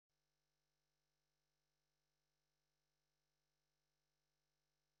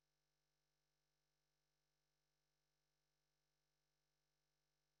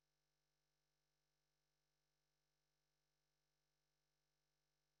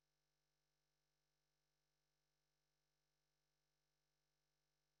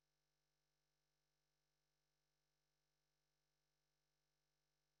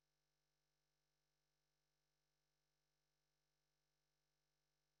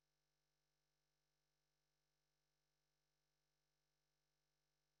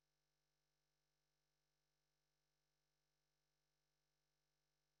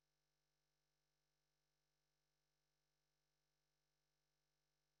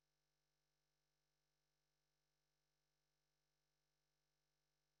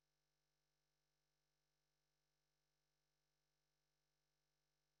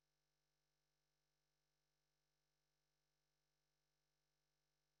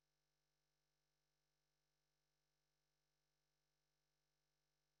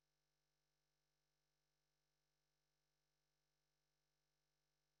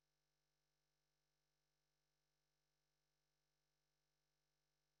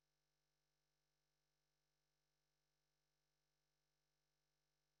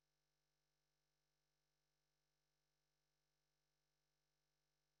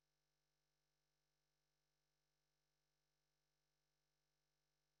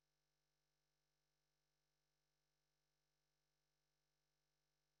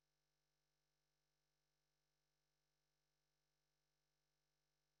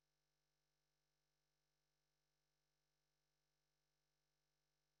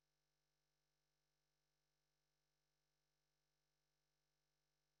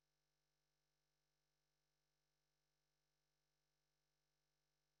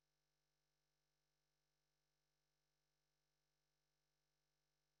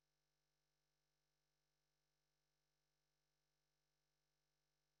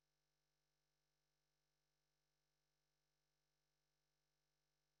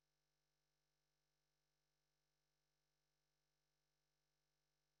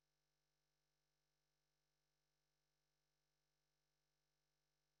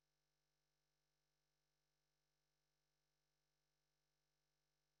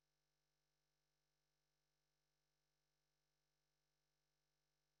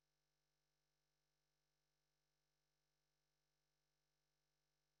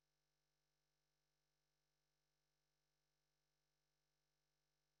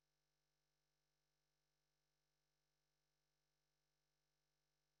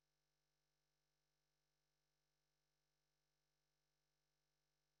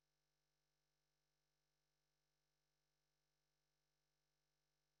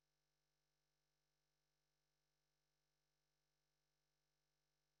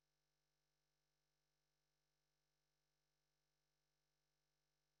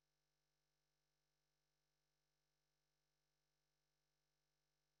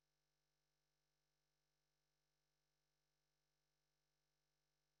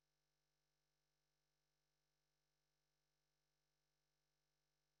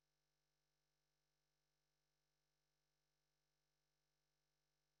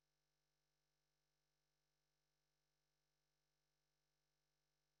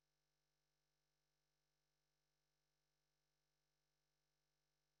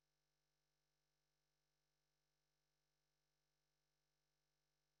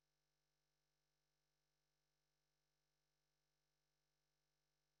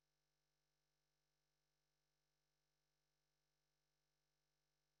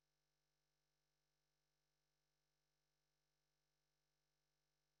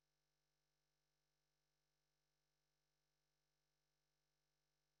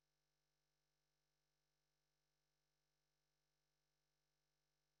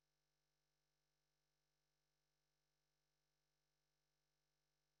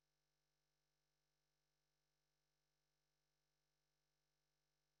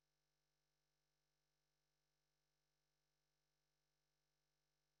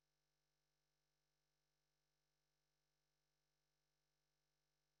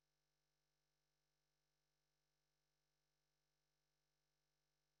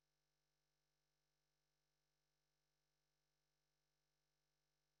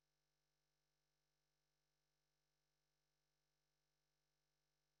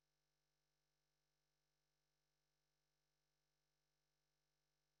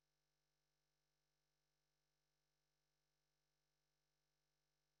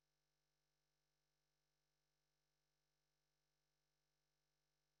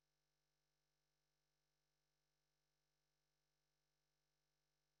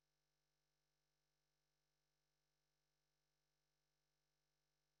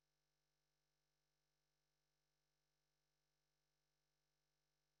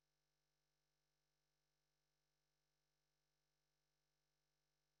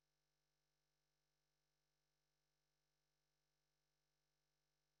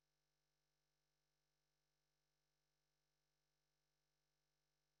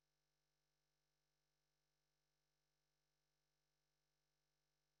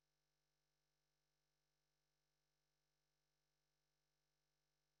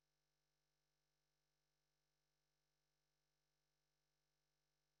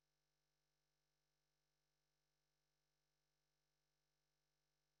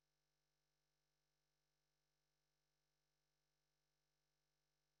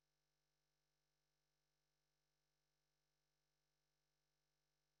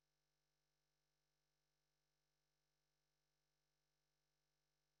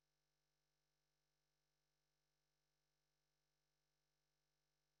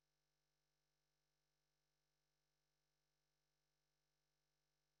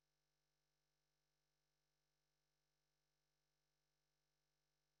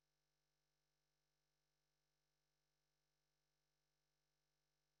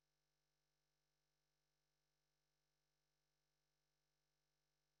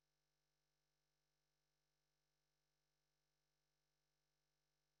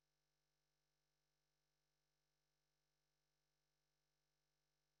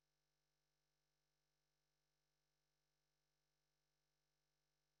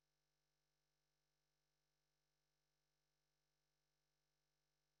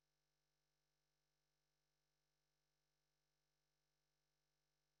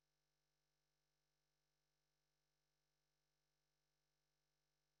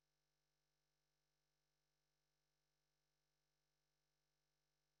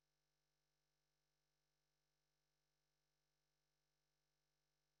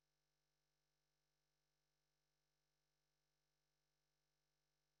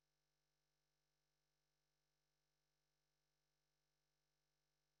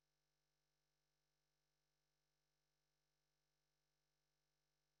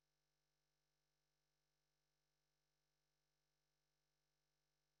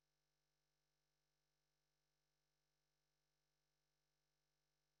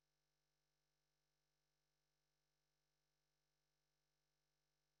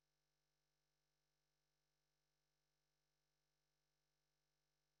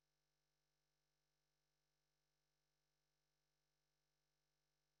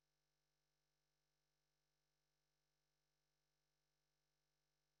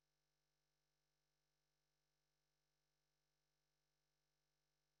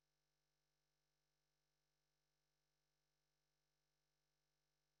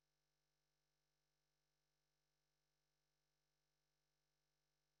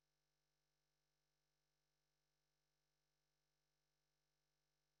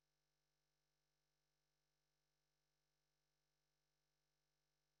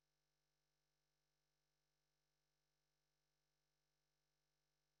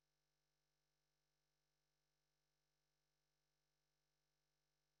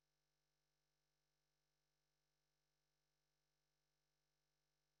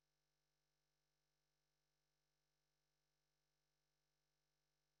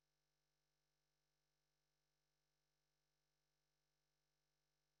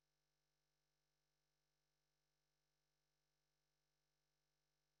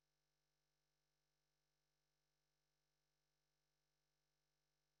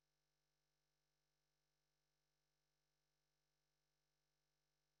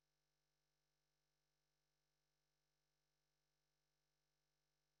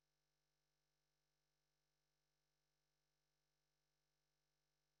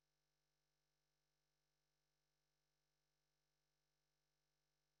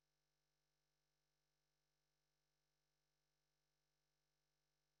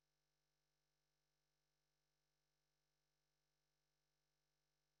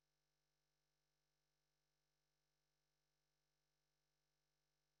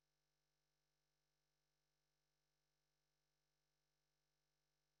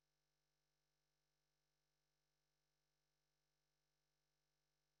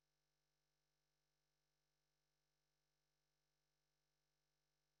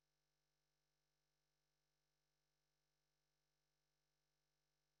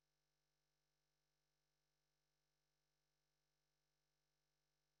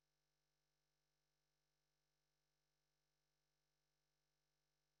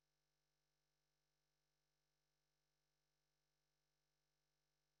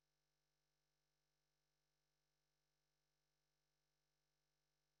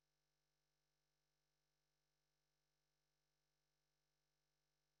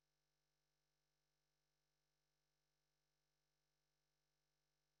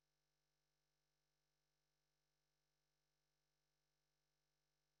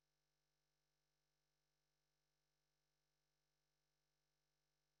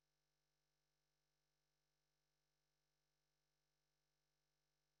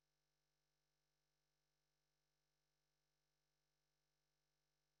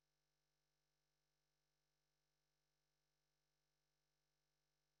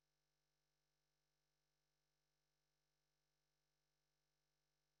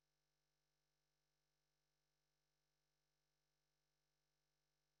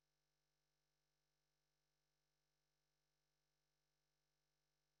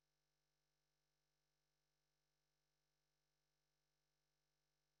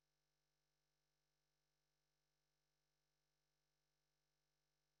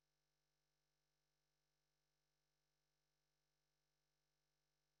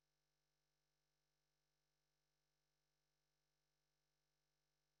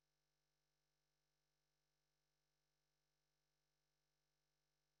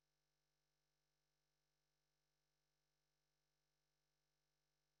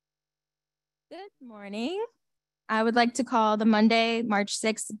Good morning. I would like to call the Monday, March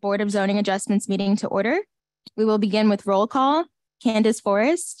 6th Board of Zoning Adjustments meeting to order. We will begin with roll call. Candace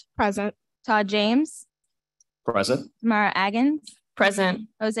Forrest. Present. Todd James. Present. Tamara Agins. Present.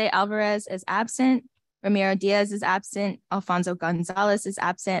 Jose Alvarez is absent. Ramiro Diaz is absent. Alfonso Gonzalez is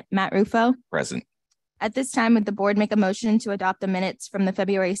absent. Matt Rufo. Present. At this time, would the board make a motion to adopt the minutes from the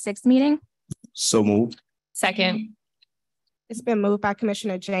February 6th meeting? So moved. Second. It's been moved by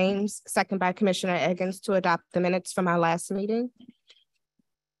Commissioner James, second by Commissioner Eggins to adopt the minutes from our last meeting.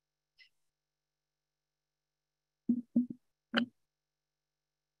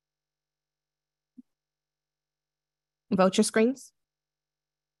 Vote your screens.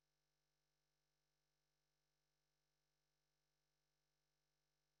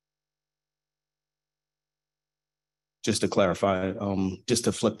 Just to clarify, just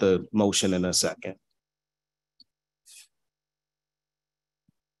to flip the motion in a second.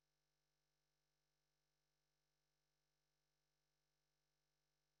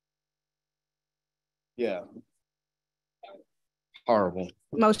 Yeah. Horrible.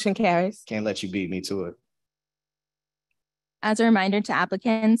 Motion carries. Can't let you beat me to it. As a reminder to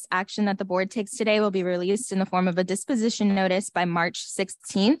applicants, action that the board takes today will be released in the form of a disposition notice by March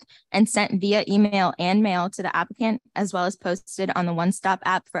 16th and sent via email and mail to the applicant, as well as posted on the One Stop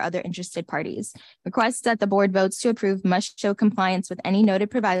app for other interested parties. Requests that the board votes to approve must show compliance with any noted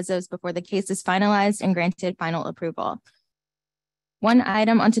provisos before the case is finalized and granted final approval. One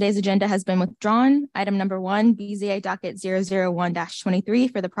item on today's agenda has been withdrawn. Item number 1, BZA docket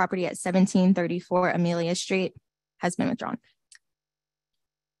 001-23 for the property at 1734 Amelia Street has been withdrawn.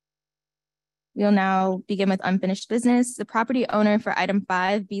 We'll now begin with unfinished business. The property owner for item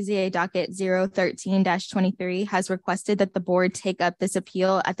 5, BZA docket 013-23 has requested that the board take up this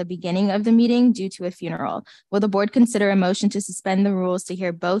appeal at the beginning of the meeting due to a funeral. Will the board consider a motion to suspend the rules to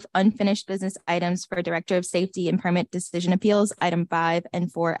hear both unfinished business items for Director of Safety and Permit Decision Appeals, item 5 and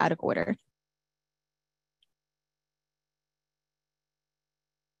 4 out of order?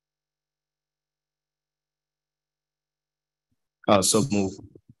 So move.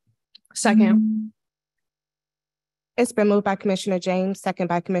 Second. It's been moved by Commissioner James, second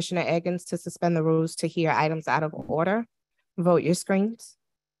by Commissioner Eggins to suspend the rules to hear items out of order. Vote your screens.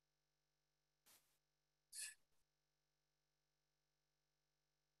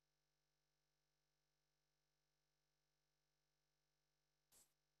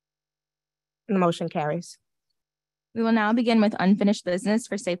 And the motion carries. We will now begin with unfinished business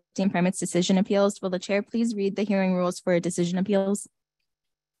for Safety and Permits Decision Appeals. Will the chair please read the hearing rules for decision appeals?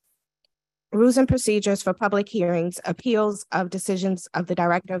 Rules and procedures for public hearings, appeals of decisions of the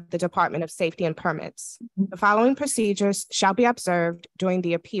Director of the Department of Safety and Permits. The following procedures shall be observed during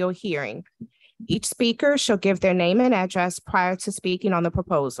the appeal hearing. Each speaker shall give their name and address prior to speaking on the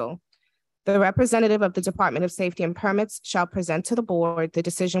proposal. The representative of the Department of Safety and Permits shall present to the board the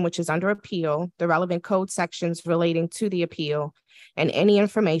decision which is under appeal, the relevant code sections relating to the appeal, and any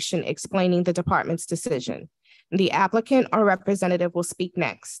information explaining the department's decision. The applicant or representative will speak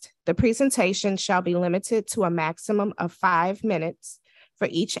next. The presentation shall be limited to a maximum of 5 minutes for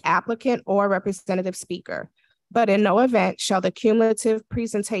each applicant or representative speaker, but in no event shall the cumulative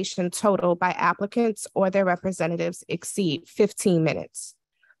presentation total by applicants or their representatives exceed 15 minutes.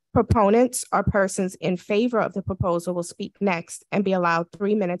 Proponents or persons in favor of the proposal will speak next and be allowed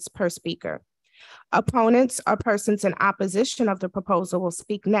 3 minutes per speaker. Opponents or persons in opposition of the proposal will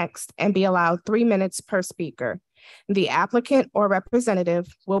speak next and be allowed 3 minutes per speaker. The applicant or representative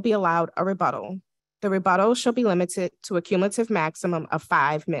will be allowed a rebuttal. The rebuttal shall be limited to a cumulative maximum of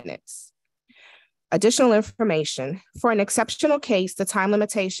 5 minutes. Additional information. For an exceptional case, the time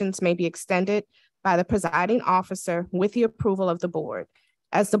limitations may be extended by the presiding officer with the approval of the board.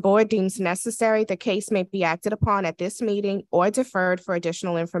 As the board deems necessary, the case may be acted upon at this meeting or deferred for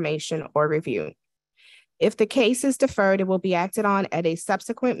additional information or review. If the case is deferred, it will be acted on at a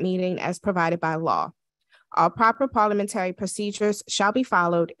subsequent meeting as provided by law. All proper parliamentary procedures shall be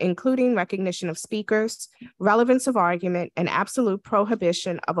followed, including recognition of speakers, relevance of argument, and absolute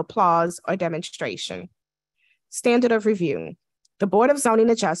prohibition of applause or demonstration. Standard of review. The Board of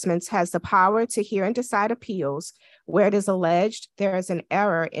Zoning Adjustments has the power to hear and decide appeals where it is alleged there is an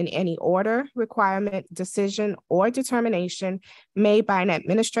error in any order, requirement, decision, or determination made by an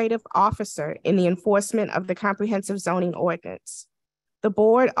administrative officer in the enforcement of the comprehensive zoning ordinance. The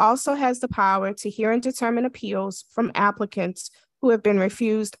board also has the power to hear and determine appeals from applicants who have been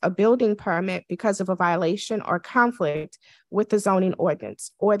refused a building permit because of a violation or conflict with the zoning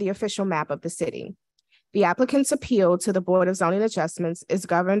ordinance or the official map of the city. The applicant's appeal to the Board of Zoning Adjustments is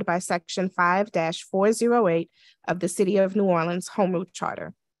governed by Section 5-408 of the City of New Orleans Home Rule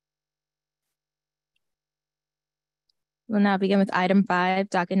Charter. We'll now begin with item 5,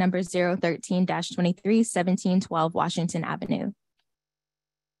 docket number 013-23, 1712 Washington Avenue.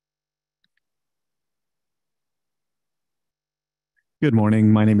 Good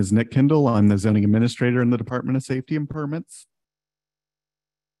morning. My name is Nick Kindle. I'm the zoning administrator in the Department of Safety and Permits.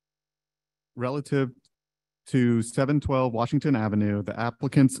 Relative to 712 Washington Avenue, the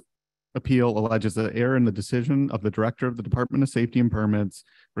applicant's appeal alleges an error in the decision of the director of the Department of Safety and Permits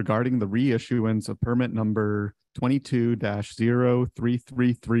regarding the reissuance of permit number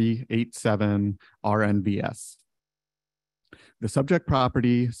 22-033387 RNVS. The subject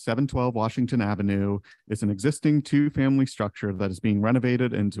property, 712 Washington Avenue, is an existing two-family structure that is being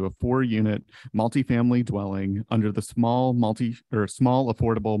renovated into a 4-unit multifamily dwelling under the small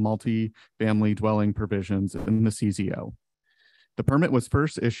affordable multifamily dwelling provisions in the CZO. The permit was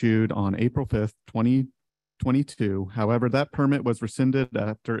first issued on April 5th, 2022. However, that permit was rescinded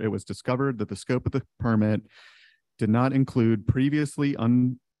after it was discovered that the scope of the permit did not include the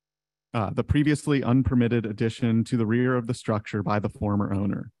previously unpermitted addition to the rear of the structure by the former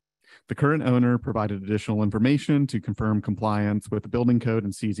owner. The current owner provided additional information to confirm compliance with the building code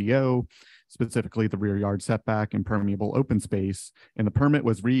and CZO, specifically the rear yard setback and permeable open space, and the permit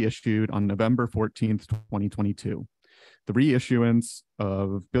was reissued on November 14th, 2022. The reissuance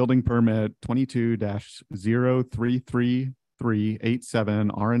of building permit 22-033387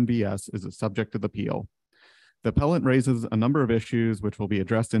 RNVS is a subject of appeal. The appellant raises a number of issues which will be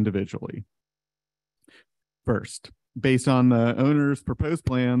addressed individually. First, based on the owner's proposed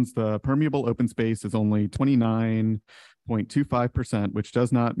plans, the permeable open space is only 29.25%, which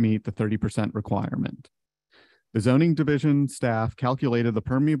does not meet the 30% requirement. The zoning division staff calculated the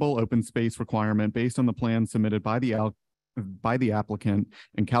permeable open space requirement based on the plan submitted by the applicant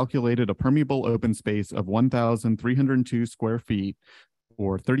and calculated a permeable open space of 1,302 square feet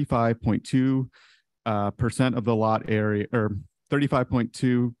or 35.2% of the lot area, or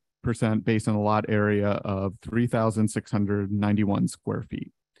 35.2% based on the lot area of 3,691 square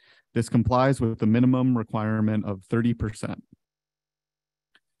feet. This complies with the minimum requirement of 30%.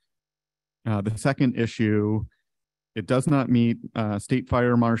 The second issue, it does not meet State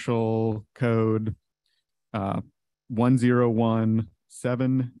Fire Marshal Code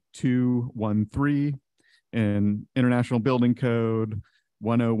 1017213 and International Building Code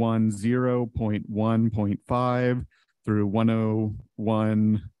 1010.1.5 through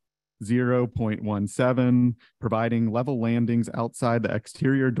 1010.17, providing level landings outside the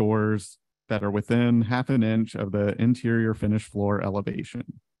exterior doors that are within half an inch of the interior finished floor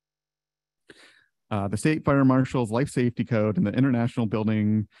elevation. The State Fire Marshal's Life Safety Code and the International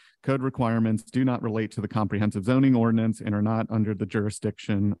Building Code requirements do not relate to the comprehensive zoning ordinance and are not under the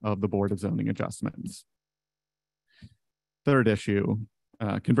jurisdiction of the Board of Zoning Adjustments. Third issue,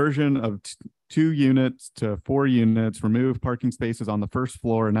 conversion of 2 units to 4 units, remove parking spaces on the first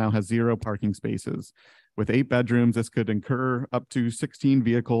floor, and now has 0 parking spaces. With 8 bedrooms, this could incur up to 16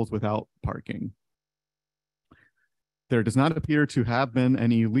 vehicles without parking. There does not appear to have been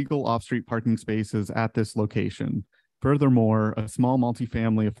any legal off-street parking spaces at this location. Furthermore, a small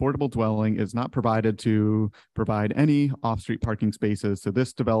multifamily affordable dwelling is not provided to provide any off-street parking spaces, so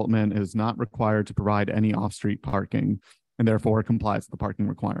this development is not required to provide any off-street parking, and therefore complies with the parking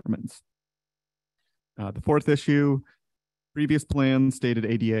requirements. The fourth issue, previous plans stated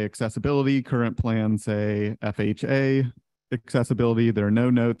ADA accessibility, current plans say FHA accessibility. There are no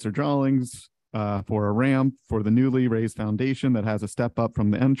notes or drawings for a ramp for the newly raised foundation that has a step up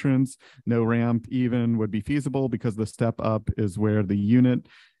from the entrance. No ramp even would be feasible because the step up is where the unit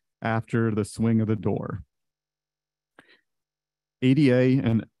after the swing of the door. ADA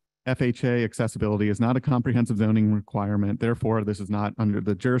and FHA accessibility is not a comprehensive zoning requirement. Therefore, this is not under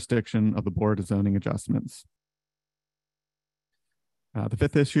the jurisdiction of the Board of Zoning Adjustments. The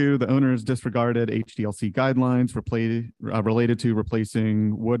fifth issue, the owner has disregarded HDLC guidelines related to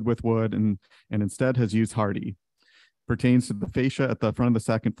replacing wood with wood and instead has used hardy. Pertains to the fascia at the front of the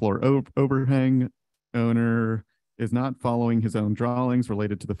second floor overhang. Owner is not following his own drawings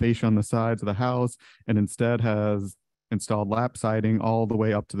related to the fascia on the sides of the house and instead has installed lap siding all the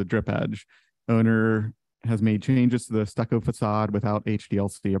way up to the drip edge. Owner has made changes to the stucco facade without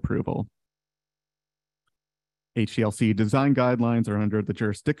HDLC approval. HDLC design guidelines are under the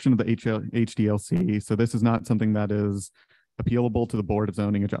jurisdiction of the HDLC, so this is not something that is appealable to the Board of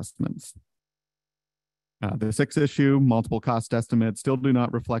Zoning Adjustments. The sixth issue, multiple cost estimates still do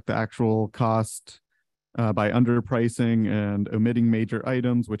not reflect the actual cost by underpricing and omitting major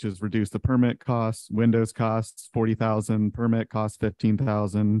items, which is reduce the permit costs. Windows costs $40,000, permit costs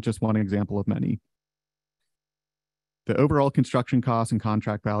 $15,000, just one example of many. The overall construction cost and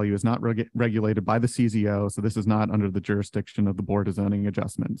contract value is not regulated by the CZO, so this is not under the jurisdiction of the Board of Zoning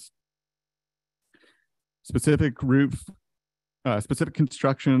Adjustments. Specific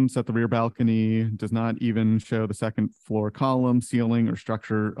constructions at the rear balcony does not even show the second floor column, ceiling, or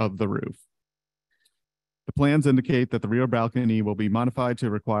structure of the roof. The plans indicate that the rear balcony will be modified to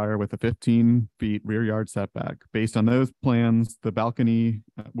require with a 15 feet rear yard setback. Based on those plans, the balcony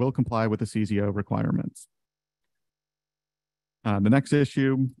will comply with the CZO requirements. The next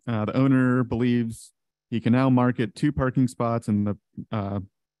issue, the owner believes he can now market 2 parking spots in the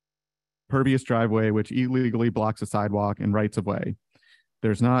pervious driveway, which illegally blocks a sidewalk and rights of way.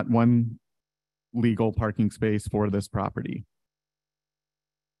 There's not one legal parking space for this property.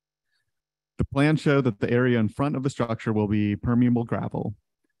 The plans show that the area in front of the structure will be permeable gravel.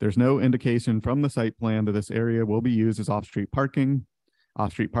 There's no indication from the site plan that this area will be used as off-street parking.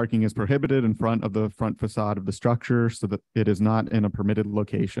 Off-street parking is prohibited in front of the front facade of the structure so that it is not in a permitted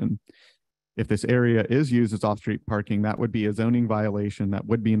location. If this area is used as off-street parking, that would be a zoning violation that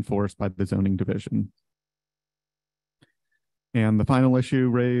would be enforced by the zoning division. And the final issue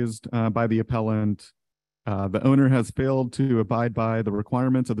raised by the appellant, the owner has failed to abide by the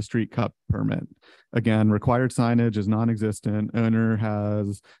requirements of the street cut permit. Again, required signage is non-existent. Owner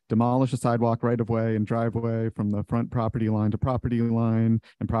has demolished a sidewalk right of way and driveway from the front property line to property line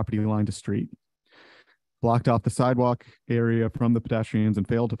and property line to street. Blocked off the sidewalk area from the pedestrians and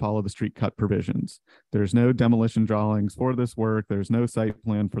failed to follow the street cut provisions. There's no demolition drawings for this work. There's no site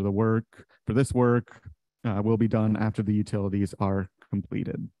plan for the work. For this work will be done after the utilities are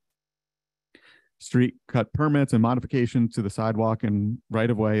completed. Street cut permits and modifications to the sidewalk and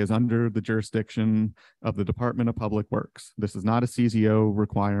right-of-way is under the jurisdiction of the Department of Public Works. This is not a CZO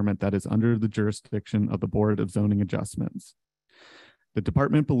requirement that is under the jurisdiction of the Board of Zoning Adjustments. The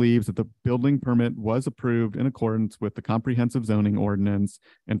department believes that the building permit was approved in accordance with the comprehensive zoning ordinance,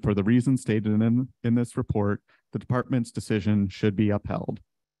 and for the reasons stated in this report, the department's decision should be upheld.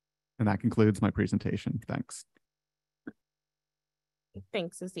 And that concludes my presentation. Thanks.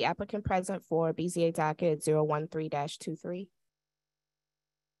 Thanks. Is the applicant present for BZA docket 013-23?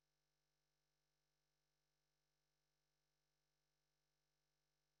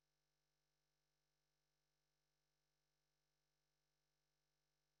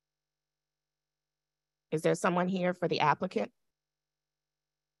 Is there someone here for the applicant?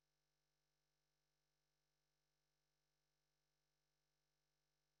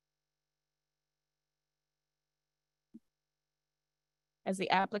 Has the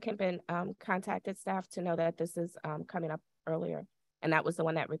applicant been contacted staff to know that this is coming up earlier? And that was the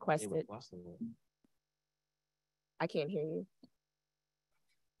one that requested. I can't hear you.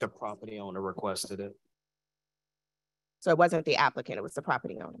 The property owner requested it. So it wasn't the applicant, it was the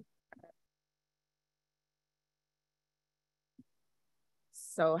property owner.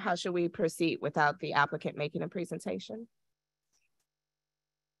 So how should we proceed without the applicant making a presentation?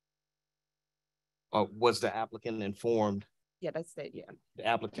 Was the applicant informed? Yeah, that's it, yeah. The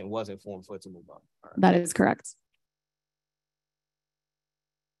applicant was informed for it to move on. Right. That is correct.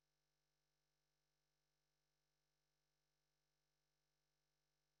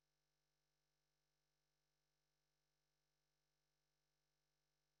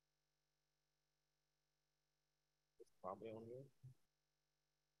 Probably on here.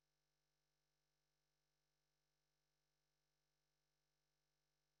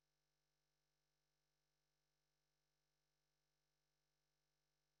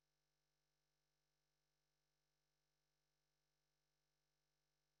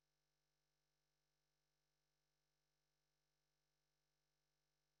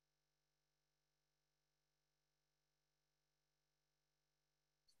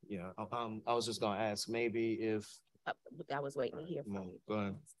 Yeah, I was just gonna ask maybe if I was waiting to hear from go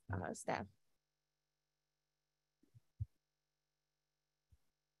ahead. Staff.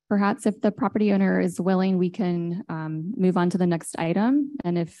 Perhaps if the property owner is willing, we can move on to the next item.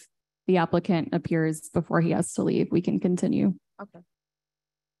 And if the applicant appears before he has to leave, we can continue. Okay.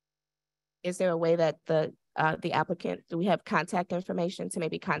 Is there a way that the applicant, do we have contact information to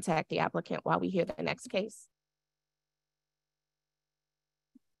maybe contact the applicant while we hear the next case?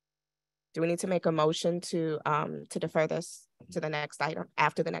 Do we need to make a motion to defer this to the next item,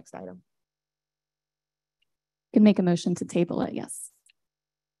 after the next item? Can make a motion to table it, yes.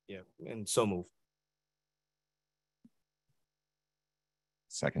 Yeah, and so move.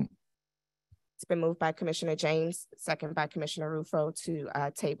 Second. It's been moved by Commissioner James, second by Commissioner Rufo to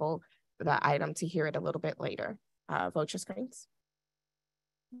table the item to hear it a little bit later. Vote your screens.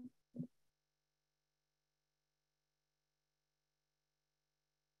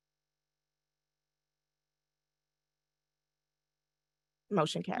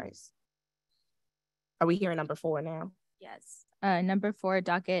 Motion carries. Are we hearing number 4 now? Yes. Number 4,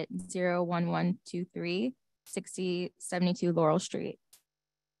 docket 01123, 6072 Laurel Street.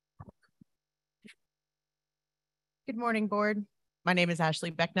 Good morning, board. My name is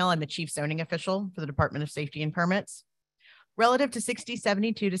Ashley Becknell. I'm the Chief Zoning Official for the Department of Safety and Permits. Relative to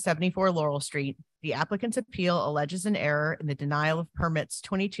 6072 to 74 Laurel Street, the applicant's appeal alleges an error in the denial of permits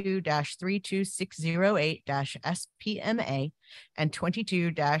 22-32608-SPMA and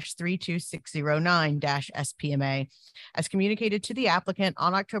 22-32609-SPMA as communicated to the applicant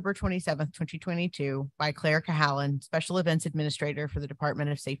on October 27th, 2022 by Claire Cahalan, Special Events Administrator for the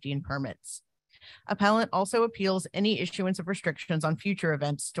Department of Safety and Permits. Appellant also appeals any issuance of restrictions on future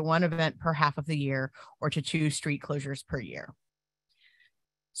events to 1 event per half of the year or to 2 street closures per year.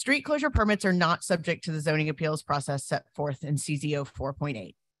 Street closure permits are not subject to the zoning appeals process set forth in CZO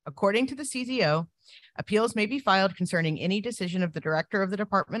 4.8. According to the CZO, appeals may be filed concerning any decision of the Director of the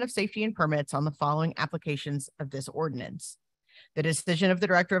Department of Safety and Permits on the following applications of this ordinance: the decision of the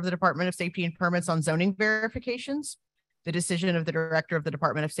Director of the Department of Safety and Permits on zoning verifications, the decision of the Director of the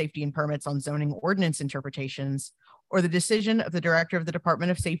Department of Safety and Permits on zoning ordinance interpretations, or the decision of the Director of the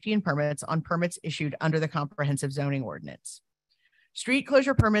Department of Safety and Permits on permits issued under the Comprehensive Zoning Ordinance. Street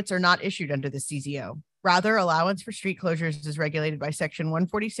closure permits are not issued under the CZO. Rather, allowance for street closures is regulated by Section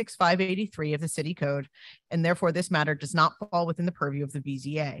 146.583 of the City Code, and therefore this matter does not fall within the purview of the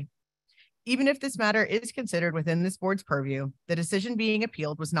BZA. Even if this matter is considered within this board's purview, the decision being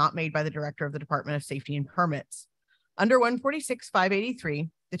appealed was not made by the Director of the Department of Safety and Permits. Under 146.583,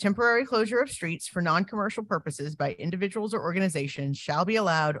 the temporary closure of streets for non-commercial purposes by individuals or organizations shall be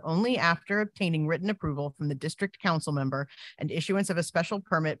allowed only after obtaining written approval from the district council member and issuance of a special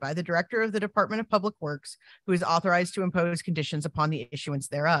permit by the Director of the Department of Public Works, who is authorized to impose conditions upon the issuance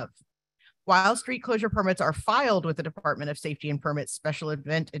thereof. While street closure permits are filed with the Department of Safety and Permits Special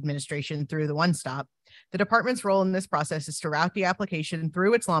Event Administration through the One Stop, the department's role in this process is to route the application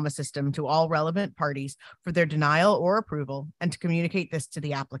through its LLAMA system to all relevant parties for their denial or approval and to communicate this to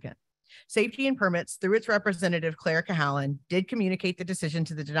the applicant. Safety and Permits, through its representative Claire Cahalan, did communicate the decision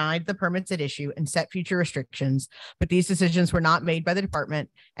to deny the permits at issue and set future restrictions, but these decisions were not made by the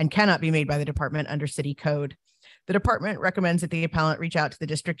department and cannot be made by the department under city code. The department recommends that the appellant reach out to the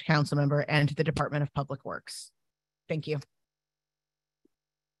district council member and to the Department of Public Works. Thank you.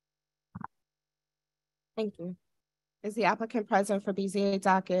 Thank you. Is the applicant present for BZA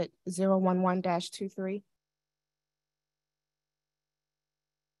docket 011-23?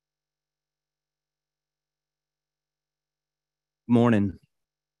 Morning.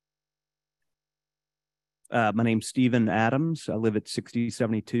 My name's Stephen Adams. I live at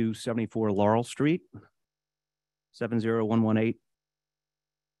 6072-74 Laurel Street, 70118.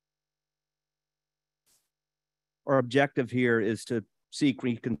 Our objective here is to seek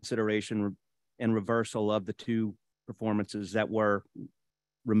reconsideration and reversal of the 2 performances that were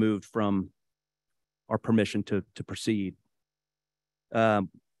removed from our permission to proceed.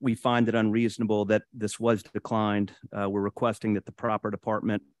 We find it unreasonable that this was declined. We're requesting that the proper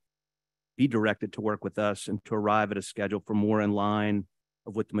department be directed to work with us and to arrive at a schedule for more in line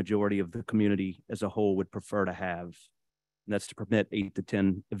of what the majority of the community as a whole would prefer to have. And that's to permit 8 to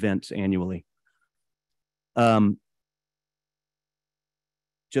 10 events annually.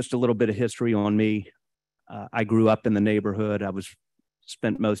 Just a little bit of history on me. I grew up in the neighborhood. I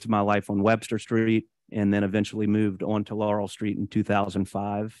spent most of my life on Webster Street and then eventually moved on to Laurel Street in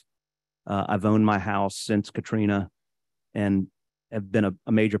 2005. I've owned my house since Katrina and have been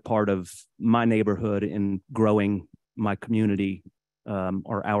a major part of my neighborhood in growing my community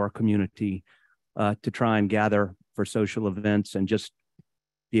or our community to try and gather for social events and just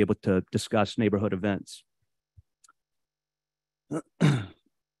be able to discuss neighborhood events.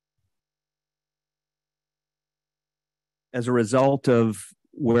 As a result of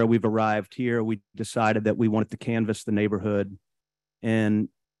where we've arrived here, we decided that we wanted to canvass the neighborhood and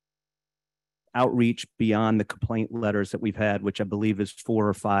outreach beyond the complaint letters that we've had, which I believe is 4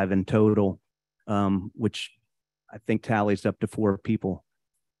 or 5 in total, which I think tallies up to 4 people.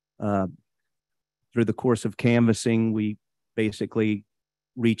 Through the course of canvassing, we basically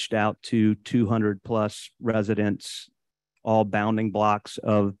reached out to 200 plus residents, all bounding blocks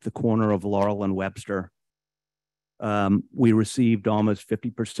of the corner of Laurel and Webster. We received almost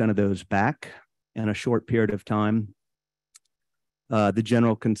 50% of those back in a short period of time. The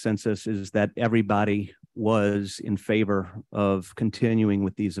general consensus is that everybody was in favor of continuing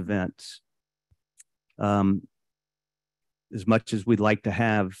with these events. As much as we'd like to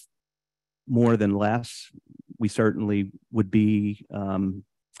have more than less, we certainly would be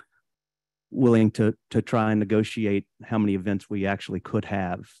willing to try and negotiate how many events we actually could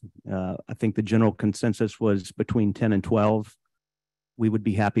have. I think the general consensus was between 10 and 12. We would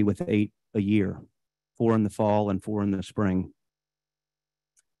be happy with 8 a year, 4 in the fall and 4 in the spring.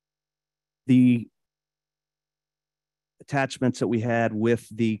 The attachments that we had with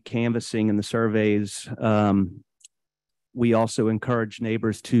the canvassing and the surveys, we also encourage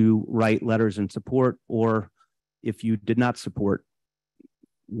neighbors to write letters in support, or if you did not support.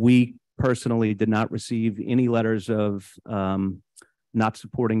 We personally did not receive any letters of not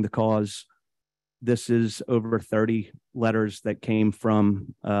supporting the cause. This is over 30 letters that came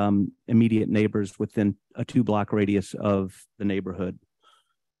from immediate neighbors within a 2-block radius of the neighborhood.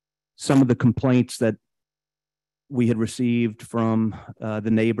 Some of the complaints that we had received from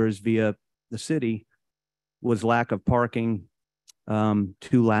the neighbors via the city was lack of parking,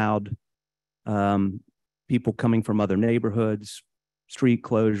 too loud, people coming from other neighborhoods, street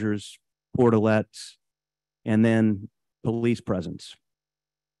closures, portalets, and then police presence.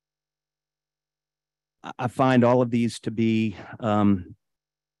 I find all of these to be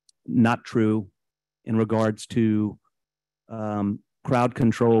not true in regards to crowd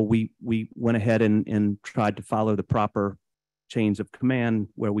control. We went ahead and tried to follow the proper chains of command,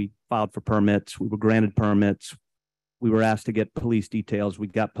 where we filed for permits. We were granted permits. We were asked to get police details. We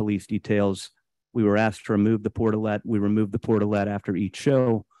got police details. We were asked to remove the portalet. We removed the portalet after each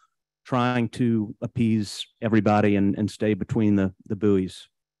show, trying to appease everybody and stay between the buoys,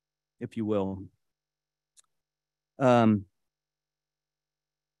 if you will. The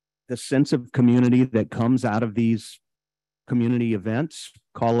sense of community that comes out of these community events,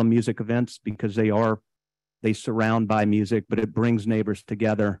 call them music events because they surround by music, but it brings neighbors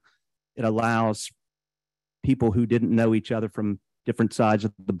together. It allows people who didn't know each other from different sides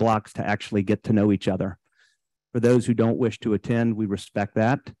of the blocks to actually get to know each other. For those who don't wish to attend, we respect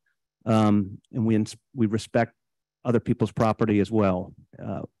that. And we respect other people's property as well.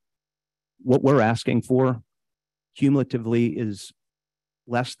 What we're asking for cumulatively is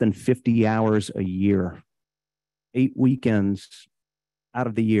less than 50 hours a year, 8 weekends out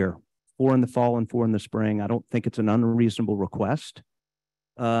of the year, 4 in the fall and 4 in the spring. I don't think it's an unreasonable request.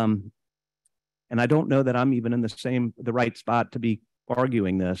 And I don't know that I'm even in the right spot to be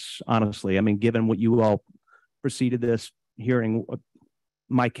arguing this, honestly. I mean, given what you all preceded this hearing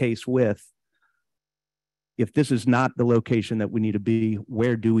my case with, if this is not the location that we need to be,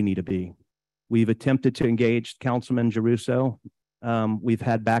 where do we need to be? We've attempted to engage Councilman Giarrusso. We've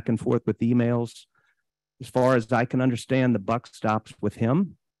had back and forth with emails. As far as I can understand, the buck stops with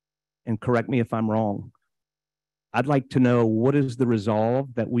him. And correct me if I'm wrong. I'd like to know, what is the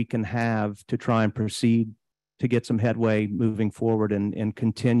resolve that we can have to try and proceed to get some headway moving forward and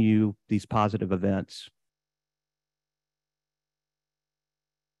continue these positive events?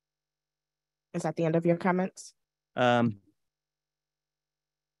 Is that the end of your comments?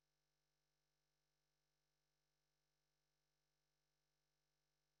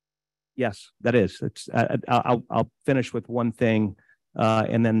 Yes, that is. I'll finish with one thing,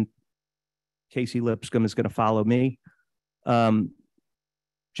 and then Casey Lipscomb is going to follow me.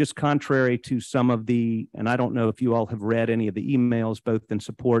 Just contrary to some of the, and I don't know if you all have read any of the emails, both in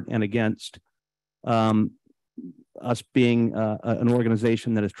support and against, us being an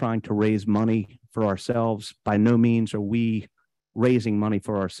organization that is trying to raise money for ourselves. By no means are we raising money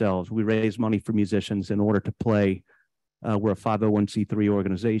for ourselves. We raise money for musicians in order to play. We're a 501c3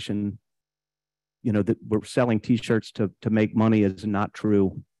 organization. You know, that we're selling T-shirts to make money is not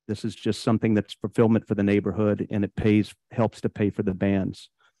true. This is just something that's fulfillment for the neighborhood, and it helps to pay for the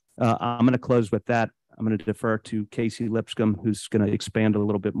bands. I'm going to close with that. I'm going to defer to Casey Lipscomb, who's going to expand a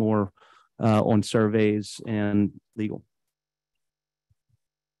little bit more on surveys and legal.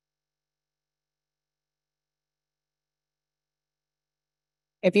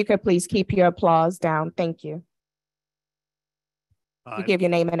 If you could please keep your applause down. Thank you. You give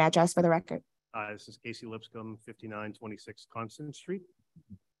your name and address for the record. This is Casey Lipscomb, 5926 Constant Street.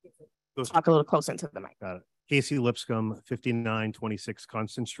 Talk a little closer into the mic. Got it. Casey Lipscomb, 5926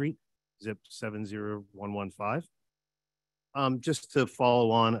 Constant Street, zip 70115. Just to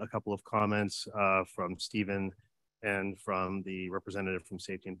follow on a couple of comments from Stephen and from the representative from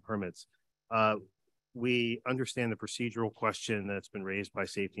Safety and Permits. We understand the procedural question that's been raised by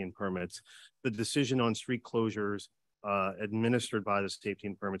Safety and Permits. The decision on street closures administered by the Safety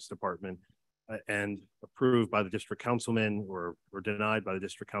and Permits Department and approved by the district councilman or denied by the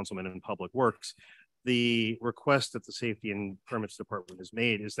district councilman in Public Works. The request that the Safety and Permits Department has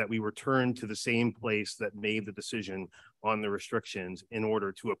made is that we return to the same place that made the decision on the restrictions in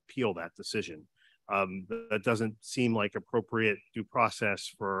order to appeal that decision. That doesn't seem like appropriate due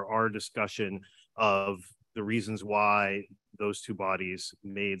process for our discussion of the reasons why those two bodies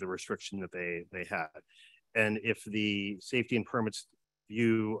made the restriction that they had. And if the safety and permits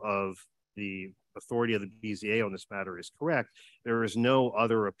view of the authority of the BZA on this matter is correct, there is no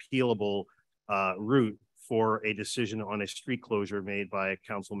other appealable route for a decision on a street closure made by a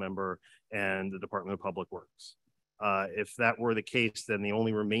council member and the Department of Public Works. If that were the case, then the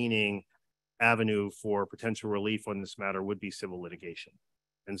only remaining avenue for potential relief on this matter would be civil litigation.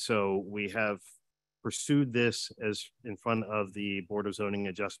 And so we have pursued this as in front of the Board of Zoning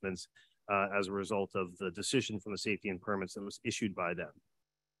Adjustments as a result of the decision from the safety and permits that was issued by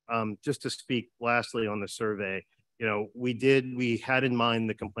them. Just to speak lastly on the survey, you know, we had in mind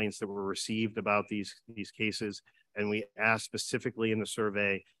the complaints that were received about these cases, and we asked specifically in the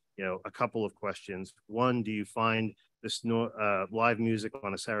survey, you know, a couple of questions. One, do you find this live music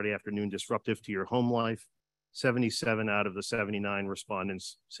on a Saturday afternoon disruptive to your home life? 77 out of the 79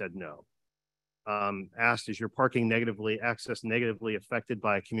 respondents said no. Asked, is your parking access negatively affected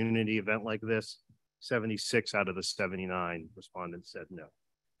by a community event like this? 76 out of the 79 respondents said no.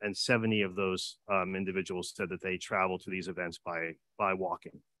 And 70 of those individuals said that they travel to these events by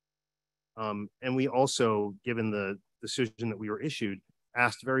walking. And we also, given the decision that we were issued,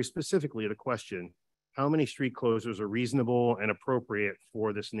 asked very specifically the question, how many street closures are reasonable and appropriate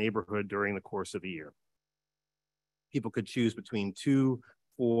for this neighborhood during the course of a year? People could choose between 2,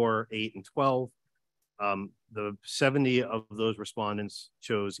 4, 8, and 12. The 70 of those respondents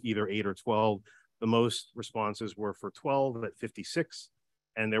chose either 8 or 12. The most responses were for 12 at 56.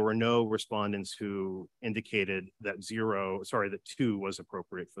 And there were no respondents who indicated that 2 was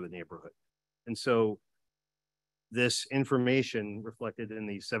appropriate for the neighborhood. And so this information reflected in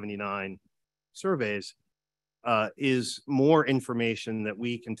the 79 surveys is more information that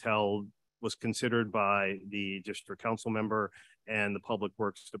we can tell was considered by the district council member and the Public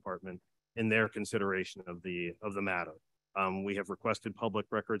Works Department in their consideration of the matter. We have requested public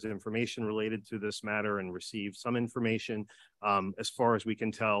records information related to this matter and received some information. As far as we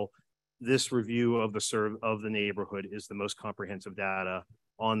can tell, this review of the neighborhood is the most comprehensive data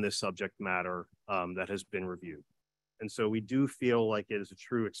on this subject matter that has been reviewed. And so we do feel like it is a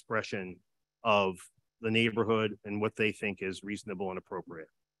true expression of the neighborhood and what they think is reasonable and appropriate.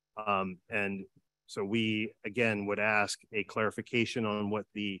 And so we, again, would ask a clarification on what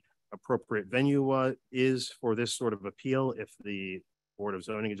the appropriate venue is for this sort of appeal if the Board of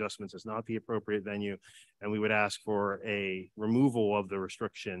Zoning Adjustments is not the appropriate venue. And we would ask for a removal of the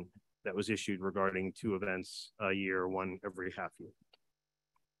restriction that was issued regarding 2 events a year, 1 every half year.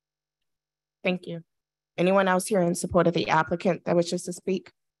 Thank you. Anyone else here in support of the applicant that wishes to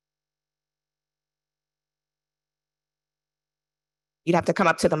speak? You'd have to come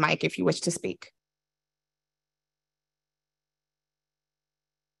up to the mic if you wish to speak.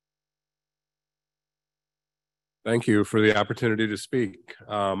 Thank you for the opportunity to speak.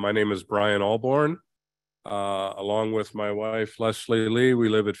 My name is Brian Alborn. Along with my wife, Leslie Lee, we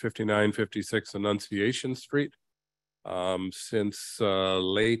live at 5956 Annunciation Street since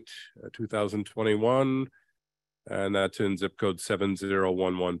late 2021, and that's in zip code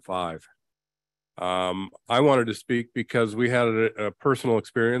 70115. I wanted to speak because we had a personal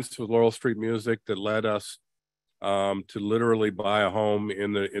experience with Laurel Street Music that led us to literally buy a home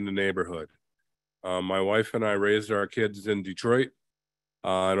in the neighborhood. My wife and I raised our kids in Detroit,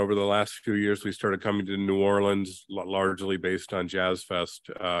 and over the last few years, we started coming to New Orleans, largely based on Jazz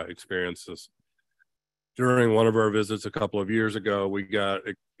Fest experiences. During one of our visits a couple of years ago, we got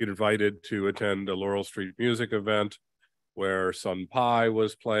invited to attend a Laurel Street Music event where Sun Pi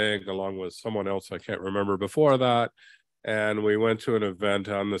was playing along with someone else I can't remember before that. And we went to an event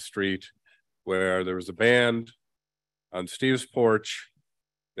on the street where there was a band on Steve's porch.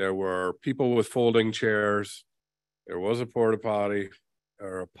 There were people with folding chairs. There was a porta potty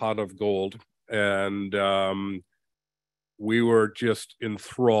or a pot of gold. And we were just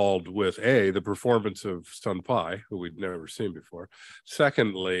enthralled with the performance of Sun Pi, who we'd never seen before.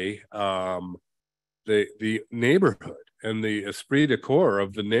 Secondly, the neighborhood and the esprit de corps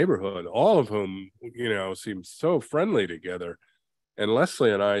of the neighborhood, all of whom, you know, seemed so friendly together. And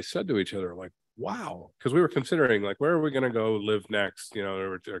Leslie and I said to each other, like, wow, because we were considering, like, where are we going to go live next? You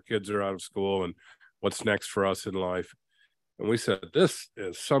know, our kids are out of school and what's next for us in life? And we said, this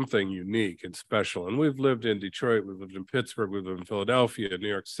is something unique and special. And we've lived in Detroit, we've lived in Pittsburgh, we've lived in Philadelphia, New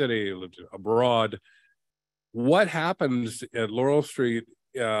York City, lived abroad. What happens at Laurel Street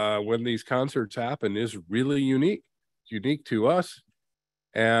when these concerts happen is really unique. It's unique to us.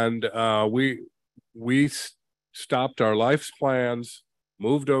 And we stopped our life's plans,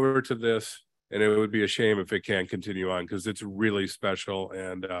 moved over to this, And it would be a shame if it can't continue on because it's really special.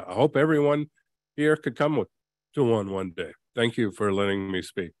 And I hope everyone here could come to one day. Thank you for letting me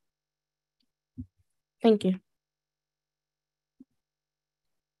speak. Thank you.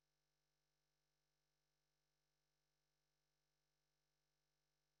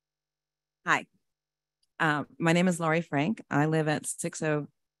 Hi, my name is Laurie Frank. I live at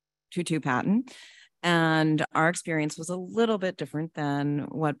 6022 Patton, and our experience was a little bit different than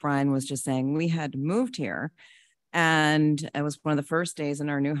what Brian was just saying. We had moved here, and it was one of the first days in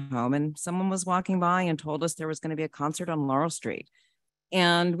our new home, and someone was walking by and told us there was going to be a concert on Laurel Street.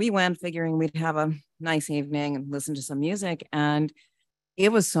 And we went figuring we'd have a nice evening and listen to some music, and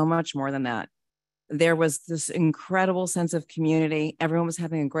it was so much more than that. There was this incredible sense of community. Everyone was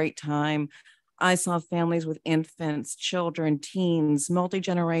having a great time. I saw families with infants, children, teens,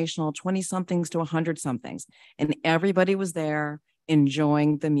 multi-generational, 20-somethings to 100-somethings, and everybody was there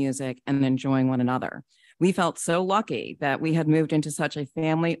enjoying the music and enjoying one another. We felt so lucky that we had moved into such a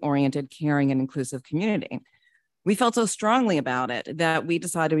family-oriented, caring, and inclusive community. We felt so strongly about it that we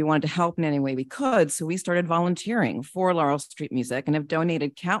decided we wanted to help in any way we could. So we started volunteering for Laurel Street Music and have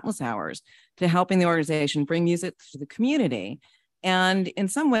donated countless hours to helping the organization bring music to the community. And in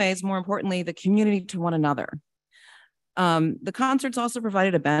some ways, more importantly, the community to one another. The concerts also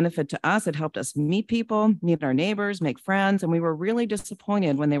provided a benefit to us. It helped us meet people, meet our neighbors, make friends. And we were really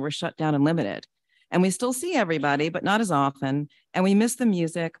disappointed when they were shut down and limited. And we still see everybody, but not as often. And we miss the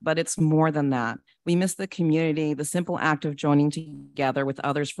music, but it's more than that. We miss the community, the simple act of joining together with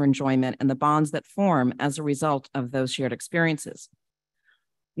others for enjoyment and the bonds that form as a result of those shared experiences.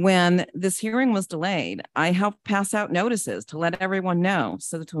 When this hearing was delayed, I helped pass out notices to let everyone know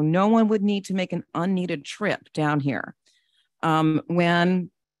so that no one would need to make an unneeded trip down here.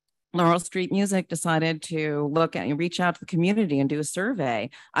 When Laurel Street Music decided to look at and reach out to the community and do a survey,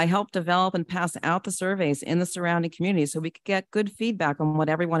 I helped develop and pass out the surveys in the surrounding community so we could get good feedback on what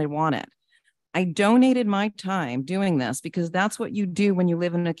everyone had wanted. I donated my time doing this because that's what you do when you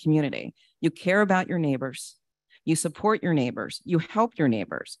live in a community. You care about your neighbors, you support your neighbors, you help your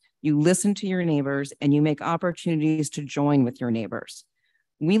neighbors, you listen to your neighbors, and you make opportunities to join with your neighbors.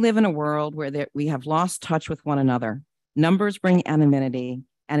 We live in a world where we have lost touch with one another. Numbers bring anonymity.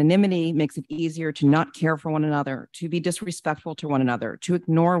 Anonymity makes it easier to not care for one another, to be disrespectful to one another, to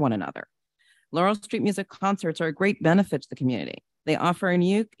ignore one another. Laurel Street Music concerts are a great benefit to the community. They offer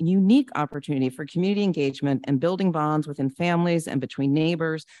a unique opportunity for community engagement and building bonds within families and between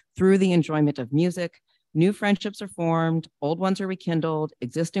neighbors through the enjoyment of music. New friendships are formed, old ones are rekindled,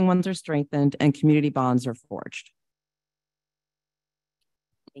 existing ones are strengthened, and community bonds are forged.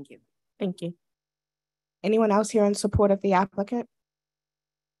 Thank you. Thank you. Anyone else here in support of the applicant?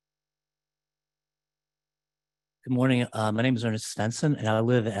 Good morning. My name is Ernest Stenson, and I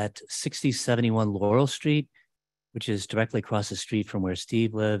live at 6071 Laurel Street, which is directly across the street from where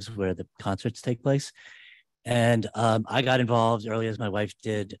Steve lives, where the concerts take place. And I got involved early as my wife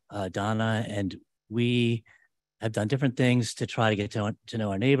did, Donna, and we have done different things to try to get to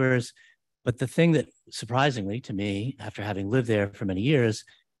know our neighbors. But the thing that surprisingly to me, after having lived there for many years,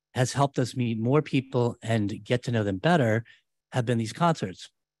 has helped us meet more people and get to know them better have been these concerts.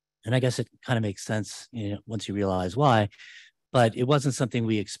 And I guess it kind of makes sense, once you realize why, but it wasn't something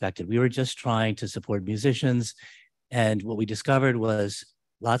we expected. We were just trying to support musicians. And what we discovered was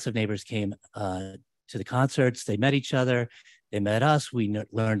lots of neighbors came to the concerts. They met each other. They met us. We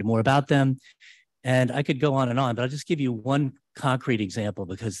learned more about them. And I could go on and on, but I'll just give you one concrete example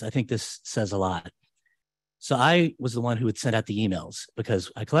because I think this says a lot. So I was the one who would send out the emails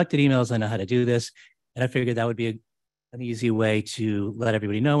because I collected emails. I know how to do this. And I figured that would be an easy way to let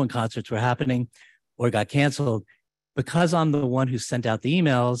everybody know when concerts were happening or got canceled. Because I'm the one who sent out the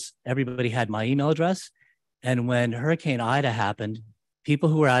emails, everybody had my email address. And when Hurricane Ida happened, people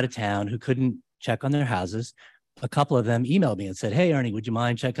who were out of town who couldn't check on their houses, a couple of them emailed me and said, "Hey, Ernie, would you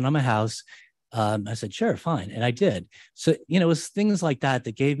mind checking on my house?" I said, "Sure, fine." And I did. So, it was things like that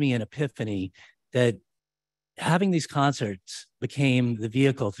that gave me an epiphany that having these concerts became the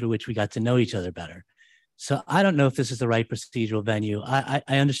vehicle through which we got to know each other better. So I don't know if this is the right procedural venue. I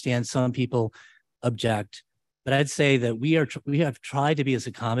understand some people object, but I'd say that we have tried to be as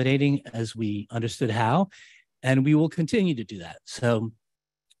accommodating as we understood how, and we will continue to do that. So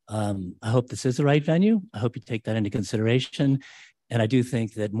I hope this is the right venue. I hope you take that into consideration. And I do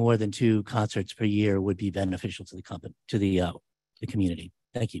think that more than 2 concerts per year would be beneficial to the company, to the community.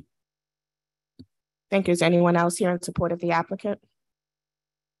 Thank you. Thank you. Is anyone else here in support of the applicant?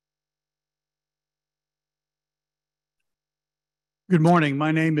 Good morning.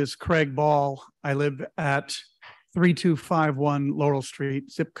 My name is Craig Ball. I live at 3251 Laurel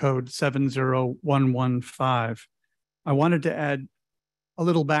Street, zip code 70115. I wanted to add a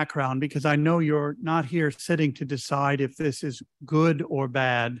little background because I know you're not here sitting to decide if this is good or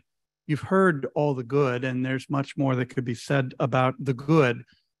bad. You've heard all the good, and there's much more that could be said about the good,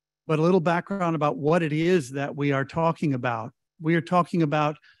 but a little background about what it is that we are talking about. We are talking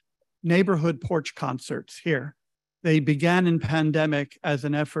about neighborhood porch concerts here. They began in pandemic as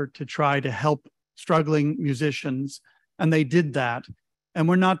an effort to try to help struggling musicians, and they did that. And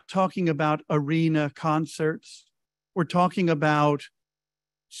we're not talking about arena concerts. We're talking about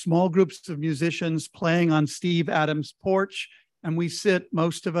small groups of musicians playing on Steve Adams' porch, and we sit,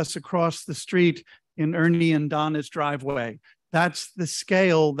 most of us, across the street in Ernie and Donna's driveway. That's the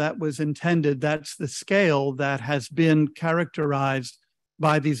scale that was intended. That's the scale that has been characterized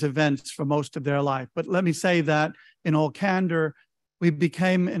by these events for most of their life. But let me say that in all candor, we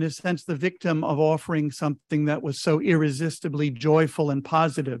became, in a sense, the victim of offering something that was so irresistibly joyful and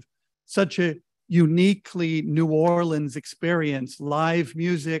positive, such a uniquely New Orleans experience, live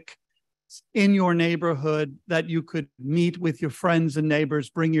music in your neighborhood that you could meet with your friends and neighbors,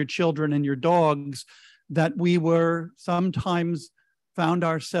 bring your children and your dogs, that we were sometimes found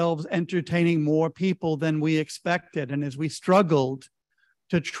ourselves entertaining more people than we expected. And as we struggled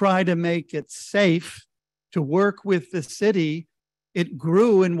to try to make it safe to work with the city, it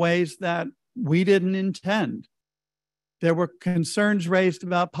grew in ways that we didn't intend. There were concerns raised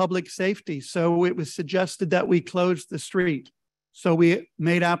about public safety, so it was suggested that we close the street. So we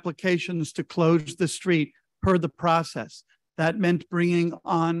made applications to close the street per the process. That meant bringing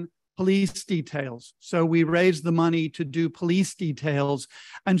on police details. So we raised the money to do police details.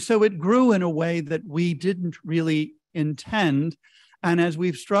 And so it grew in a way that we didn't really intend. And as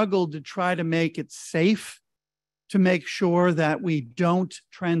we've struggled to try to make it safe, to make sure that we don't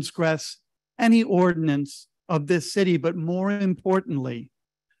transgress any ordinance of this city, but more importantly,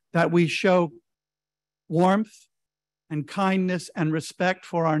 that we show warmth and kindness and respect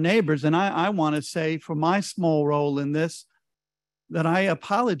for our neighbors. And I want to say, for my small role in this, that I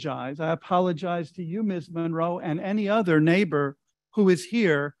apologize. I apologize to you, Ms. Monroe, and any other neighbor who is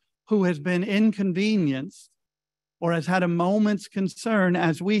here who has been inconvenienced or has had a moment's concern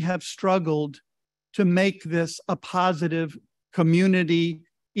as we have struggled to make this a positive community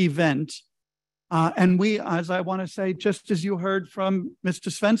event. And we, as I want to say, just as you heard from Mr.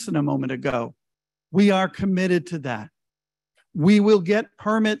 Svensson a moment ago, we are committed to that. We will get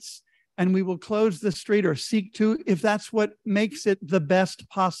permits and we will close the street or seek to, if that's what makes it the best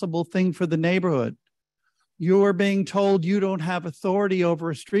possible thing for the neighborhood. You're being told you don't have authority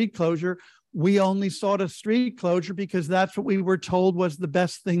over a street closure. We only sought a street closure because that's what we were told was the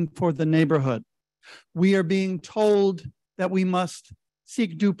best thing for the neighborhood. We are being told that we must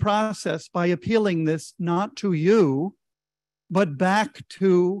seek due process by appealing this not to you, but back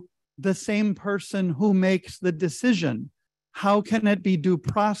to the same person who makes the decision. How can it be due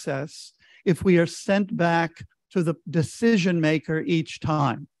process if we are sent back to the decision maker each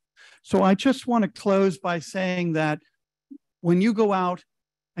time? So I just want to close by saying that when you go out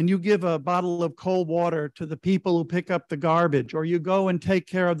and you give a bottle of cold water to the people who pick up the garbage, or you go and take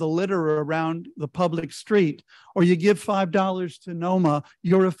care of the litter around the public street, or you give $5 to NOMA,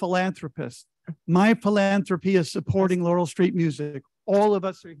 you're a philanthropist. My philanthropy is supporting Laurel Street music. All of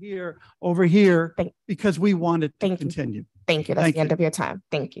us are here, over here, because we want it to continue. Thank you. That's the end of your time.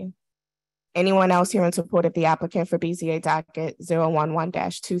 Thank you. Anyone else here in support of the applicant for BZA docket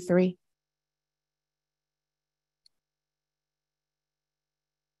 011-23?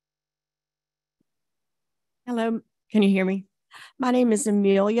 Hello, can you hear me? My name is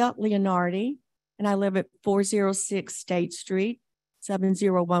Amelia Leonardi, and I live at 406 State Street,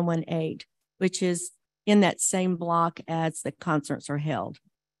 70118, which is in that same block as the concerts are held,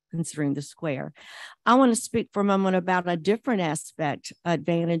 considering the square. I want to speak for a moment about a different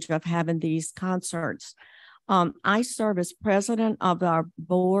advantage of having these concerts. I serve as president of our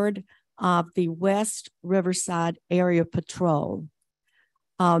board of the West Riverside Area Patrol.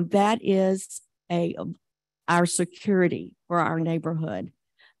 That is our security for our neighborhood.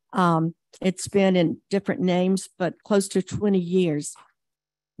 It's been in different names, but close to 20 years.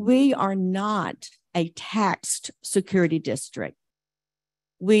 We are not a taxed security district.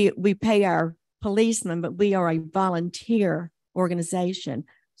 We pay our policemen, but we are a volunteer organization.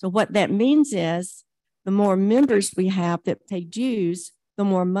 So what that means is the more members we have that pay dues, the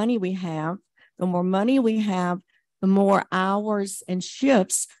more money we have. The more money we have, the more hours and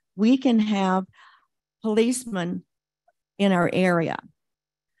shifts we can have policemen in our area.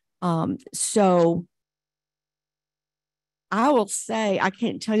 So I will say, I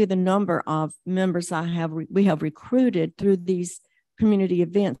can't tell you the number of members we have recruited through these community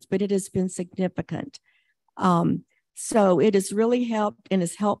events, but it has been significant. So it has really helped and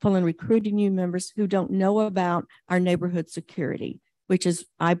is helpful in recruiting new members who don't know about our neighborhood security, which is,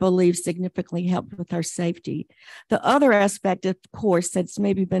 I believe, significantly helped with our safety. The other aspect, of course, that's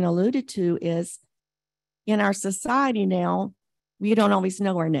maybe been alluded to is in our society now, we don't always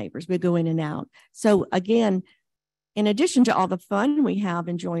know our neighbors. We go in and out. So again, in addition to all the fun we have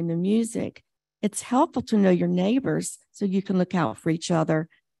enjoying the music, it's helpful to know your neighbors so you can look out for each other,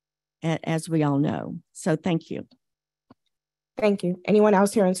 as we all know. So thank you. Thank you. Anyone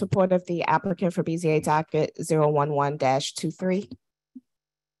else here in support of the applicant for BZA docket 011-23?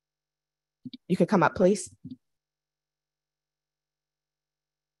 You could come up, please.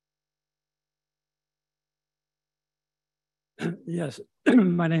 Yes,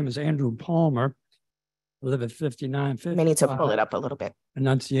 my name is Andrew Palmer. I live at 5955. I need to pull it up a little bit.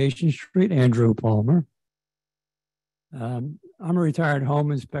 Annunciation Street, Andrew Palmer. I'm a retired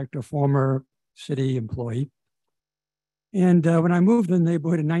home inspector, former city employee. And when I moved to the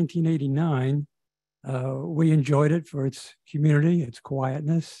neighborhood in 1989, we enjoyed it for its community, its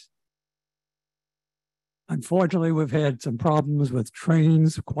quietness. Unfortunately, we've had some problems with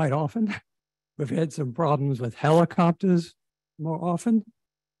trains quite often. We've had some problems with helicopters more often,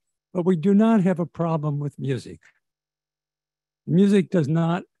 but we do not have a problem with music. Music does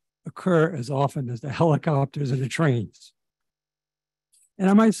not occur as often as the helicopters and the trains. And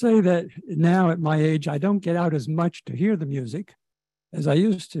I might say that now at my age, I don't get out as much to hear the music as I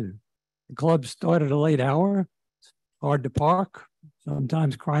used to. The clubs start at a late hour, it's hard to park,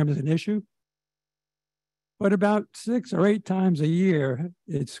 sometimes crime is an issue. But about 6 or 8 times a year,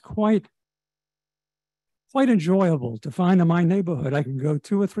 it's quite enjoyable to find in my neighborhood I can go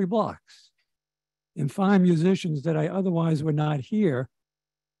 2 or 3 blocks and find musicians that I otherwise would not hear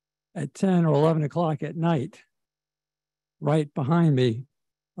at 10 or 11 o'clock at night, right behind me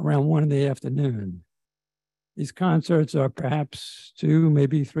around 1 in the afternoon. These concerts are perhaps 2,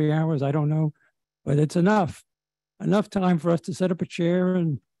 maybe 3 hours, I don't know, but it's enough time for us to set up a chair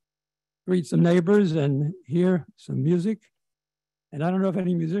and greet some neighbors and hear some music. And I don't know if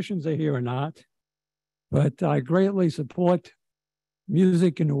any musicians are here or not, but I greatly support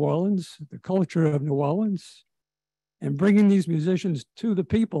music in New Orleans, the culture of New Orleans, and bringing these musicians to the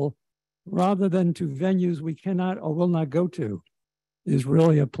people rather than to venues we cannot or will not go to is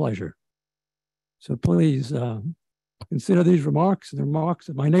really a pleasure. So please consider these remarks, the remarks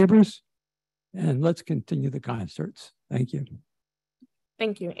of my neighbors, and let's continue the concerts. Thank you.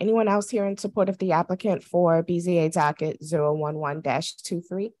 Thank you. Anyone else here in support of the applicant for BZA docket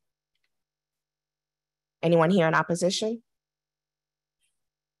 011-23? Anyone here in opposition?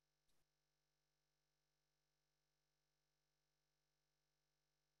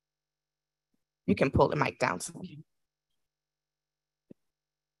 You can pull the mic down.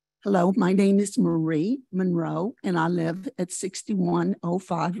 Hello, my name is Marie Monroe, and I live at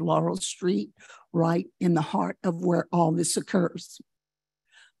 6105 Laurel Street, right in the heart of where all this occurs.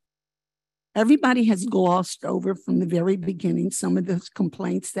 Everybody has glossed over from the very beginning some of the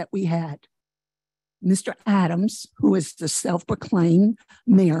complaints that we had. Mr. Adams, who is the self-proclaimed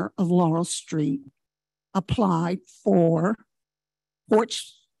mayor of Laurel Street, applied for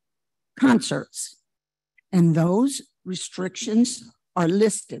porch concerts, and those restrictions are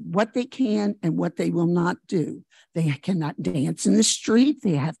listed, what they can and what they will not do. They cannot dance in the street.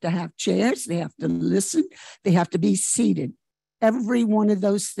 They have to have chairs. They have to listen. They have to be seated. Every one of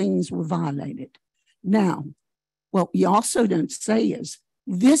those things were violated. Now, what we also don't say is,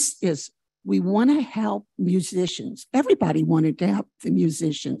 we want to help musicians. Everybody wanted to help the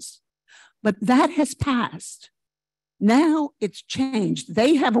musicians, but that has passed. Now it's changed.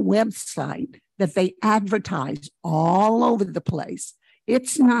 They have a website that they advertise all over the place.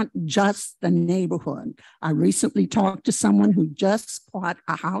 It's not just the neighborhood. I recently talked to someone who just bought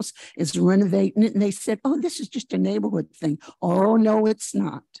a house, is renovating it, and they said, oh, this is just a neighborhood thing. Oh, no, it's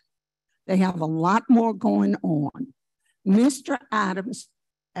not. They have a lot more going on. Mr. Adams,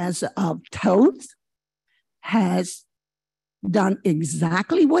 as of Toth, has done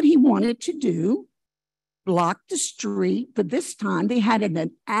exactly what he wanted to do, blocked the street, but this time they had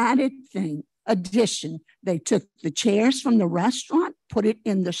an added addition. They took the chairs from the restaurant, put it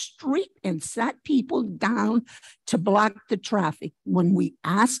in the street, and sat people down to block the traffic. When we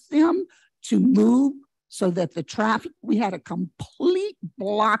asked them to move so that the traffic, we had a complete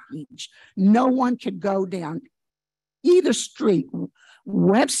blockage. No one could go down either street,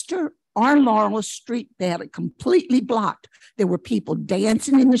 Webster our Laurel Street, they had it completely blocked. There were people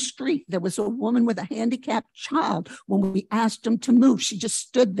dancing in the street. There was a woman with a handicapped child. When we asked them to move, she just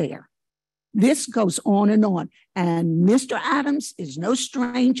stood there. This goes on. And Mr. Adams is no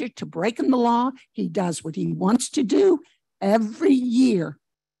stranger to breaking the law. He does what he wants to do. Every year,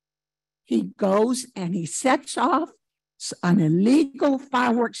 he goes and he sets off an illegal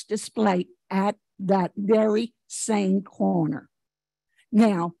fireworks display at that very same corner.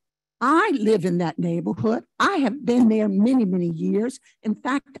 Now, I live in that neighborhood. I have been there many, many years. In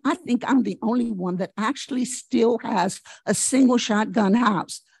fact, I think I'm the only one that actually still has a single shotgun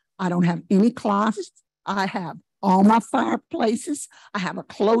house. I don't have any closets. I have all my fireplaces. I have a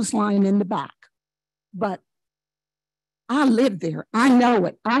clothesline in the back. But I live there. I know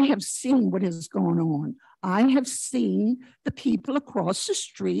it. I have seen what is going on. I have seen the people across the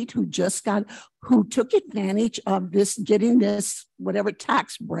street who took advantage of this, getting this, whatever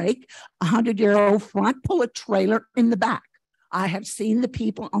tax break, 100-year-old front, pull a trailer in the back. I have seen the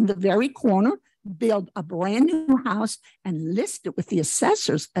people on the very corner build a brand new house and list it with the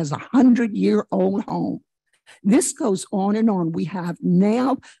assessors as a 100-year-old home. This goes on and on. We have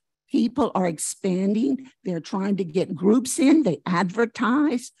now people are expanding. They're trying to get groups in. They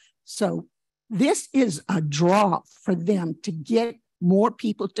advertise. So this is a draw for them to get more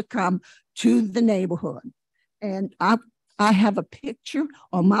people to come to the neighborhood. And I have a picture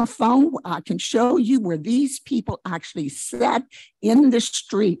on my phone. I can show you where these people actually sat in the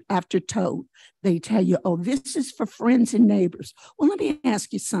street after told. They tell you, oh, this is for friends and neighbors. Well, let me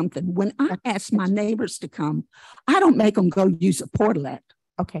ask you something. When I ask my neighbors to come, I don't make them go use a portalet.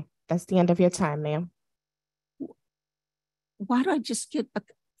 Okay, that's the end of your time, ma'am. Why do I just get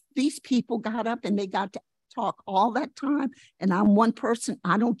these people got up and they got to talk all that time, and I'm one person?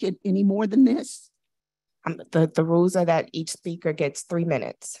 I don't get any more than this. The rules are that each speaker gets 3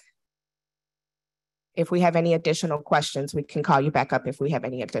 minutes. If we have any additional questions, we can call you back up if we have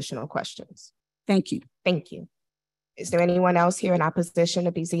any additional questions. Thank you. Thank you. Is there anyone else here in opposition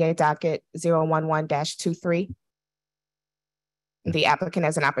to BZA docket 011-23? The applicant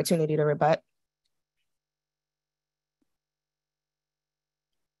has an opportunity to rebut.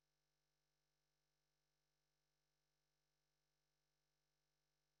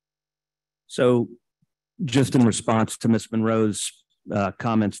 So just in response to Ms. Monroe's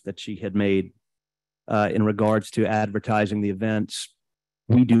comments that she had made in regards to advertising the events,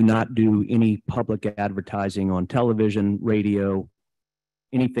 we do not do any public advertising on television, radio,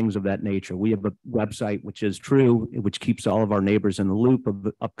 any things of that nature. We have a website, which is true, which keeps all of our neighbors in the loop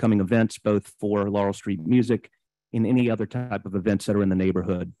of upcoming events, both for Laurel Street Music and any other type of events that are in the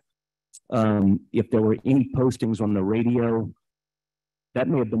neighborhood. If there were any postings on the radio, that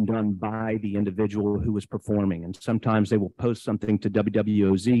may have been done by the individual who was performing. And sometimes they will post something to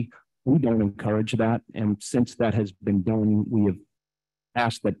WWOZ. We don't encourage that. And since that has been done, we have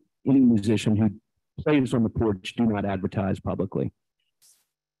asked that any musician who plays on the porch do not advertise publicly.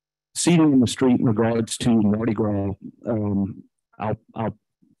 Seating in the street in regards to Mardi Gras, I'll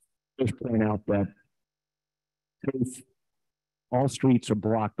just point out that all streets are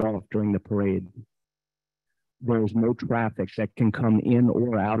blocked off during the parade. There is no traffic that can come in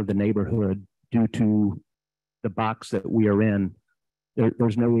or out of the neighborhood due to the box that we are in.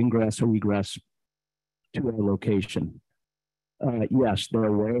 There's no ingress or egress to our location. Yes,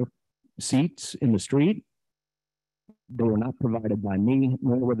 there were seats in the street. They were not provided by me,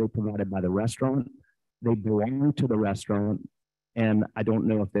 nor were they provided by the restaurant. They belong to the restaurant. And I don't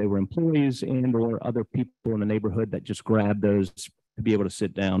know if they were employees and or other people in the neighborhood that just grabbed those to be able to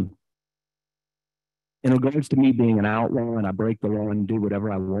sit down. In regards to me being an outlaw and I break the law and do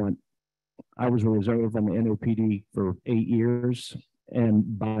whatever I want, I was a reserve on the NOPD for 8 years,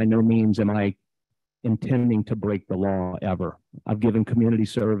 and by no means am I intending to break the law ever. I've given community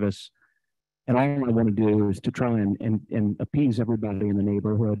service, and all I want to do is to try and appease everybody in the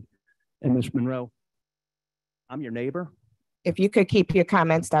neighborhood. And Ms. Monroe, I'm your neighbor. If you could keep your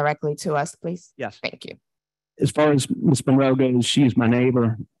comments directly to us, please. Yes. Thank you. As far as Ms. Monroe goes, she's my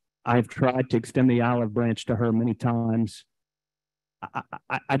neighbor. I've tried to extend the olive branch to her many times.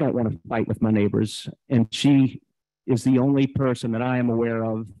 I don't want to fight with my neighbors. And she is the only person that I am aware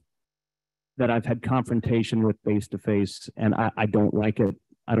of that I've had confrontation with face to face. And I don't like it.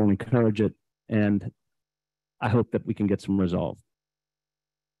 I don't encourage it. And I hope that we can get some resolve.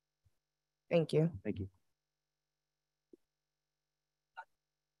 Thank you. Thank you.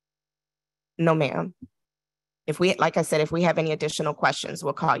 No, ma'am. If we, like I said, if we have any additional questions,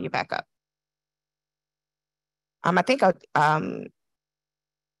 we'll call you back up. I think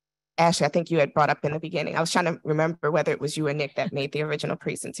Ashley, I think you had brought up in the beginning. I was trying to remember whether it was you or Nick that made the original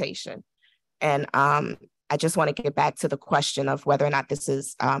presentation. And I just want to get back to the question of whether or not this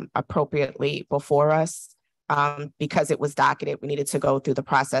is appropriately before us. Because it was docketed, we needed to go through the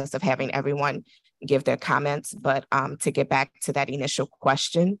process of having everyone give their comments. But to get back to that initial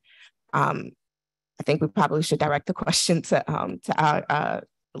question, I think we probably should direct the question to our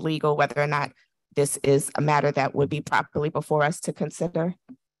legal, whether or not this is a matter that would be properly before us to consider.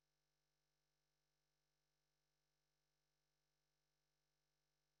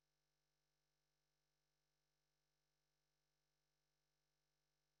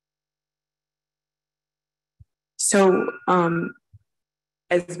 So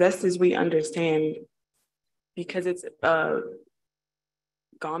as best as we understand, because it's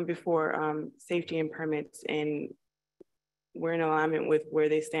gone before safety and permits, and we're in alignment with where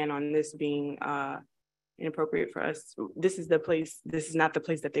they stand on this being inappropriate for us, this is not the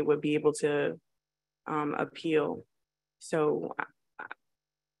place that they would be able to appeal. So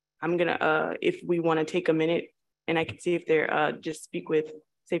I'm gonna, if we wanna take a minute, and I can see if they're, just speak with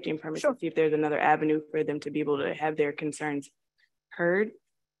safety and permits, sure, to see if there's another avenue for them to be able to have their concerns heard.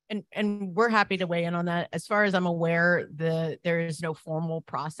 And we're happy to weigh in on that. As far as I'm aware, there is no formal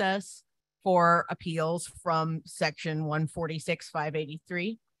process for appeals from section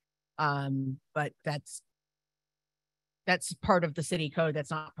 146-583. But that's part of the city code.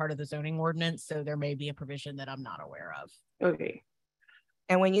 That's not part of the zoning ordinance. So there may be a provision that I'm not aware of. Okay.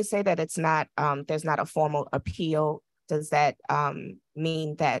 And when you say that it's not, there's not a formal appeal, does that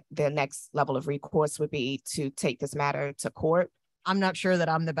mean that the next level of recourse would be to take this matter to court? I'm not sure that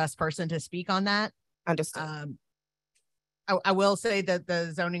I'm the best person to speak on that. Understood. I will say that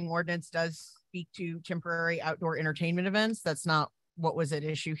the zoning ordinance does speak to temporary outdoor entertainment events. That's not what was at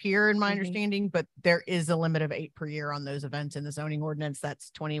issue here in my understanding, but there is a limit of 8 per year on those events in the zoning ordinance.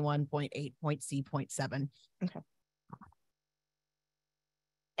 That's 21.8.C.7. Okay.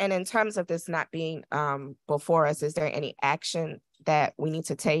 And in terms of this not being before us, is there any action that we need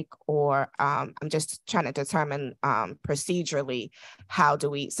to take, or I'm just trying to determine procedurally, how do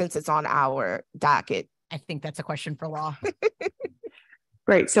we, since it's on our docket? I think that's a question for law.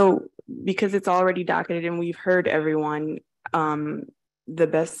 Right. So because it's already docketed and we've heard everyone, the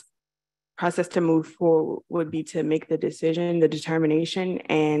best process to move forward would be to make the decision, the determination,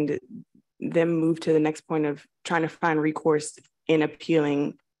 and then move to the next point of trying to find recourse in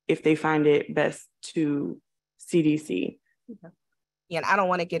appealing if they find it best to CDC. Okay. Yeah, and I don't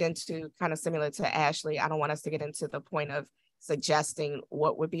want to get into, kind of similar to Ashley, I don't want us to get into the point of suggesting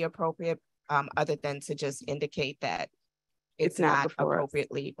what would be appropriate, other than to just indicate that it's not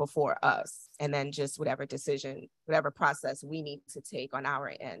appropriately before us, and then just whatever decision, whatever process we need to take on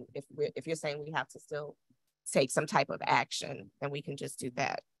our end. If you're saying we have to still take some type of action, then we can just do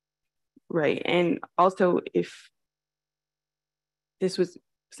that. Right. And also, if this was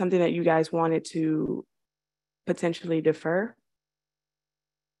something that you guys wanted to potentially defer.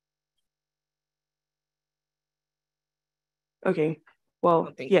 Okay, well,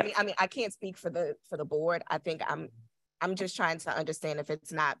 yeah. I mean, I can't speak for the board. I think I'm just trying to understand, if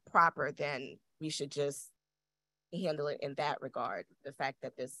it's not proper, then we should just handle it in that regard. The fact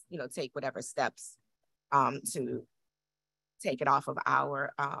that this, take whatever steps to take it off of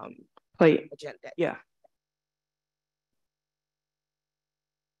our plate agenda. Yeah.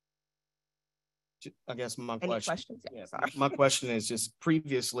 I guess my Any question. Questions? Yeah, sorry. my question is just,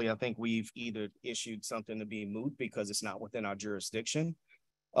 previously, I think we've either issued something to be moot because it's not within our jurisdiction,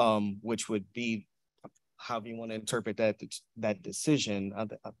 which would be, however you want to interpret that decision. I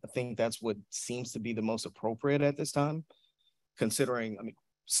think that's what seems to be the most appropriate at this time, considering, I mean,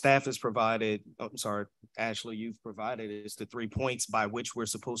 staff has provided, I'm sorry, Ashley, you've provided is the 3 points by which we're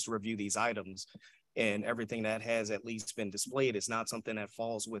supposed to review these items. And everything that has at least been displayed is not something that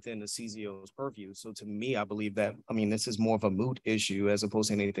falls within the CZO's purview. So to me, I believe that, I mean, this is more of a moot issue as opposed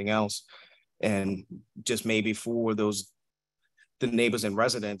to anything else. And just maybe for the neighbors and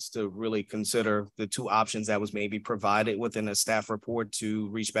residents to really consider the 2 options that was maybe provided within a staff report, to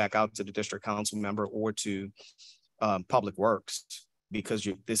reach back out to the district council member or to Public Works, because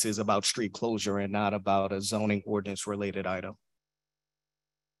this is about street closure and not about a zoning ordinance related item.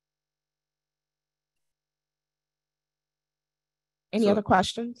 Any other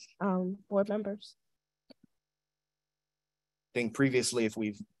questions, board members? I think previously, if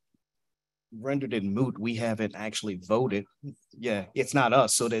we've rendered it moot, we haven't actually voted. Yeah, it's not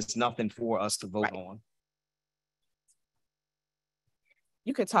us, so there's nothing for us to vote on.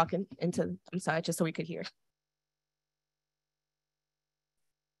 You could talk into, I'm sorry, just so we could hear.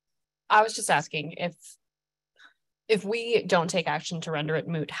 I was just asking if we don't take action to render it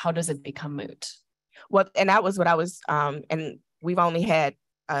moot, how does it become moot? Well, and that was what I was, and we've only had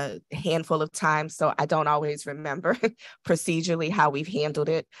a handful of times, so I don't always remember procedurally how we've handled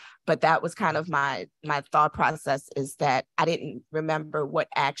it. But that was kind of my thought process, is that I didn't remember what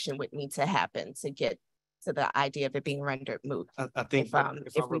action would need to happen to get to the idea of it being rendered moot. I think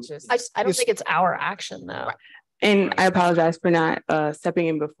if we just, I don't think it's our action though. Right. And I apologize for not stepping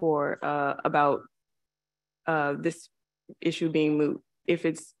in before about this issue being moot. If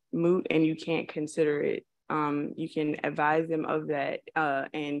it's moot and you can't consider it, you can advise them of that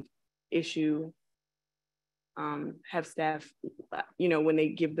and issue, have staff, when they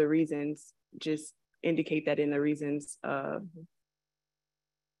give the reasons, just indicate that in the reasons and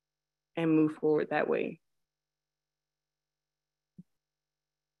move forward that way.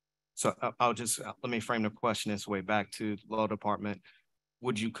 So I'll just, let me frame the question this way back to the law department.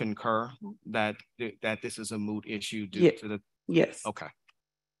 Would you concur that this is a moot issue due to the? Yes. Okay.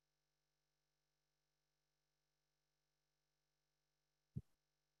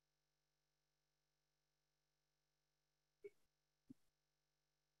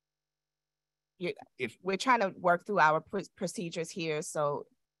 if we're trying to work through our procedures here, so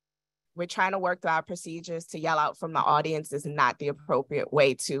we're trying to work through our procedures. To yell out from the audience is not the appropriate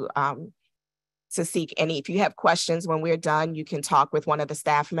way to seek any. If you have questions when we're done, you can talk with one of the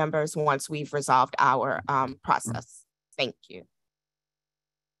staff members once we've resolved our process. Thank you.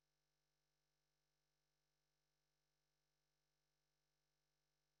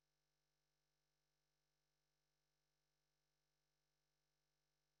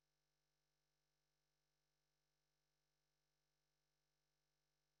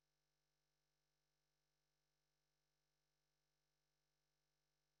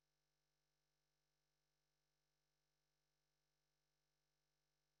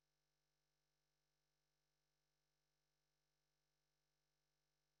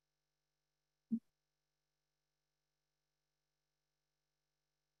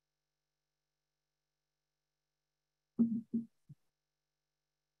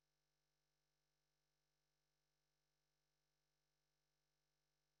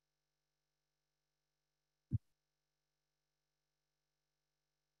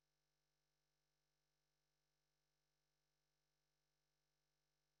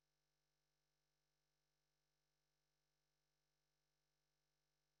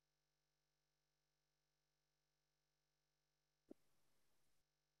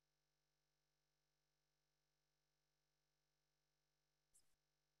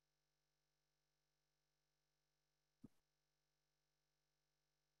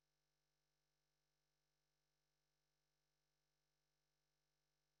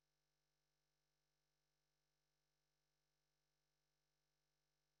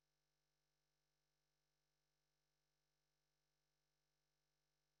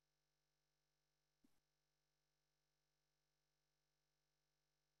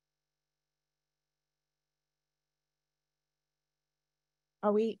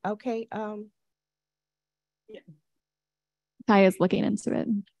 Are we okay? Ty is looking into it.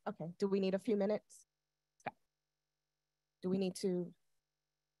 Okay. Do we need a few minutes? Do we need to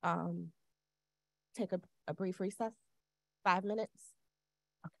take a brief recess? 5 minutes?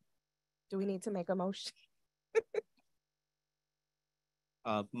 Okay. Do we need to make a motion?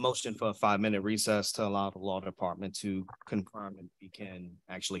 Motion for a 5-minute recess to allow the law department to confirm and we can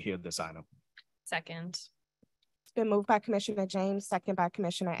actually hear this item. Second. It's been moved by Commissioner James, second by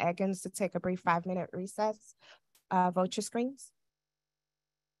Commissioner Eggins, to take a brief 5-minute recess. Vote your screens.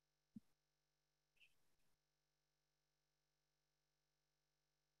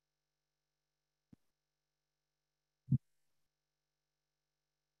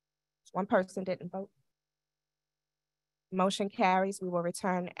 One person didn't vote. Motion carries. We will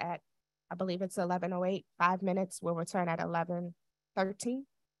return at, I believe it's 11:08. 5 minutes. We'll return at 11:13.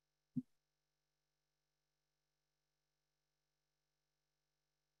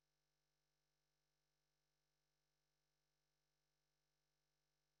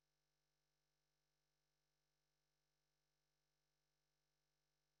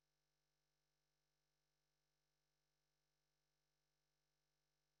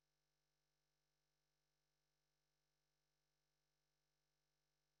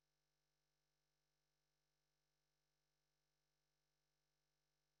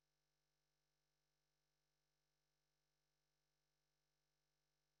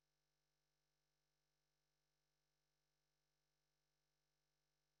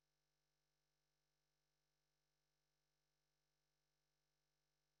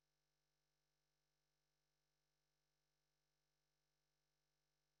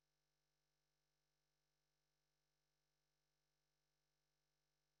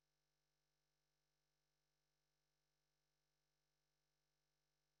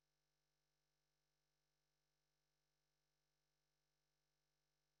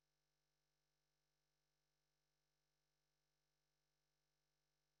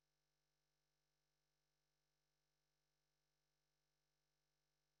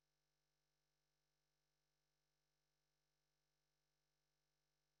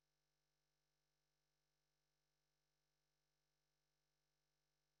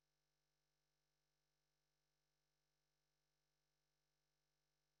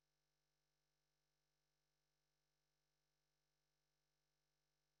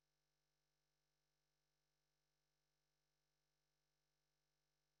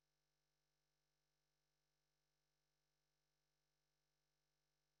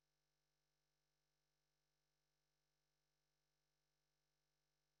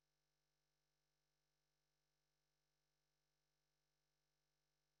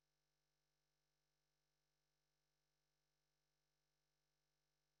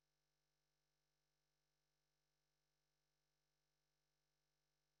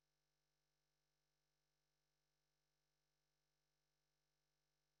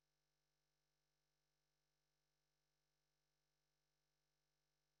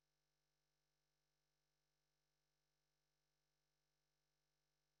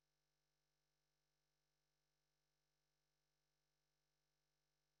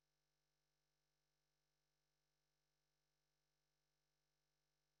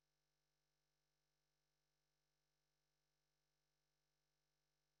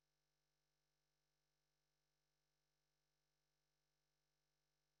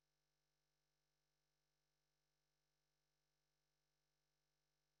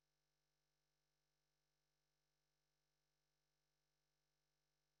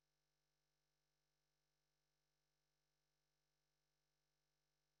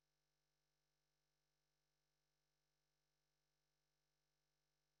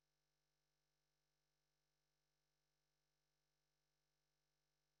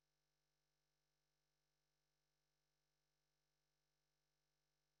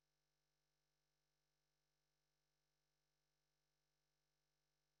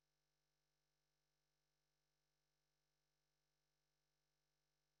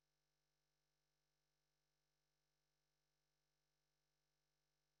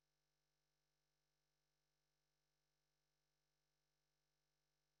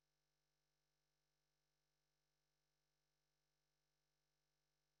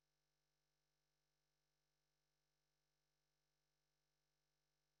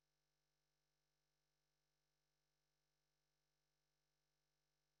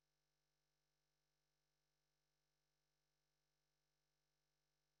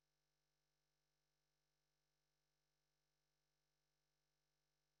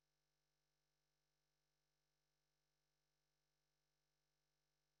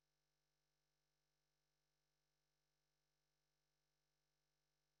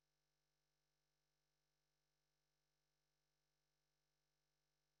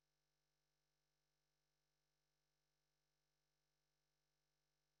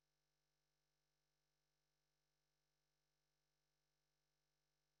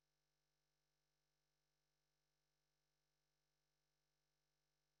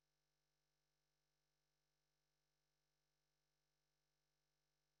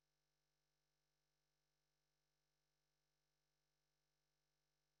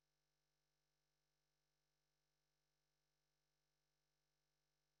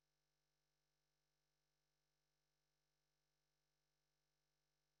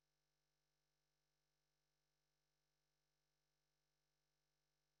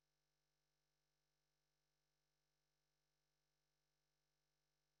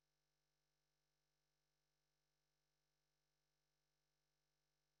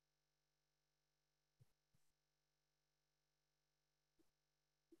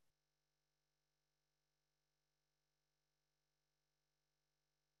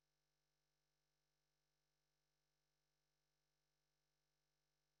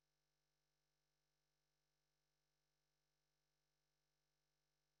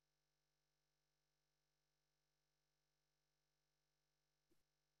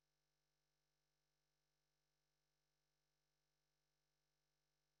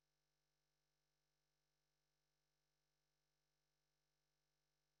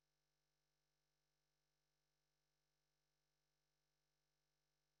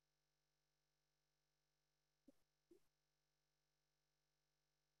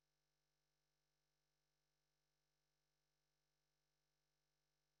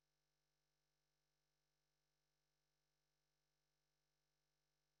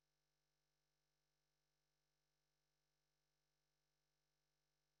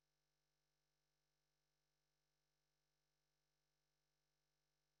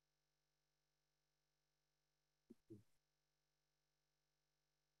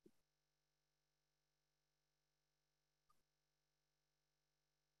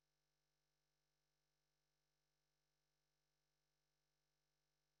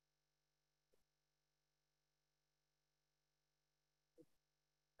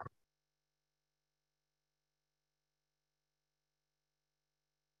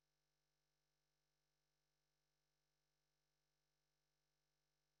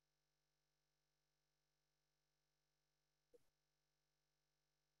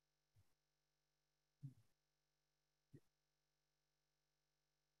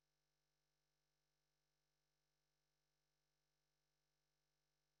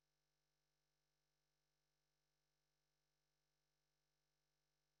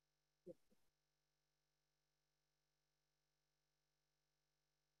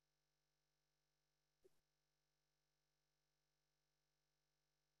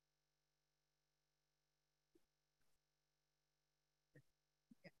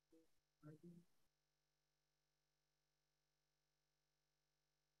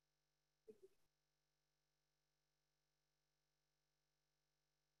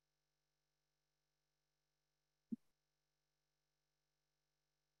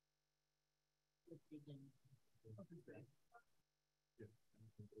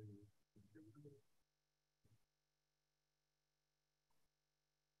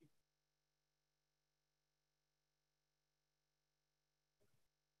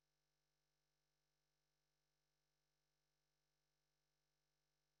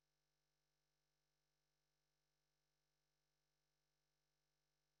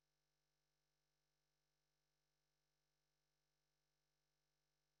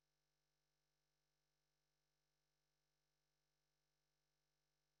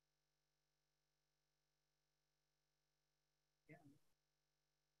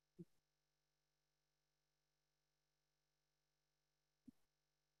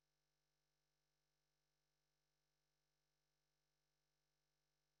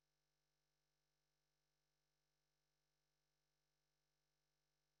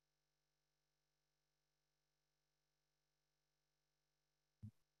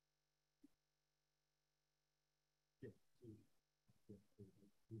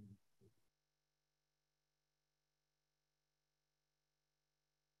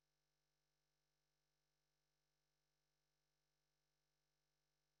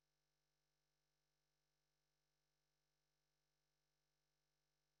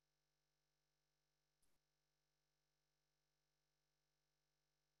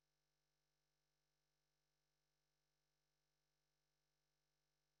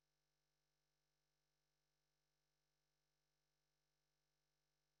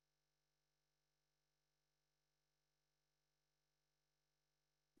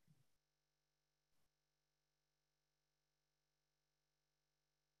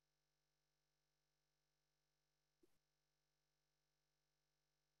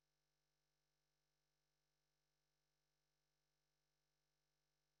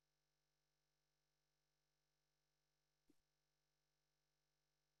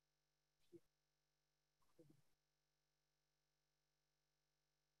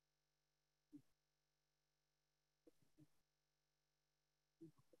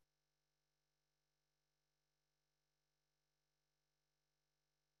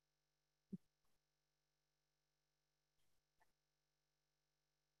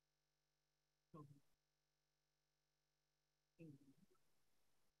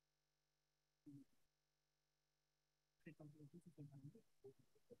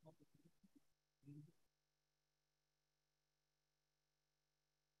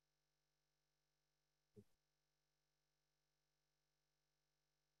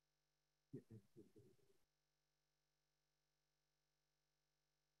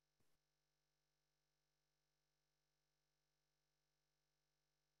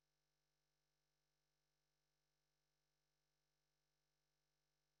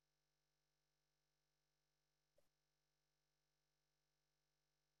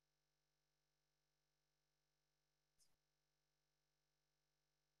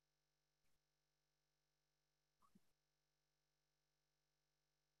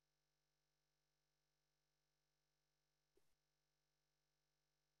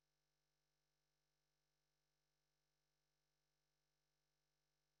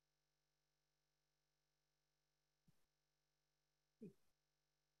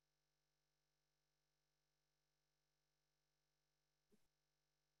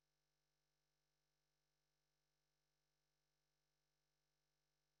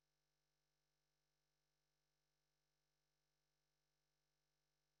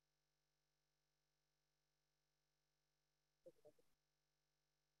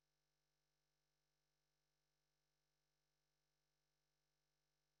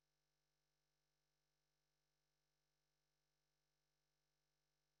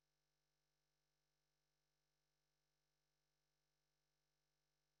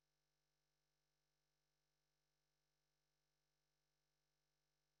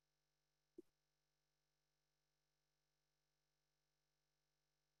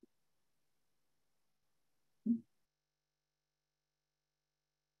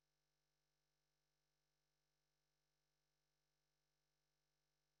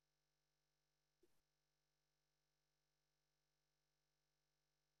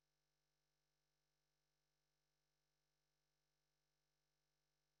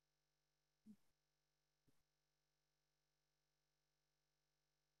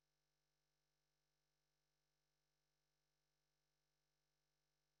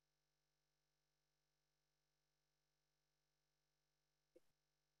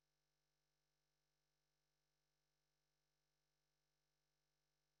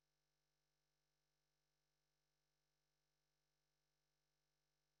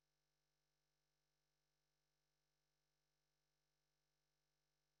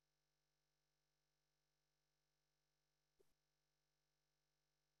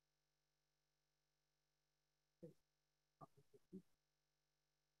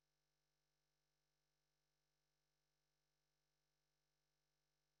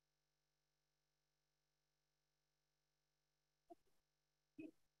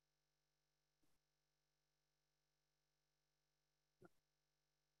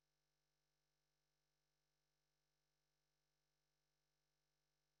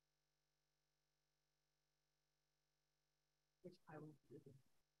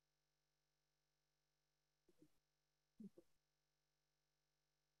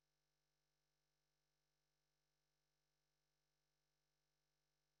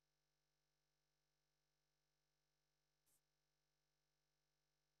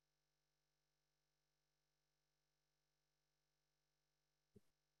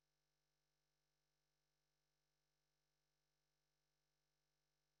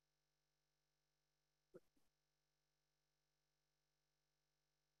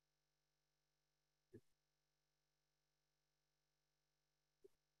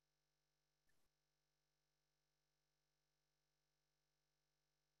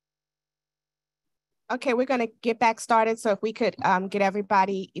 Okay, we're gonna get back started. So if we could get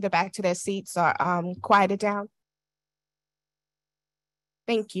everybody either back to their seats or quieted down.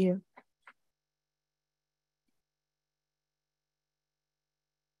 Thank you.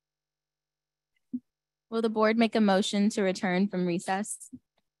 Will the board make a motion to return from recess?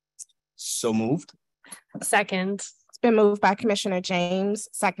 So moved. Second. It's been moved by Commissioner James,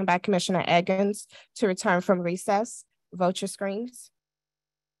 second by Commissioner Eggins to return from recess. Vote your screens.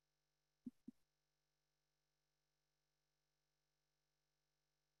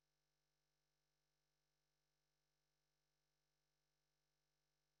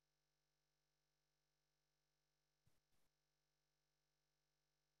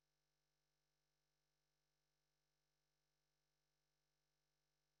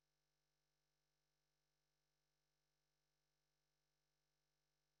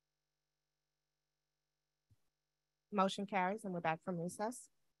 Motion carries and we're back from recess.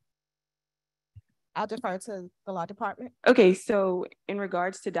 I'll defer to the law department. Okay, so in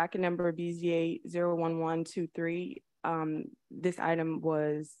regards to docket number BZA 01123, this item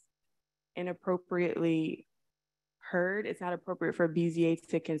was inappropriately heard. It's not appropriate for BZA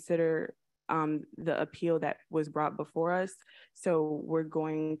to consider the appeal that was brought before us. So we're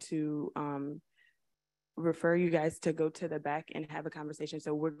going to refer you guys to go to the back and have a conversation.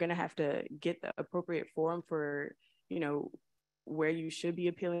 So we're gonna have to get the appropriate forum for, you know, where you should be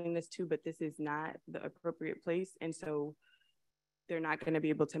appealing this to, but this is not the appropriate place. And so they're not going to be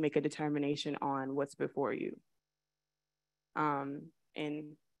able to make a determination on what's before you. And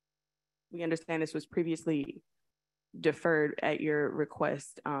we understand this was previously deferred at your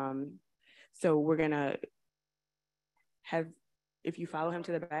request. So we're going to have, if you follow him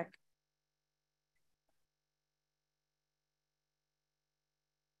to the back.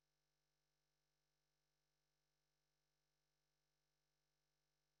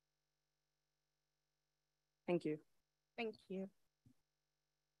 Thank you. Thank you.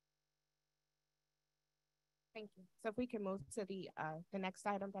 Thank you. So if we can move to the next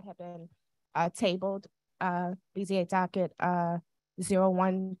item that had been tabled, BZA docket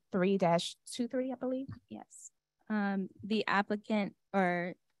 013-23, I believe. Yes. The applicant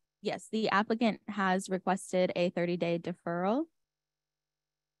has requested a 30-day deferral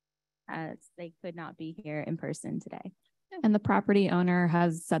as they could not be here in person today. And the property owner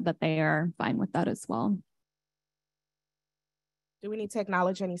has said that they are fine with that as well. Do we need to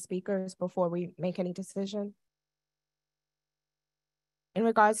acknowledge any speakers before we make any decision? In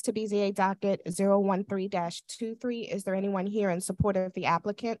regards to BZA docket 013-23, is there anyone here in support of the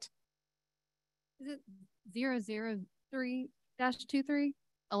applicant? Is it 003-23?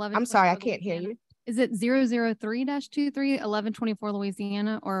 I'm sorry, I can't hear you. Is it 003-23, 1124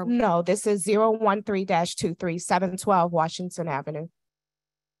 Louisiana, or? No, this is 013-23, 712 Washington Avenue.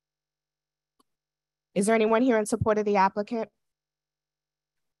 Is there anyone here in support of the applicant?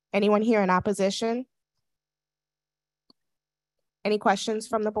 Anyone here in opposition? Any questions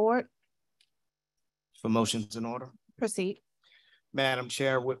from the board? For motions in order. Proceed. Madam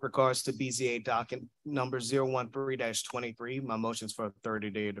Chair, with regards to BZA docket number 013-23, my motion's for a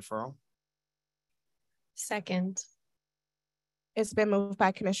 30-day deferral. Second. It's been moved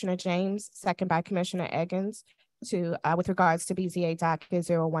by Commissioner James, second by Commissioner Eggins to, with regards to BZA docket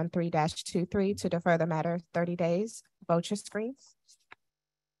 013-23 to defer the matter 30 days. Vote your screens.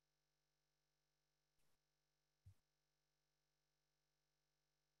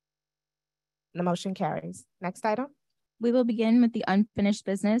 The motion carries. Next item. We will begin with the unfinished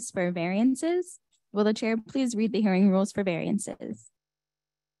business for variances. Will the chair please read the hearing rules for variances?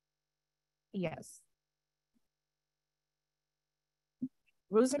 Yes.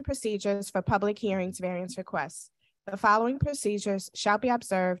 Rules and procedures for public hearings variance requests. The following procedures shall be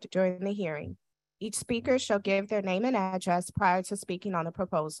observed during the hearing. Each speaker shall give their name and address prior to speaking on the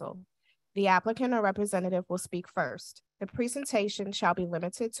proposal. The applicant or representative will speak first. The presentation shall be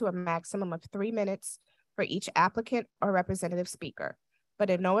limited to a maximum of 3 minutes for each applicant or representative speaker. but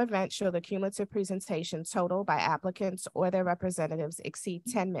in no event shall the cumulative presentation total by applicants or their representatives exceed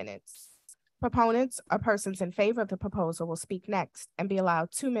 10 minutes. Proponents or persons in favor of the proposal will speak next and be allowed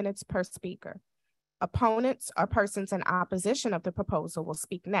 2 minutes per speaker. Opponents or persons in opposition of the proposal will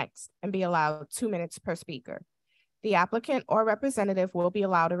speak next and be allowed 2 minutes per speaker. The applicant or representative will be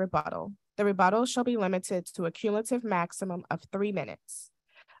allowed a rebuttal. The rebuttal shall be limited to a cumulative maximum of 3 minutes.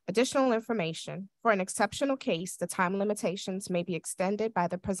 Additional information: for an exceptional case, the time limitations may be extended by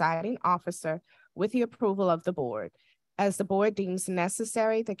the presiding officer with the approval of the board. As the board deems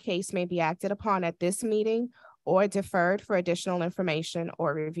necessary, the case may be acted upon at this meeting or deferred for additional information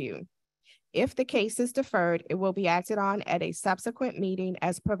or review. If the case is deferred, it will be acted on at a subsequent meeting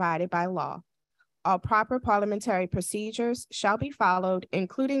as provided by law. All proper parliamentary procedures shall be followed,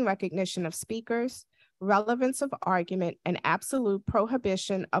 including recognition of speakers, relevance of argument, and absolute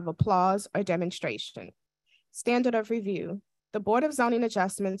prohibition of applause or demonstration. Standard of review: the Board of Zoning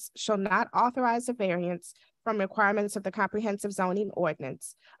Adjustments shall not authorize a variance from requirements of the Comprehensive Zoning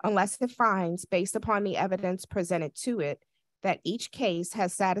Ordinance unless it finds, based upon the evidence presented to it, that each case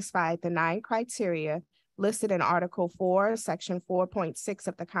has satisfied the 9 criteria listed in Article 4, Section 4.6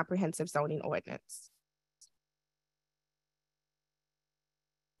 of the Comprehensive Zoning Ordinance.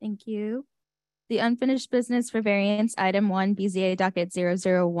 Thank you. The unfinished business for variance item 1, BZA docket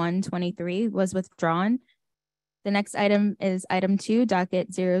 00123 was withdrawn. The next item is item 2,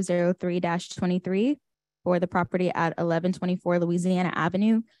 docket 003-23 for the property at 1124 Louisiana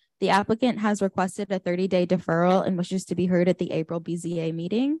Avenue. The applicant has requested a 30-day deferral and wishes to be heard at the April BZA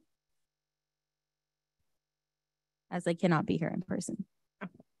meeting, as they cannot be here in person.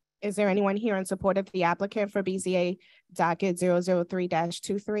 Is there anyone here in support of the applicant for BZA docket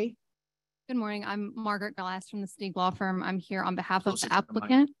 003-23? Good morning. I'm Margaret Glass from the Stieg Law Firm. I'm here on behalf of the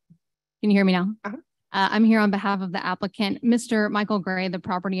applicant. Can you hear me now? I'm here on behalf of the applicant. Mr. Michael Gray, the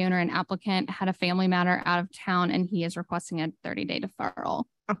property owner and applicant, had a family matter out of town, and he is requesting a 30-day deferral.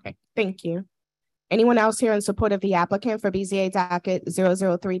 Okay, thank you. Anyone else here in support of the applicant for BZA docket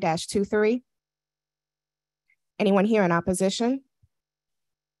 003-23? Anyone here in opposition?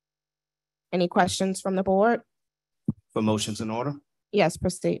 Any questions from the board? For motions in order? Yes,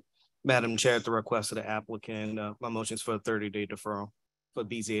 proceed. Madam Chair, at the request of the applicant, my motion is for a 30-day deferral for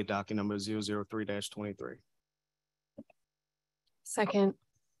BZA docket number 003-23. Second.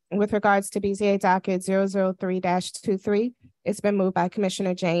 With regards to BZA docket 003-23, it's been moved by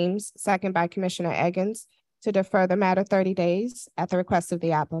Commissioner James, second by Commissioner Eggins, to defer the matter 30 days at the request of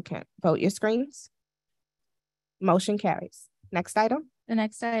the applicant. Vote your screens. Motion carries. Next item. The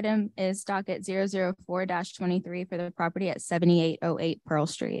next item is docket 004-23 for the property at 7808 Pearl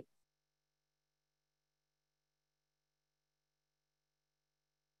Street.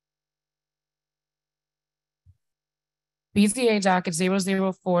 BZA docket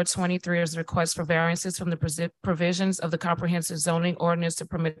 00423 is a request for variances from the provisions of the Comprehensive Zoning Ordinance to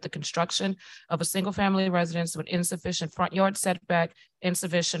permit the construction of a single-family residence with insufficient front yard setback,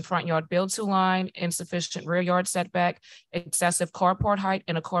 insufficient front yard build-to line, insufficient rear yard setback, excessive carport height,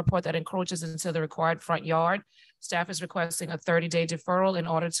 and a carport that encroaches into the required front yard. Staff is requesting a 30-day deferral in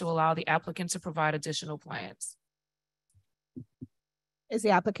order to allow the applicant to provide additional plans. Is the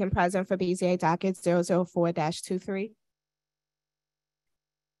applicant present for BZA docket 004-23?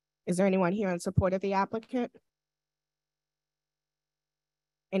 Is there anyone here in support of the applicant?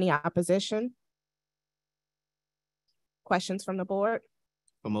 Any opposition? Questions from the board?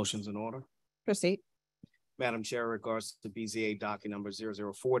 For motions in order? Proceed. Madam Chair, in regards to BZA docket number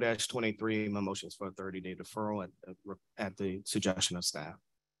 004-23, my motion is for a 30-day deferral at the suggestion of staff.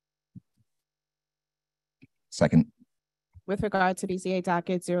 Second. With regard to BZA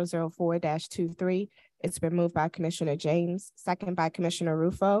docket 004-23, it's been moved by Commissioner James, second by Commissioner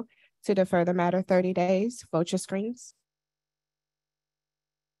Rufo, to defer the matter 30 days. Vote your screens.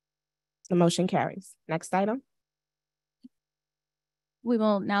 The motion carries. Next item. We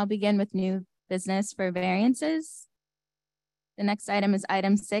will now begin with new business for variances. The next item is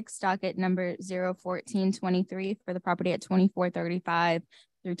item 6, docket number 01423 for the property at 2435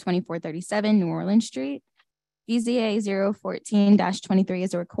 through 2437 New Orleans Street. BZA 014-23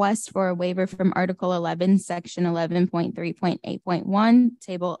 is a request for a waiver from Article 11, Section 11.3.8.1,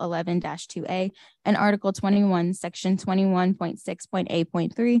 Table 11-2A, and Article 21, Section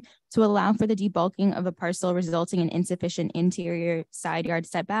 21.6.8.3 to allow for the debulking of a parcel resulting in insufficient interior side yard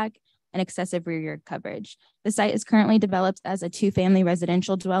setback and excessive rear yard coverage. The site is currently developed as a 2-family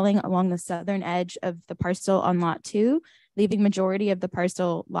residential dwelling along the southern edge of the parcel on Lot 2, leaving majority of the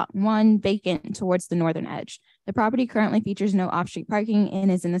parcel Lot 1 vacant towards the northern edge. The property currently features no off-street parking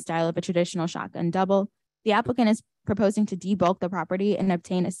and is in the style of a traditional shotgun double. The applicant is proposing to debulk the property and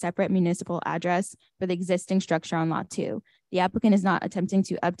obtain a separate municipal address for the existing structure on Lot 2. The applicant is not attempting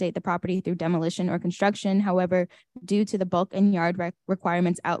to update the property through demolition or construction. However, due to the bulk and yard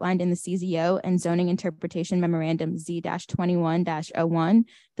requirements outlined in the CZO and Zoning Interpretation Memorandum Z-21-01,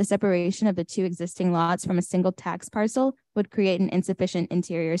 the separation of the two existing lots from a single tax parcel would create an insufficient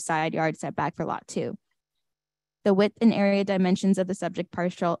interior side yard setback for Lot 2. The width and area dimensions of the subject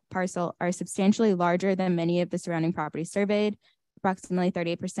parcel are substantially larger than many of the surrounding properties surveyed. Approximately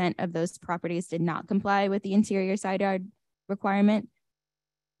 38% of those properties did not comply with the interior side yard requirement.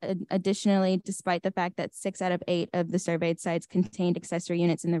 Additionally, despite the fact that 6 out of 8 of the surveyed sites contained accessory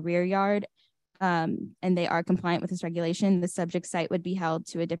units in the rear yard, and they are compliant with this regulation, the subject site would be held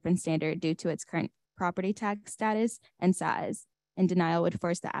to a different standard due to its current property tax status and size, and denial would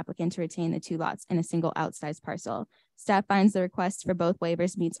force the applicant to retain the 2 lots in a single outsized parcel. Staff finds the request for both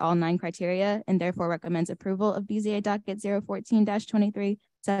waivers meets all 9 criteria and therefore recommends approval of BZA docket 014-23,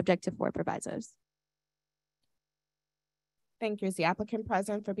 subject to 4 provisos. Thank you. Is the applicant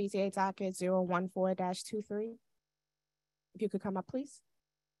present for BZA docket 014-23? If you could come up, please.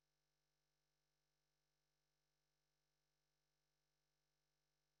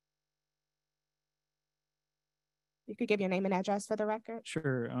 You could give your name and address for the record.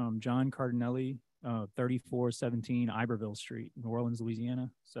 Sure. John Cardinelli, 3417 Iberville Street, New Orleans,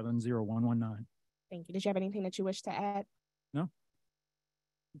 Louisiana, 70119. Thank you. Did you have anything that you wish to add? No.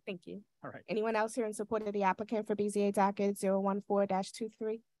 Thank you. All right. Anyone else here in support of the applicant for BZA docket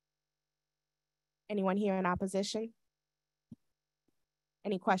 014-23? Anyone here in opposition?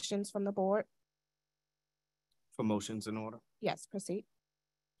 Any questions from the board? For motions in order. Yes, proceed.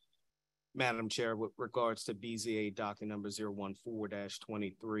 Madam Chair, with regards to BZA docket number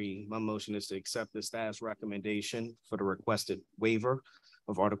 014-23, my motion is to accept the staff's recommendation for the requested waiver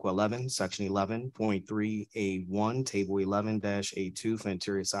of Article 11, Section 11.3A1, Table 11-A2 for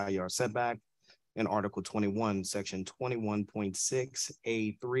interior side yard setback, and Article 21, Section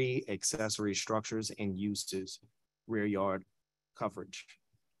 21.6A3, accessory structures and uses, rear yard coverage,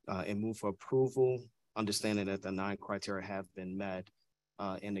 and move for approval, understanding that the 9 criteria have been met,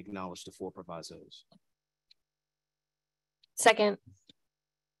 and acknowledge the 4 provisos. Second.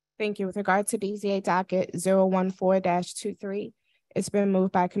 Thank you. With regard to BZA docket 014-23, it's been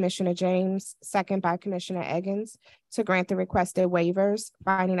moved by Commissioner James, second by Commissioner Eggins, to grant the requested waivers,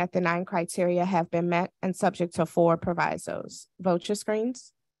 finding that the 9 criteria have been met and subject to 4 provisos. Vote your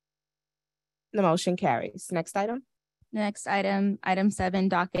screens. The motion carries. Next item. Next item, item 7,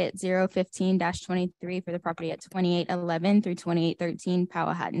 docket 015-23 for the property at 2811 through 2813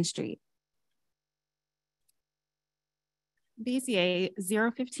 Powhatan Street. BZA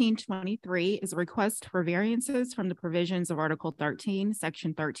 015-23 is a request for variances from the provisions of Article 13,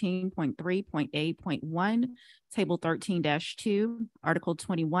 Section 13.3.8.1, Table 13-2, Article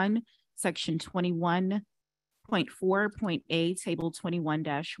 21, Section 21.4.A, Table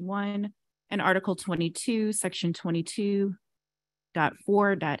 21-1, and Article 22, Section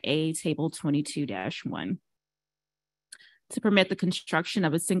 22.4.A, Table 22-1. To permit the construction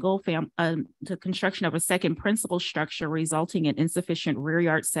of a second principal structure resulting in insufficient rear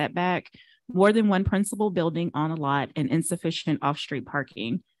yard setback, more than 1 principal building on a lot, and insufficient off-street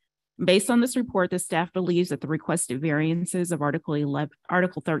parking. Based on this report, the staff believes that the requested variances of Article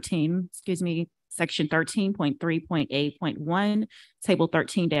 13, Section 13.3.8.1, Table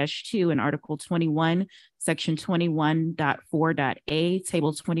 13-2, and Article 21, Section 21.4.A,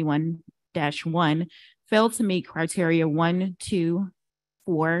 Table 21-1, failed to meet criteria 1, 2,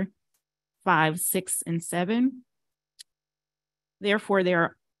 4, 5, 6, and 7. Therefore,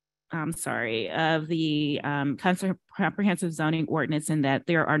 of the comprehensive zoning ordinance, in that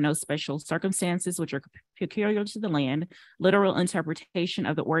there are no special circumstances which are peculiar to the land. Literal interpretation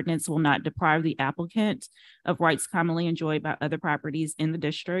of the ordinance will not deprive the applicant of rights commonly enjoyed by other properties in the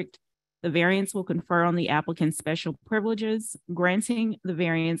district. The variance will confer on the applicant special privileges. Granting the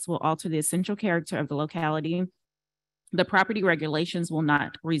variance will alter the essential character of the locality. The property regulations will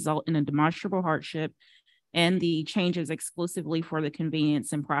not result in a demonstrable hardship, and the change is exclusively for the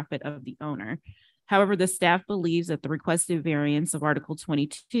convenience and profit of the owner. However, the staff believes that the requested variance of Article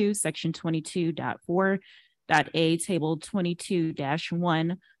 22, Section 22.4.A, Table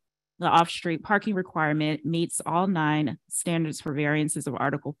 22-1, the off-street parking requirement, meets all 9 standards for variances of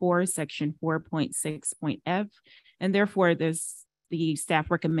Article 4, Section 4.6.f, and therefore the staff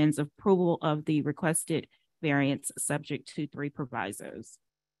recommends approval of the requested variance subject to 3 provisos.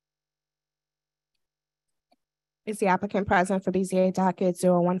 Is the applicant present for BZA docket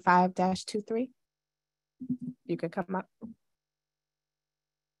 015-23? You could come up. You could come up.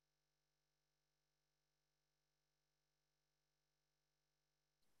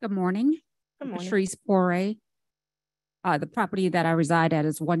 Good morning. Good morning. Patrice Poire. The property that I reside at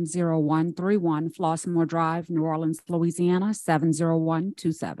is 10131 Flossmoor Drive, New Orleans, Louisiana,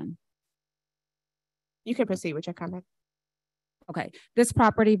 70127. You can proceed with your comment. Okay, this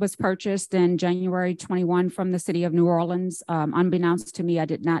property was purchased in January 21 from the city of New Orleans. Unbeknownst to me, I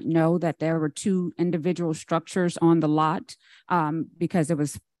did not know that there were two individual structures on the lot because it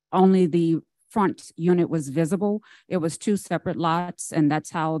was only the front unit was visible. It was two separate lots, and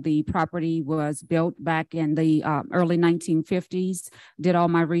that's how the property was built back in the early 1950s. Did all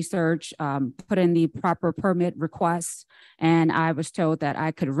my research, put in the proper permit requests, and I was told that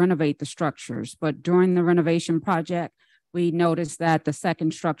I could renovate the structures. But during the renovation project, we noticed that the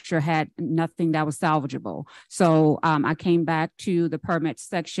second structure had nothing that was salvageable. So I came back to the permit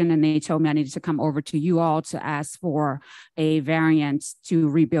section and they told me I needed to come over to you all to ask for a variance to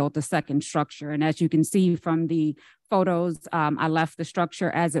rebuild the second structure. And as you can see from the photos, I left the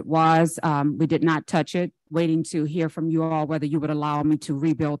structure as it was. We did not touch it, waiting to hear from you all whether you would allow me to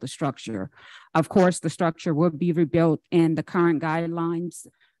rebuild the structure. Of course, the structure would be rebuilt in the current guidelines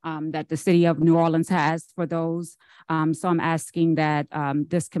that the city of New Orleans has for those. So I'm asking that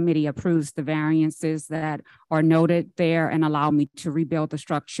this committee approves the variances that are noted there and allow me to rebuild the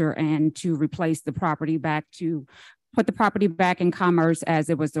structure and to replace the property back to put the property back in commerce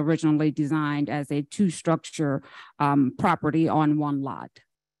as it was originally designed as a two-structure property on one lot.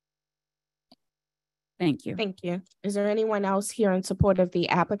 Thank you. Thank you. Is there anyone else here in support of the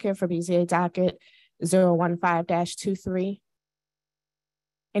applicant for BZA docket 015-23?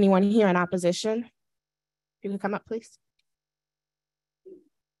 Anyone here in opposition? You can come up, please.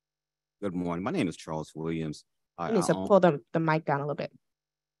 Good morning. My name is Charles Williams. You need to pull the mic down a little bit.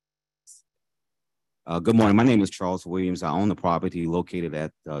 Good morning. My name is Charles Williams. I own the property located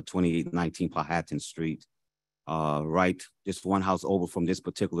at 2819 Powhatan Street, right just one house over from this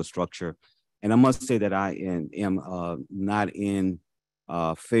particular structure. And I must say that I am not in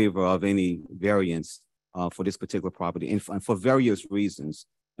favor of any variance for this particular property and for various reasons.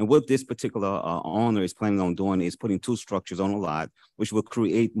 And what this particular owner is planning on doing is putting two structures on a lot, which will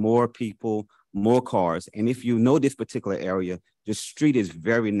create more people, more cars. And if you know this particular area, the street is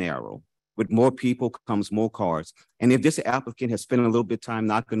very narrow. With more people comes more cars. And if this applicant has spent a little bit of time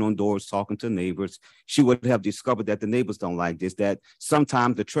knocking on doors, talking to neighbors, she would have discovered that the neighbors don't like this, that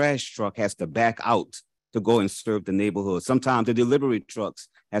sometimes the trash truck has to back out to go and serve the neighborhood. Sometimes the delivery trucks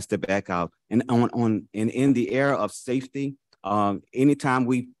has to back out. And in the era of safety, anytime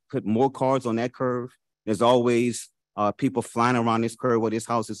we put more cars on that curve, there's always people flying around this curve where this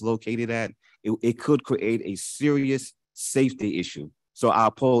house is located at. It could create a serious safety issue. So I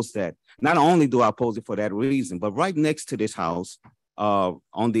oppose that. Not only do I oppose it for that reason, but right next to this house,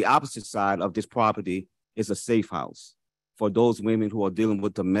 on the opposite side of this property is a safe house for those women who are dealing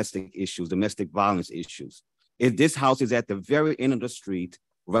with domestic issues, domestic violence issues. If this house is at the very end of the street,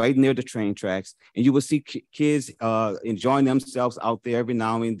 right near the train tracks, and you will see kids enjoying themselves out there every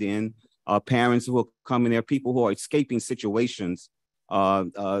now and then, parents who are coming there, people who are escaping situations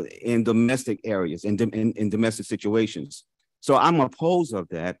in domestic areas, in domestic situations. So I'm opposed of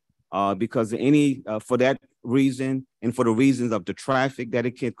that because for that reason and for the reasons of the traffic that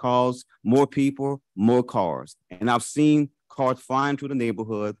it can cause, more people, more cars. And I've seen cars flying through the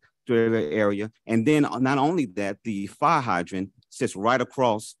neighborhood, through the area. And then not only that, the fire hydrant sits right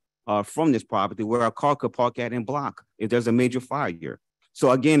across from this property where a car could park at and block if there's a major fire here.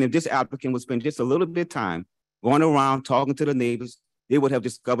 So again, if this applicant would spend just a little bit of time going around talking to the neighbors, they would have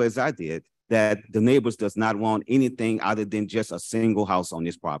discovered, as I did, that the neighbors does not want anything other than just a single house on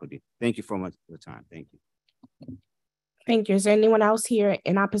this property. Thank you so much for the time. Thank you. Thank you. Is there anyone else here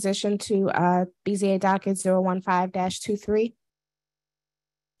in opposition to BZA docket 015-23?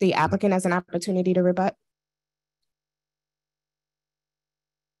 The applicant has an opportunity to rebut.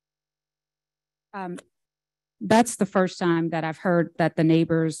 That's the first time that I've heard that the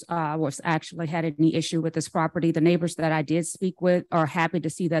neighbors was actually had any issue with this property. The neighbors that I did speak with are happy to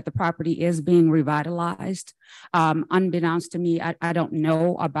see that the property is being revitalized. Unbeknownst to me, I don't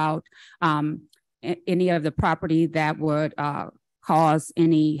know about any of the property that would cause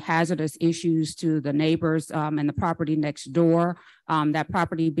any hazardous issues to the neighbors and the property next door. That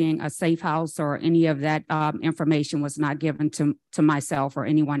property being a safe house or any of that information was not given to myself or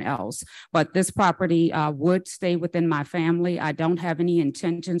anyone else. But this property would stay within my family. I don't have any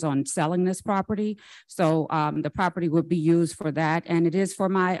intentions on selling this property. So the property would be used for that. And it is for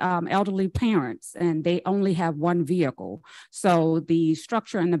my elderly parents, and they only have one vehicle. So the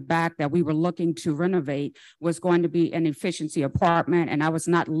structure in the back that we were looking to renovate was going to be an efficiency apartment, and I was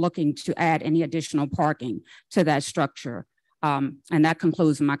not looking to add any additional parking to that structure. And that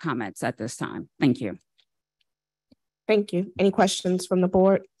concludes my comments at this time. Thank you. Thank you. Any questions from the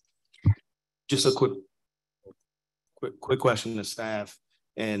board? Just a quick question to staff.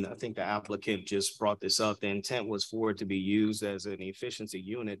 And I think the applicant just brought this up. The intent was for it to be used as an efficiency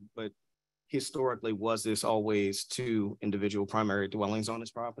unit, but historically, was this always 2 individual primary dwellings on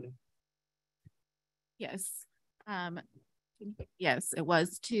this property? Yes. Yes, it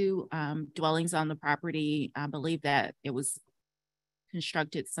was 2 dwellings on the property. I believe that it was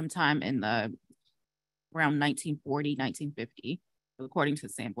constructed sometime in the around 1940, 1950, according to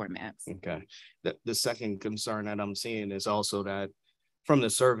Sanborn maps. Okay. The second concern that I'm seeing is also that from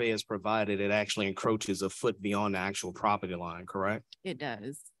the survey as provided, it actually encroaches a foot beyond the actual property line, correct? It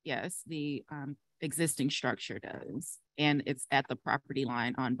does. Yes, the existing structure does. And it's at the property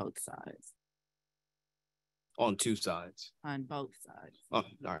line on both sides. On 2 sides? On both sides. Oh,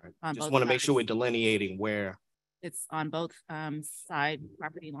 all right. On Just both want to make sides. sure we're delineating where. It's on both side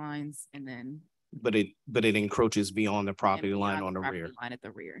property lines, and then. But it encroaches beyond the property line on the rear. Line at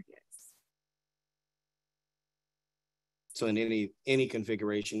the rear, yes. So in any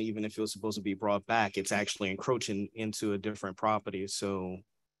configuration, even if it was supposed to be brought back, it's actually encroaching into a different property. So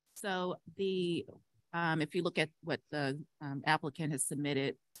the if you look at what the applicant has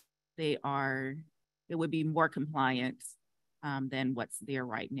submitted, it would be more compliant than what's there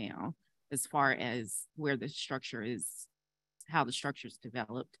right now, as far as where the structure is, how the structure is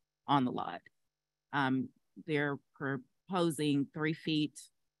developed on the lot. They're proposing 3 feet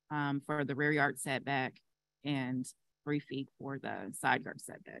for the rear yard setback and 3 feet for the side yard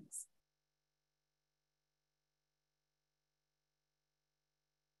setbacks.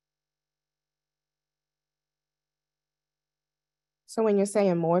 So when you're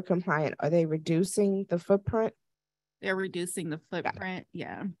saying more compliant, are they reducing the footprint? They're reducing the footprint,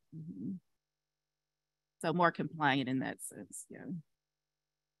 yeah. Mm-hmm. So more compliant in that sense, yeah.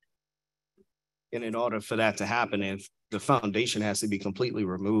 And in order for that to happen, if the foundation has to be completely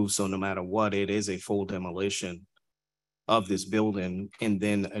removed, so no matter what, it is a full demolition of this building, and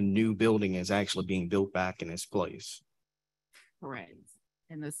then a new building is actually being built back in its place. Correct.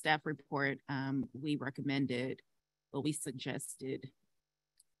 In the staff report, we suggested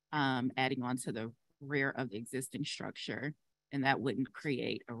adding on to the rear of the existing structure, and that wouldn't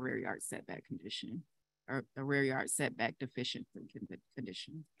create a rear yard setback condition or a rear yard setback deficient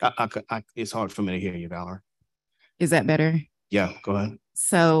condition. It's hard for me to hear you, Valerie. Is that better? Yeah, go ahead.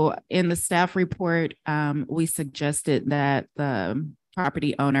 So in the staff report, we suggested that the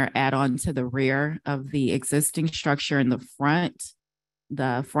property owner add on to the rear of the existing structure in the front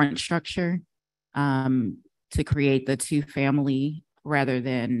structure to create the 2-family rather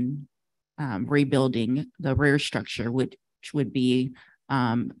than rebuilding the rear structure, which would be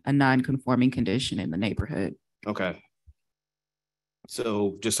a non-conforming condition in the neighborhood. Okay.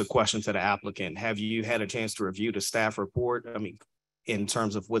 So just a question to the applicant. Have you had a chance to review the staff report? I mean, in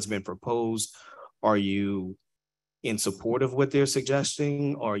terms of what's been proposed, are you in support of what they're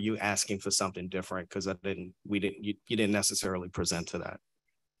suggesting, or are you asking for something different? Because you didn't necessarily present to that.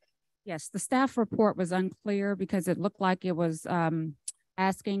 Yes, the staff report was unclear because it looked like it was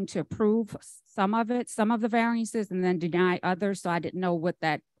asking to approve some of the variances, and then deny others. So I didn't know what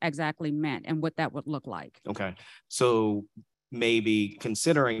that exactly meant and what that would look like. Okay. So maybe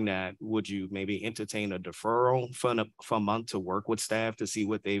considering that, would you maybe entertain a deferral for a month to work with staff to see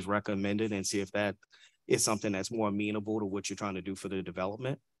what they've recommended and see if that is something that's more amenable to what you're trying to do for the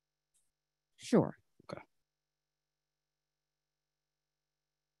development? Sure. Okay.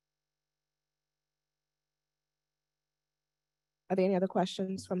 Are there any other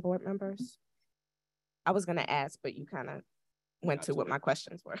questions from board members? I was going to ask, but you kind of went to what my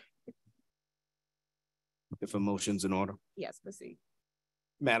questions were. If a motion's in order. Yes, proceed.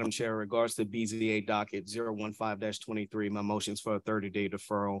 Madam Chair, in regards to BZA docket 015-23, my motion's for a 30-day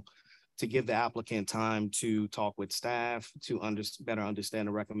deferral to give the applicant time to talk with staff to better understand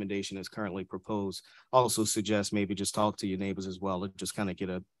the recommendation as currently proposed. Also suggest maybe just talk to your neighbors as well, and just kind of get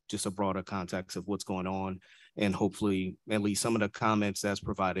a broader context of what's going on. And hopefully at least some of the comments that's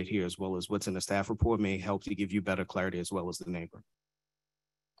provided here, as well as what's in the staff report, may help to give you better clarity as well as the neighbor.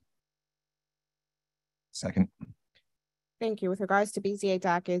 Second. Thank you. With regards to BZA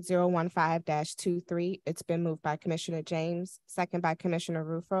docket 015-23, it's been moved by Commissioner James, second by Commissioner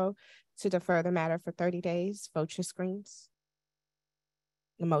Rufo, to defer the matter for 30 days. Vote your screens.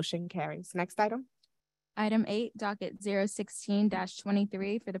 The motion carries. Next item. Item 8, docket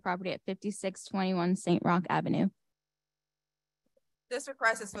 016-23 for the property at 5621 St. Rock Avenue. This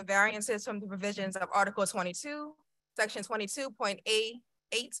request is for variances from the provisions of Article 22, Section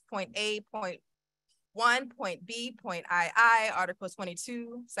 22.A8.A.1 1.B.II, Article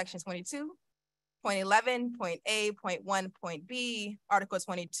 22, Section 22, 0.11.A.1.B, Article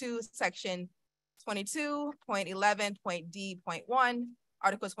 22, Section 22.11.D.1,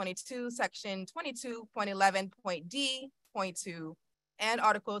 Article 22, Section 22.11.D.2, and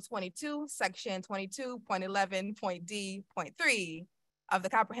Article 22, Section 22.11.D.3 of the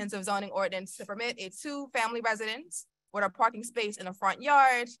Comprehensive Zoning Ordinance to permit a two-family residence with a parking space in a front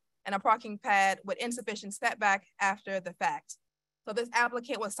yard and a parking pad with insufficient setback after the fact. So this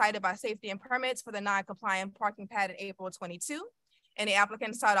applicant was cited by Safety and Permits for the non-compliant parking pad in April 22, and the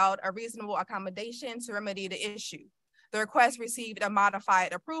applicant sought out a reasonable accommodation to remedy the issue. The request received a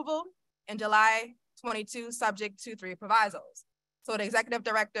modified approval in July 22, subject to 3 provisos. So the executive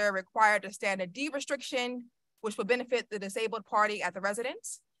director required a standard deed restriction, which would benefit the disabled party at the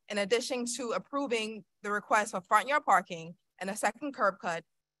residence, in addition to approving the request for front yard parking and a second curb cut,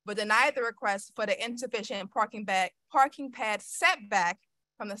 but denied the request for the insufficient parking pad setback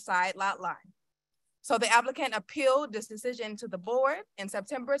from the side lot line. So the applicant appealed this decision to the board in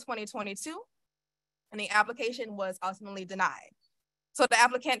September 2022, and the application was ultimately denied. So the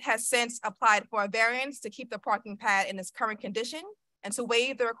applicant has since applied for a variance to keep the parking pad in its current condition and to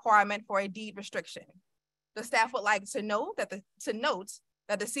waive the requirement for a deed restriction. The staff would like to note that the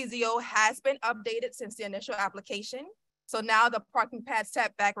CZO has been updated since the initial application. So now the parking pad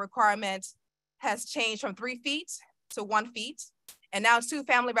setback requirement has changed from 3 feet to 1 feet. And now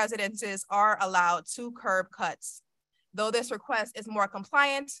two-family residences are allowed 2 curb cuts. Though this request is more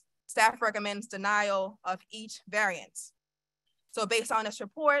compliant, staff recommends denial of each variance. So based on this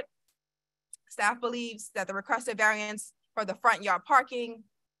report, staff believes that the requested variance for the front yard parking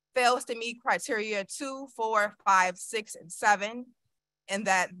fails to meet criteria 2, 4, 5, 6, and 7, and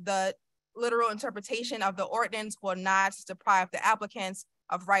that the literal interpretation of the ordinance will not deprive the applicants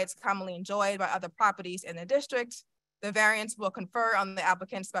of rights commonly enjoyed by other properties in the district. The variance will confer on the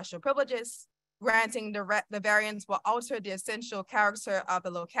applicant's special privileges. Granting the variance will alter the essential character of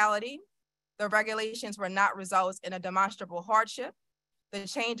the locality. The regulations will not result in a demonstrable hardship. The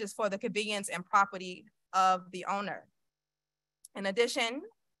change is for the convenience and property of the owner. In addition,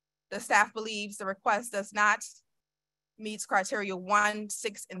 the staff believes the request does not meet criteria 1,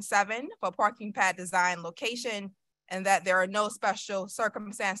 6, and 7 for parking pad design location, and that there are no special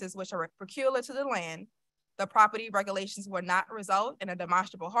circumstances which are peculiar to the land. The property regulations will not result in a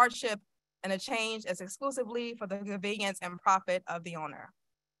demonstrable hardship, and a change is exclusively for the convenience and profit of the owner.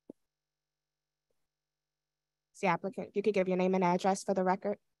 The applicant, you could give your name and address for the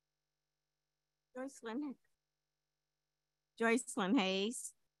record. Joycelyn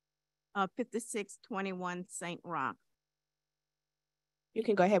Hayes, 5621 St. Roch. You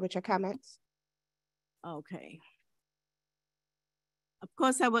can go ahead with your comments. Okay. Of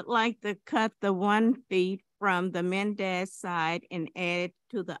course, I would like to cut the 1 feet from the Mendez side and add it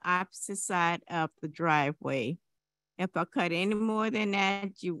to the opposite side of the driveway. If I cut any more than that,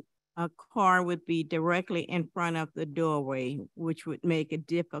 a car would be directly in front of the doorway, which would make it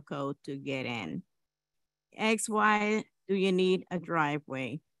difficult to get in. Ask, why do you need a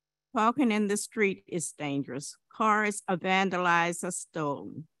driveway? Parking in the street is dangerous. Cars are vandalized or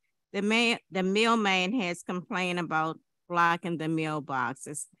stolen. The mailman has complained about blocking the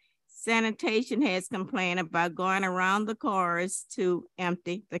mailboxes. Sanitation has complained about going around the cars to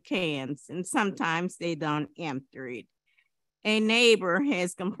empty the cans, and sometimes they don't empty it. A neighbor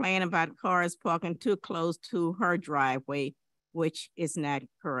has complained about cars parking too close to her driveway, which is not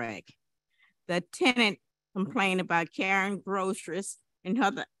correct. The tenant complained about carrying groceries and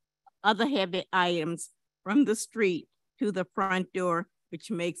other heavy items from the street to the front door, which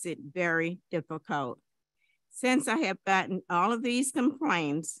makes it very difficult. Since I have gotten all of these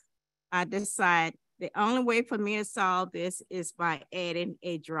complaints, I decided the only way for me to solve this is by adding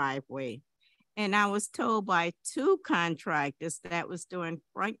a driveway. And I was told by 2 contractors that was doing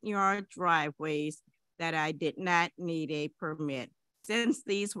front yard driveways that I did not need a permit. Since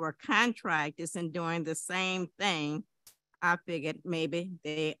these were contractors and doing the same thing, I figured maybe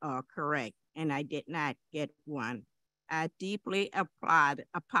they are correct, and I did not get one. I deeply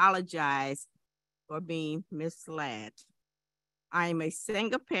apologize for being misled. I am a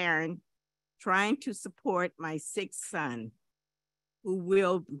single parent trying to support my sick son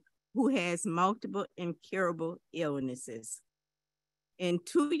who has multiple incurable illnesses. In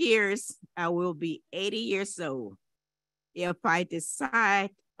 2 years, I will be 80 years old. If I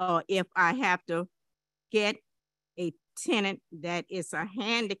decide, or if I have to get a tenant that is a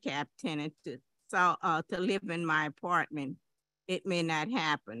handicapped tenant to live in my apartment, it may not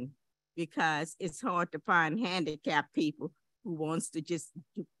happen because it's hard to find handicapped people who wants to just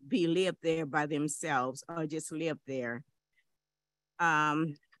live there by themselves or just live there. I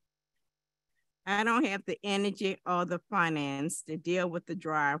don't have the energy or the finance to deal with the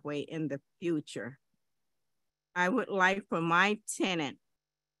driveway in the future. I would like for my tenant,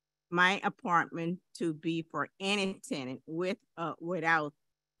 my apartment, to be for any tenant with or without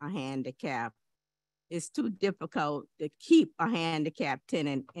a handicap. It's too difficult to keep a handicapped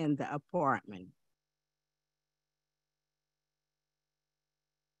tenant in the apartment.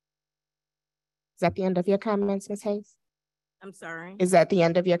 Is that the end of your comments, Ms. Hayes? I'm sorry? Is that the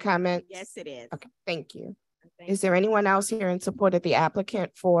end of your comments? Yes, it is. Okay, thank you. Is there anyone else here in support of the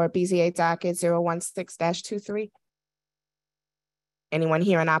applicant for BZA docket 016-23? Anyone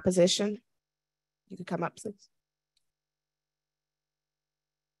here in opposition? You can come up, please.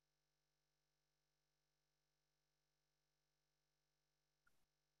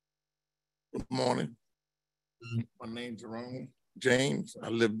 Good morning. My name's Jerome James. I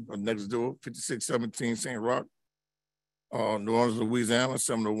live next door, 5617 St. Roch, New Orleans, Louisiana,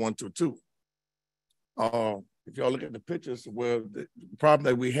 70122. If y'all look at the pictures, well, the problem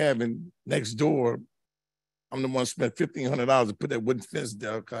that we have in next door, I'm the one who spent $1,500 to put that wooden fence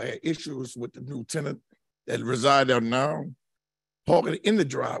down because I had issues with the new tenant that reside there now, parking in the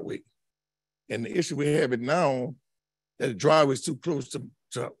driveway. And the issue we have it now, that the driveway is too close to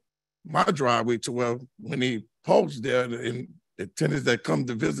my driveway to where when he parks there, and the tenants that come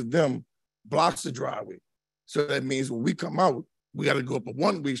to visit them blocks the driveway. So that means when we come out, we got to go up a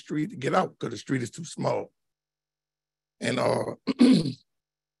one-way street to get out because the street is too small. And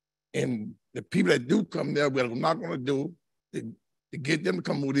and the people that do come there, we're not going to do to get them to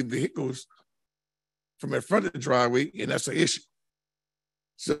come with their vehicles from in front of the driveway, and that's an issue.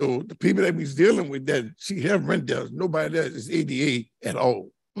 So the people that we're dealing with, that she have rent there, nobody there is ADA at all.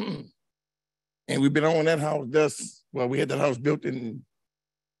 And we've been on that house. We had that house built in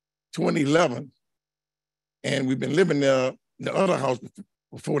 2011, and we've been living there. The other house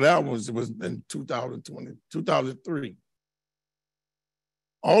before that was in 2003.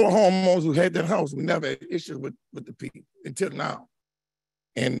 All the homeowners who had that house, we never had issues with the people until now.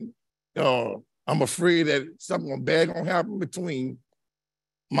 And I'm afraid that something bad gonna happen between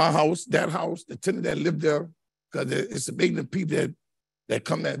my house, that house, the tenant that lived there, because it's a big people that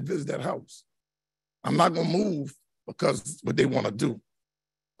come and visit that house. I'm not gonna move because what they want to do.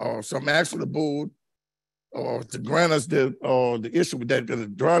 So I'm asking the board to grant us the issue with that, because the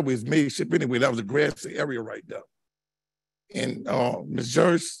driveway is made ship anyway. That was a grassy area right there. And Ms.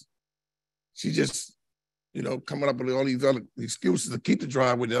 Joyce, she just, coming up with all these other excuses to keep the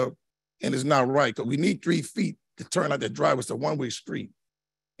driveway there, and it's not right, because we need 3 feet to turn out that driveway. It's a one-way street.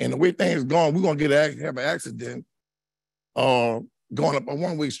 And the way things going, we're gonna have an accident going up a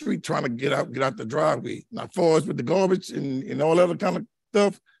one-way street trying to get out the driveway. Now, far as with the garbage and all other kind of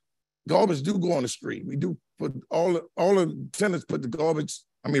stuff, garbage do go on the street. We do put all the tenants put the garbage,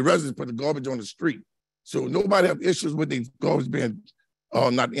 residents put the garbage on the street. So nobody have issues with the garbage being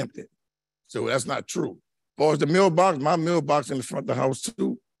not empty. So that's not true. As far as the mailbox, my mailbox in the front of the house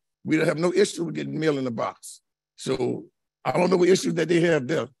too, we don't have no issue with getting mail in the box. So I don't know what issues that they have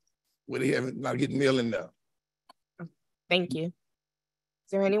there, where they have not getting mail in there. Thank you.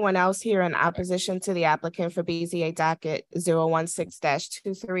 Is there anyone else here in opposition to the applicant for BZA docket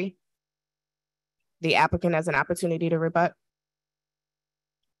 016-23? The applicant has an opportunity to rebut.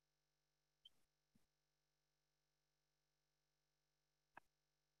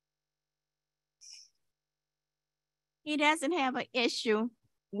 He doesn't have an issue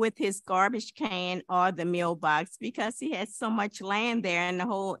with his garbage can or the mailbox because he has so much land there and the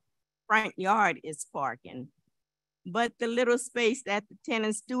whole front yard is parking. But the little space that the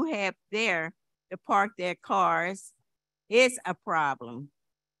tenants do have there to park their cars is a problem,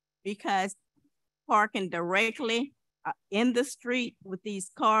 because parking directly in the street with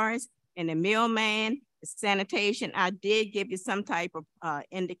these cars and the mailman, the sanitation, I did give you some type of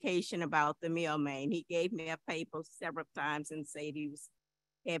indication about the mailman. He gave me a paper several times and said he was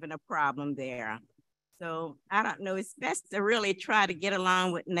having a problem there. So I don't know, it's best to really try to get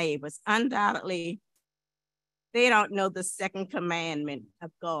along with neighbors. Undoubtedly, they don't know the second commandment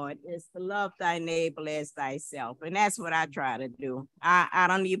of God is to love thy neighbor as thyself. And that's what I try to do. I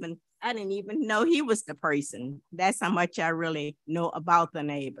didn't even know he was the person. That's how much I really know about the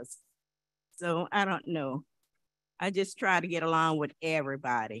neighbors. So I don't know. I just try to get along with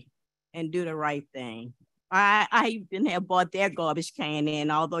everybody and do the right thing. I even have bought their garbage can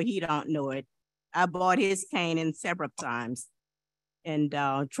in, although he don't know it. I bought his can in several times and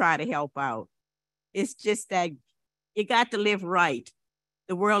try to help out. It's just that you got to live right.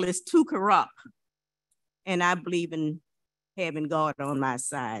 The world is too corrupt. And I believe in having God on my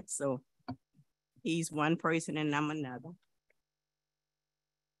side. So he's one person and I'm another.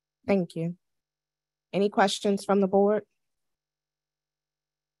 Thank you. Any questions from the board?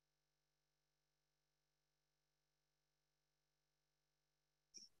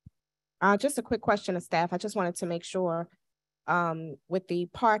 Just a quick question to staff. I just wanted to make sure with the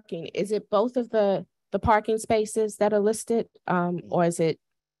parking, is it both of the parking spaces that are listed or is it?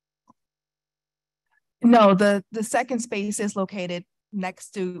 No, the second space is located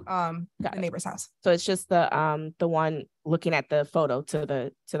next to the neighbor's house. So it's just the one looking at the photo to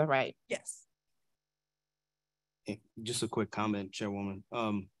the right. Yes. Just a quick comment, Chairwoman.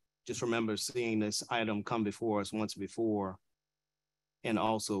 Just remember seeing this item come before us once before. And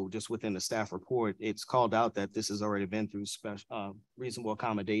also just within the staff report, it's called out that this has already been through special reasonable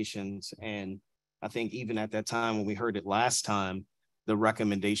accommodations. And I think even at that time, when we heard it last time, the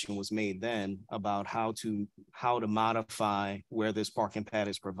recommendation was made then about how to modify where this parking pad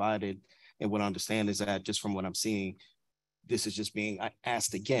is provided. And what I understand is that just from what I'm seeing, this is just being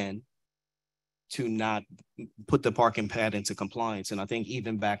asked again to not put the parking pad into compliance. And I think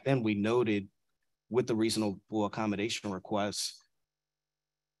even back then we noted with the reasonable accommodation requests,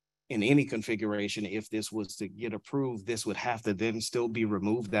 in any configuration, if this was to get approved, this would have to then still be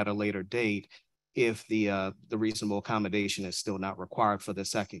removed at a later date if the reasonable accommodation is still not required for the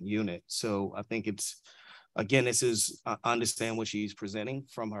second unit. So I think it's, again, this is, I understand what she's presenting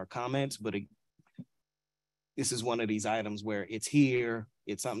from her comments, but this is one of these items where it's here,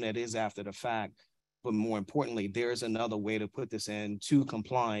 it's something that is after the fact, but more importantly, there's another way to put this into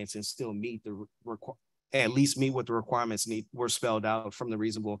compliance and still meet the at least meet what the requirements were spelled out from the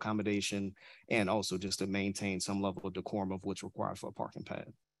reasonable accommodation, and also just to maintain some level of decorum of what's required for a parking pad.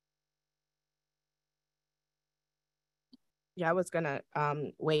 Yeah, I was gonna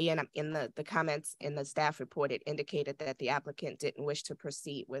weigh in the comments in the staff report. It indicated that the applicant didn't wish to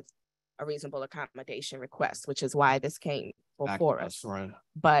proceed with a reasonable accommodation request, which is why this came before us. Right.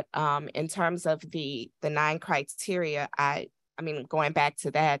 But in terms of the 9 criteria, I mean, going back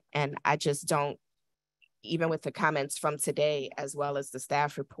to that, and I just don't, even with the comments from today, as well as the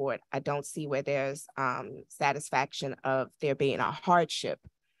staff report, I don't see where there's satisfaction of there being a hardship.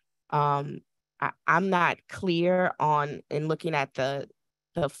 I'm not clear on, in looking at the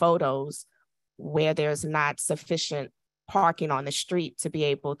photos, where there's not sufficient parking on the street to be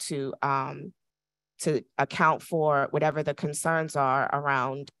able to account for whatever the concerns are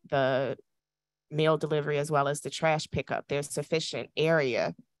around the mail delivery as well as the trash pickup. There's sufficient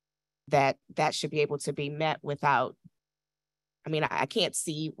area that should be able to be met without, I mean, I can't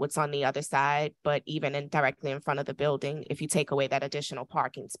see what's on the other side, but even directly in front of the building, if you take away that additional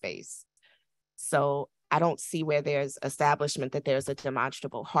parking space. So I don't see where there's establishment that there's a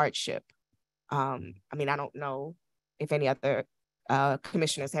demonstrable hardship. I mean, I don't know if any other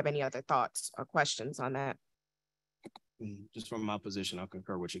commissioners have any other thoughts or questions on that. Just from my position, I'll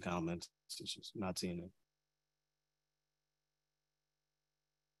concur with your comments. It's just not seeing it.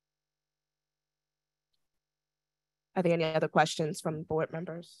 Are there any other questions from board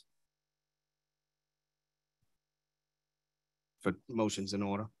members? For motions in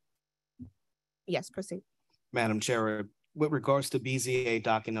order. Yes, proceed. Madam Chair, with regards to BZA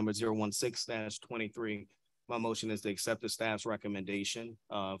docket number 016-23, my motion is to accept the staff's recommendation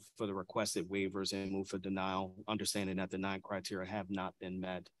for the requested waivers and move for denial, understanding that the 9 criteria have not been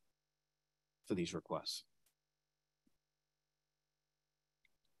met for these requests.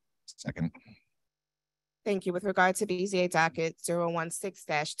 Second. Thank you. With regard to BZA docket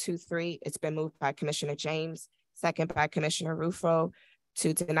 016-23, it's been moved by Commissioner James, second by Commissioner Rufo,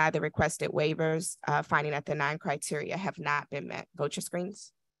 to deny the requested waivers, finding that the 9 criteria have not been met. Vote your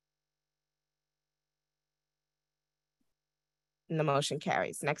screens. And the motion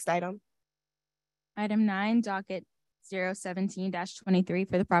carries. Next item. Item 9, docket 017-23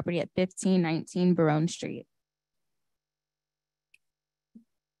 for the property at 1519 Barone Street.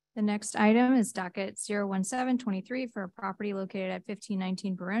 The next item is docket 01723 for a property located at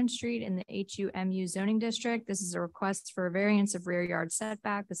 1519 Barone Street in the HUMU zoning district. This is a request for a variance of rear yard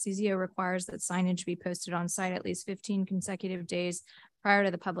setback. The CZO requires that signage be posted on site at least 15 consecutive days prior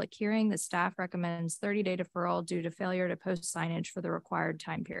to the public hearing. The staff recommends 30-day deferral due to failure to post signage for the required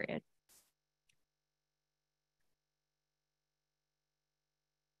time period.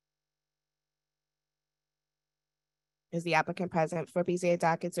 Is the applicant present for BZA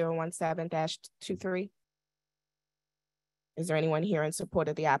docket 017-23? Is there anyone here in support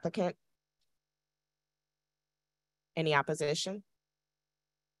of the applicant? Any opposition?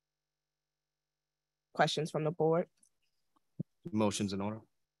 Questions from the board? Motions in order.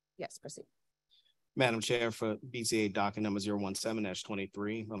 Yes, proceed. Madam Chair, for BZA docket number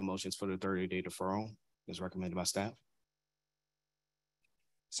 017-23, a motions for the 30-day deferral is recommended by staff.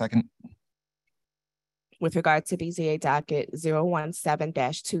 Second. With regard to BZA docket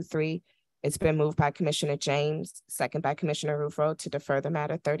 017-23, it's been moved by Commissioner James, second by Commissioner Rufo to defer the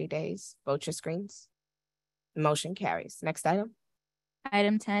matter 30 days. Vote your screens. The motion carries. Next item.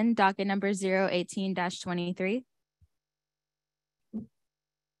 Item 10, docket number 018-23.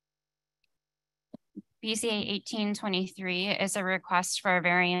 BCA 1823 is a request for a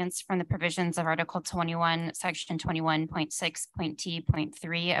variance from the provisions of Article 21, Section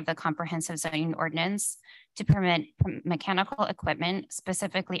 21.6.T.3 of the Comprehensive Zoning Ordinance to permit mechanical equipment,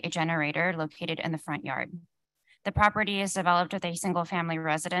 specifically a generator located in the front yard. The property is developed with a single-family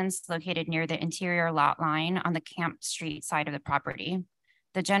residence located near the interior lot line on the Camp Street side of the property.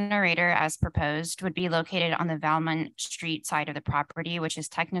 The generator, as proposed, would be located on the Valmont Street side of the property, which is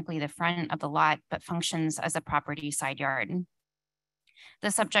technically the front of the lot, but functions as a property side yard.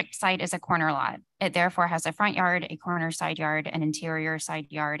 The subject site is a corner lot. It therefore has a front yard, a corner side yard, an interior side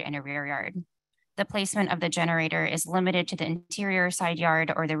yard, and a rear yard. The placement of the generator is limited to the interior side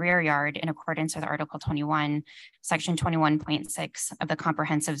yard or the rear yard in accordance with Article 21, Section 21.6 of the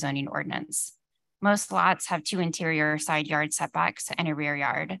Comprehensive Zoning Ordinance. Most lots have 2 interior side yard setbacks and a rear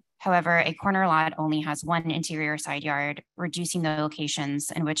yard. However, a corner lot only has 1 interior side yard, reducing the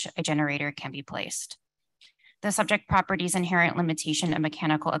locations in which a generator can be placed. The subject property's inherent limitation of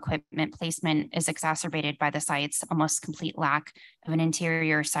mechanical equipment placement is exacerbated by the site's almost complete lack of an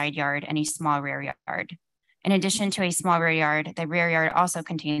interior side yard and a small rear yard. In addition to a small rear yard, the rear yard also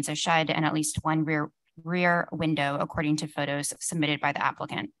contains a shed and at least 1 rear window, according to photos submitted by the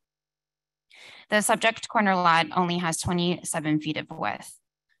applicant. The subject corner lot only has 27 feet of width.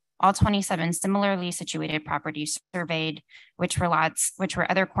 All 27 similarly situated properties surveyed, which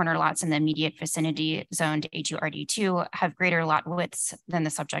were other corner lots in the immediate vicinity zoned HURD2, have greater lot widths than the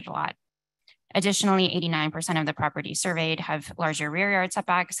subject lot. Additionally, 89% of the properties surveyed have larger rear yard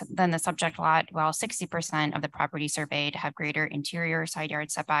setbacks than the subject lot, while 60% of the properties surveyed have greater interior side yard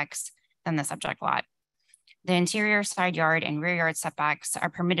setbacks than the subject lot. The interior side yard and rear yard setbacks are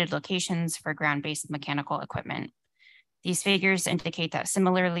permitted locations for ground-based mechanical equipment. These figures indicate that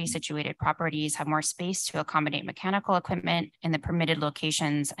similarly situated properties have more space to accommodate mechanical equipment in the permitted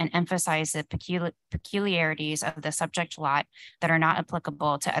locations and emphasize the peculiarities of the subject lot that are not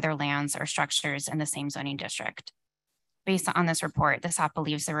applicable to other lands or structures in the same zoning district. Based on this report, the staff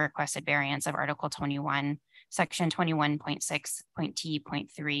believes the requested variance of Article 21, Section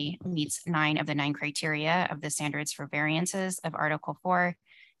 21.6.T.3 meets 9 of the 9 criteria of the standards for variances of Article 4,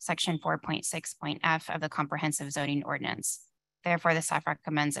 Section 4.6.F of the Comprehensive Zoning Ordinance. Therefore, the staff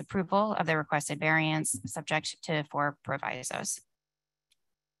recommends approval of the requested variance subject to 4 provisos.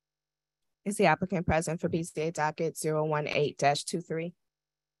 Is the applicant present for BZA docket 018-23?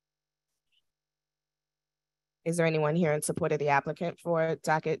 Is there anyone here in support of the applicant for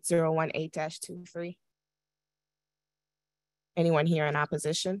docket 018-23? Anyone here in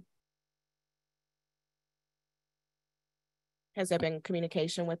opposition? Has there been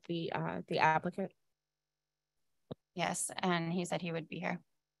communication with the applicant? Yes, and he said he would be here.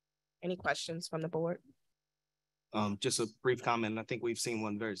 Any questions from the board? Just a brief comment. I think we've seen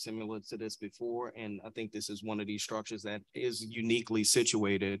one very similar to this before, and I think this is one of these structures that is uniquely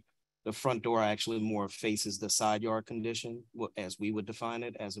situated. The front door actually more faces the side yard condition, as we would define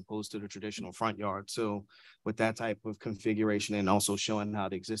it, as opposed to the traditional front yard. So with that type of configuration and also showing how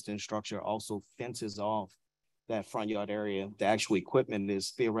the existing structure also fences off that front yard area, the actual equipment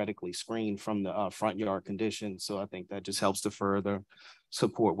is theoretically screened from the front yard condition. So I think that just helps to further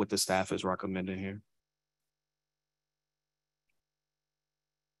support what the staff is recommending here.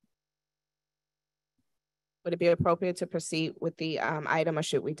 Would it be appropriate to proceed with the item, or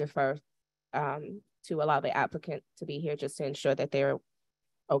should we defer to allow the applicant to be here just to ensure that they're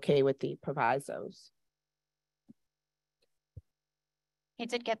okay with the provisos? He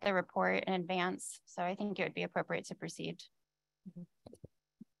did get the report in advance, so I think it would be appropriate to proceed.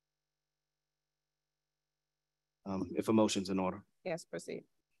 If a motion's in order. Yes, proceed.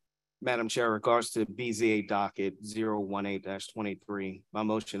 Madam Chair, in regards to BZA docket 018-23, my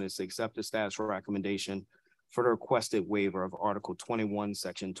motion is to accept the staff's recommendation for the requested waiver of Article 21,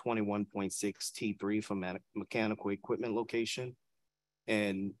 Section 21.6T3 for mechanical equipment location,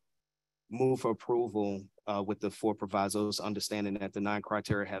 and move for approval with the 4 provisos, understanding that the 9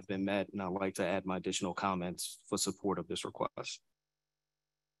 criteria have been met, and I'd like to add my additional comments for support of this request.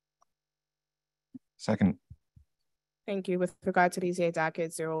 Second. Thank you. With regard to BZA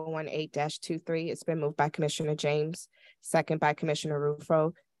docket 018-23, it's been moved by Commissioner James, second by Commissioner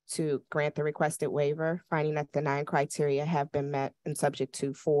Rufo, to grant the requested waiver, finding that the 9 criteria have been met and subject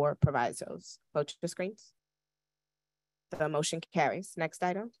to 4 provisos. Vote your screens. The motion carries. Next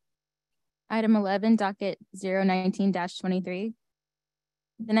item. Item 11, docket 019-23.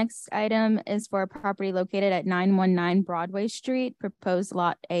 The next item is for a property located at 919 Broadway Street, proposed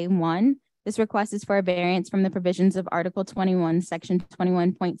lot A1. This request is for a variance from the provisions of Article 21, Section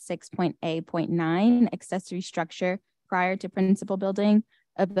 21.6.A.9, accessory structure prior to principal building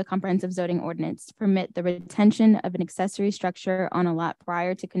of the comprehensive zoning ordinance to permit the retention of an accessory structure on a lot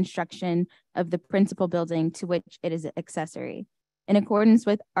prior to construction of the principal building to which it is accessory. In accordance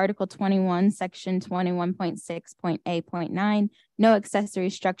with Article 21, Section 21.6.A.9, no accessory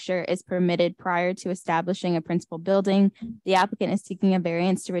structure is permitted prior to establishing a principal building. The applicant is seeking a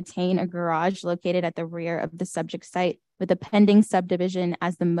variance to retain a garage located at the rear of the subject site with a pending subdivision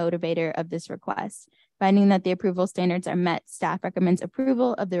as the motivator of this request. Finding that the approval standards are met, staff recommends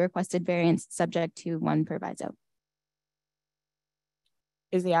approval of the requested variance subject to 1 proviso.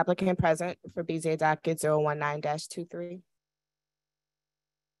 Is the applicant present for BZA docket 019-23?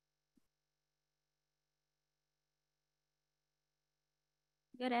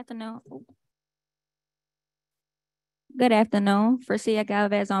 Good afternoon. Good afternoon. Francia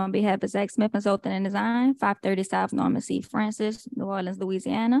Galvez on behalf of Zach Smith Consulting and Design, 530 South Norman C. Francis, New Orleans,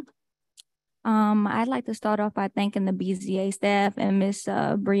 Louisiana. I'd like to start off by thanking the BZA staff and Miss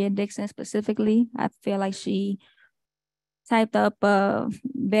Bria Dixon specifically. I feel like she typed up a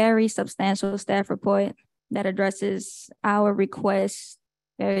very substantial staff report that addresses our requests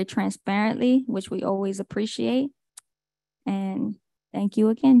very transparently, which we always appreciate. And thank you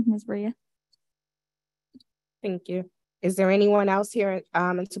again, Ms. Bria. Thank you. Is there anyone else here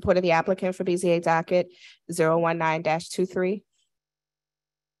in support of the applicant for BZA docket 019-23?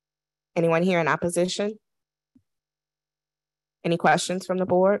 Anyone here in opposition? Any questions from the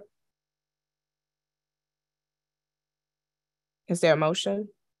board? Is there a motion?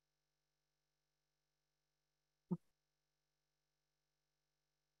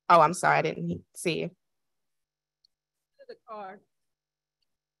 Oh, I'm sorry, I didn't see you.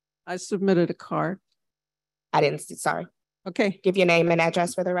 I submitted a card. I didn't see, sorry. Okay. Give your name and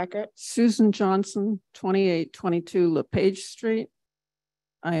address for the record. Susan Johnson, 2822 LePage Street.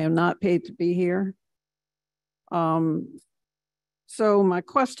 I am not paid to be here. So my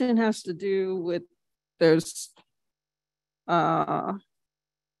question has to do with, there's point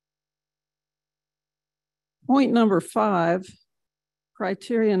number 5,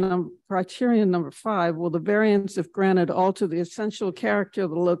 criterion number 5, will the variance, if granted, alter the essential character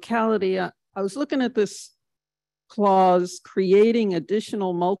of the locality? I was looking at this clause, creating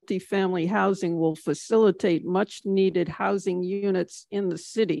additional multifamily housing will facilitate much needed housing units in the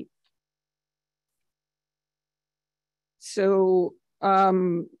city. So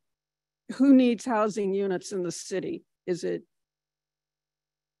who needs housing units in the city?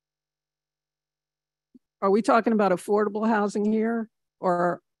 Are we talking about affordable housing here?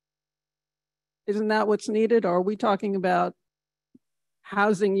 Or isn't that what's needed? Or are we talking about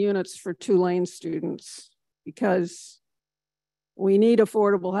housing units for Tulane students? Because we need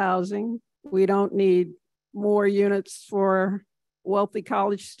affordable housing. We don't need more units for wealthy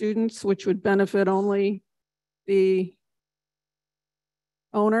college students, which would benefit only the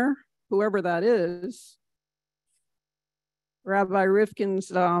owner, whoever that is. Rabbi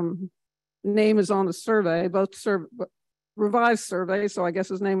Rifkin's name is on the survey, revised survey, so I guess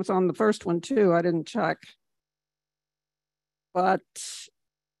his name was on the first one too. I didn't check. But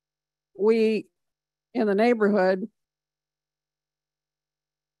we, in the neighborhood,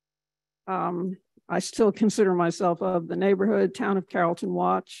 I still consider myself of the neighborhood, Town of Carrollton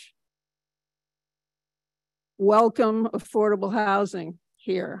Watch. Welcome affordable housing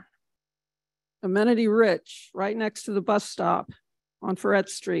here. Amenity rich, right next to the bus stop on Ferret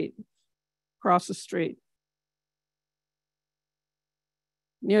Street, across the street.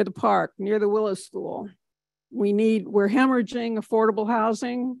 Near the park, near the Willow School. We're hemorrhaging affordable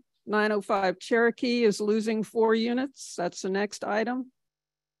housing. 905 Cherokee is losing 4 units. That's the next item.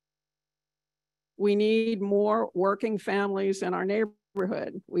 We need more working families in our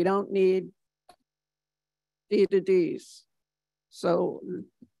neighborhood. We don't need D to Ds. So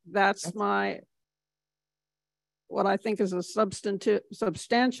that's what I think is a substantive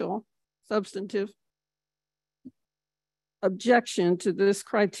objection to this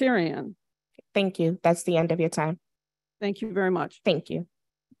criterion. Thank you. That's the end of your time. Thank you very much. Thank you.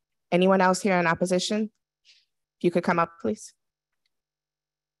 Anyone else here in opposition? If you could come up, please.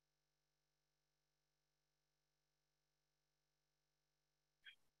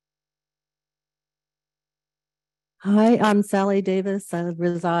 Hi, I'm Sally Davis. I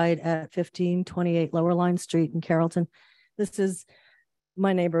reside at 1528 Lower Line Street in Carrollton. This is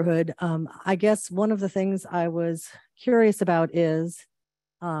my neighborhood. I guess one of the things I was curious about is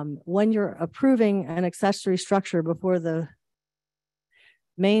when you're approving an accessory structure before the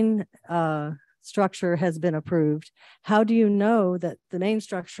main structure has been approved, how do you know that the main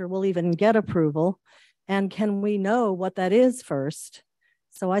structure will even get approval? And can we know what that is first?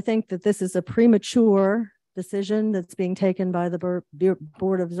 So I think that this is a premature decision that's being taken by the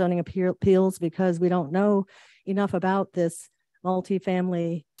Board of Zoning Appeals because we don't know enough about this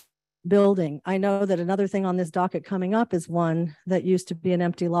multifamily building. I know that another thing on this docket coming up is one that used to be an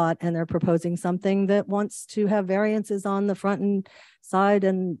empty lot, and they're proposing something that wants to have variances on the front and side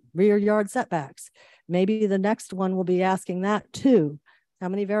and rear yard setbacks. Maybe the next one will be asking that too. How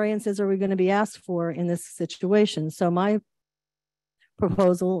many variances are we going to be asked for in this situation? So my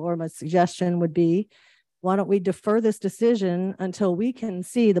proposal or my suggestion would be, why don't we defer this decision until we can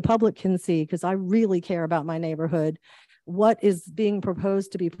see, the public can see, because I really care about my neighborhood, what is being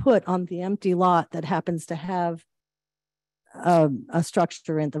proposed to be put on the empty lot that happens to have a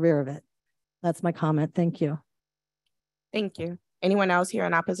structure in the rear of it. That's my comment. Thank you. Thank you. Anyone else here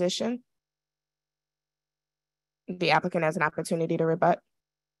in opposition? The applicant has an opportunity to rebut.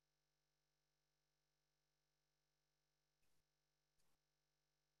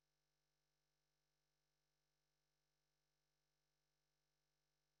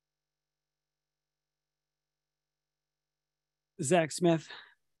 Zach Smith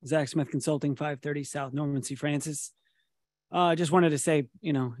Consulting, 530 South Norman C. Francis. Just wanted to say,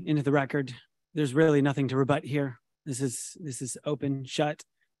 into the record, there's really nothing to rebut here. This is open, shut,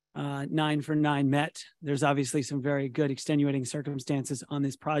 9 for 9 met. There's obviously some very good extenuating circumstances on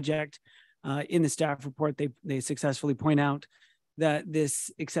this project. In the staff report, they successfully point out that this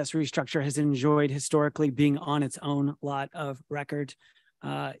accessory structure has enjoyed historically being on its own lot of record.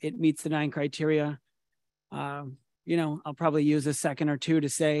 It meets the 9 criteria. I'll probably use a second or two to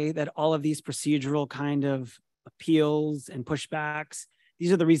say that all of these procedural kind of appeals and pushbacks,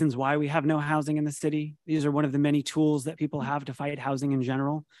 these are the reasons why we have no housing in the city. These are one of the many tools that people have to fight housing in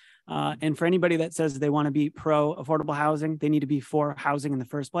general. And for anybody that says they want to be pro affordable housing, they need to be for housing in the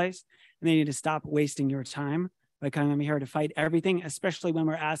first place. And they need to stop wasting your time by coming here to fight everything, especially when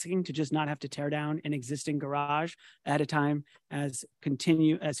we're asking to just not have to tear down an existing garage at a time as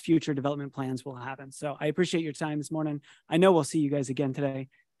future development plans will happen. So I appreciate your time this morning. I know we'll see you guys again today,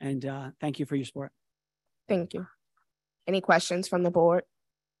 and thank you for your support. Thank you. Any questions from the board?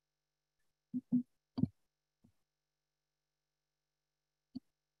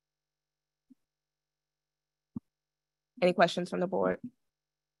 Any questions from the board?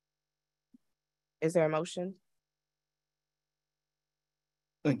 Is there a motion?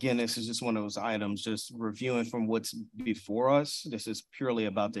 Again, this is just one of those items, just reviewing from what's before us. This is purely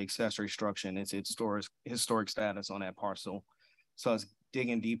about the accessory structure and its historic status on that parcel. So it's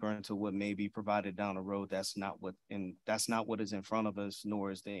digging deeper into what may be provided down the road. That's not what is in front of us, nor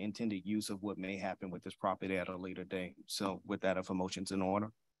is the intended use of what may happen with this property at a later date. So with that, if a motion's in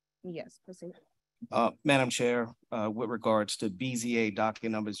order. Yes, proceed. Madam Chair, with regards to BZA docket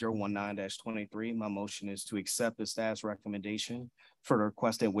number 019-23, my motion is to accept the staff's recommendation for the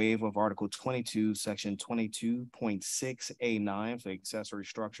requested waiver of Article 22, Section 22.6A9 for accessory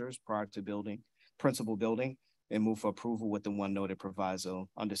structures prior to principal building, and move for approval with the one noted proviso,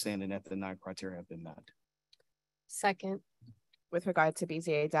 understanding that the 9 criteria have been met. Second. With regard to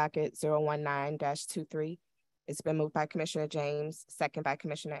BZA docket 019-23, it's been moved by Commissioner James, second by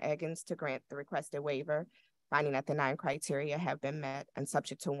Commissioner Eggins to grant the requested waiver, finding that the 9 criteria have been met and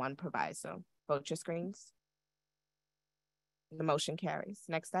subject to one proviso. Vote your screens. The motion carries.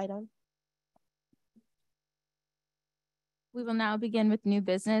 Next item. We will now begin with new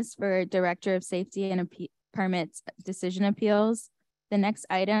business for Director of Safety and Permits Decision Appeals. The next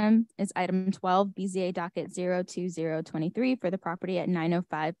item is item 12, BZA docket 02023 for the property at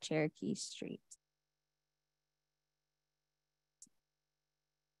 905 Cherokee Street.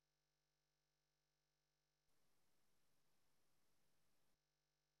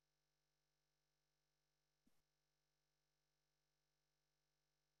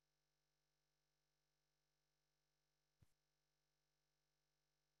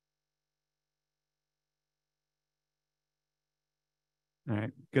 All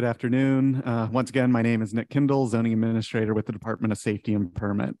right, good afternoon. Once again, my name is Nick Kindle, Zoning Administrator with the Department of Safety and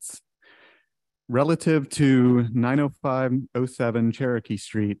Permits. Relative to 90507 Cherokee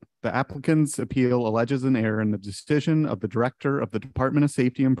Street, the applicant's appeal alleges an error in the decision of the Director of the Department of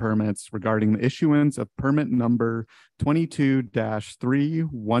Safety and Permits regarding the issuance of permit number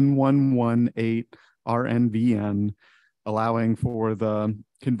 22-31118 RNVN, allowing for the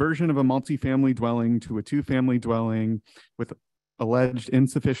conversion of a multifamily dwelling to a two-family dwelling with alleged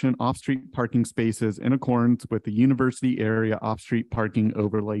insufficient off-street parking spaces in accordance with the University Area Off-Street Parking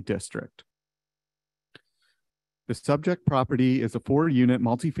Overlay District. The subject property is a 4-unit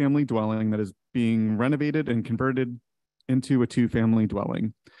multifamily dwelling that is being renovated and converted into a two-family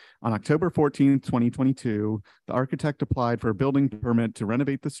dwelling. On October 14, 2022, the architect applied for a building permit to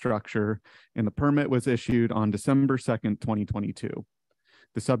renovate the structure, and the permit was issued on December 2nd, 2022.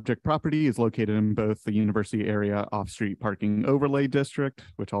 The subject property is located in both the University Area Off-Street Parking Overlay District,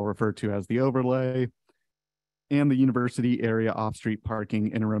 which I'll refer to as the overlay, and the University Area Off-Street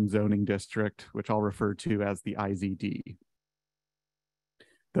Parking Interim Zoning District, which I'll refer to as the IZD.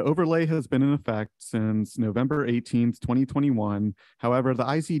 The overlay has been in effect since November 18th, 2021. However, the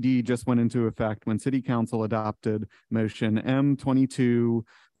IZD just went into effect when City Council adopted Motion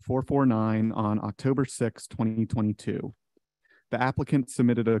M22449 on October 6, 2022. The applicant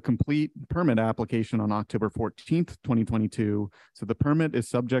submitted a complete permit application on October 14th, 2022, so the permit is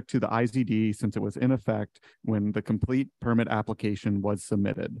subject to the IZD since it was in effect when the complete permit application was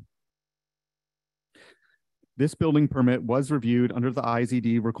submitted. This building permit was reviewed under the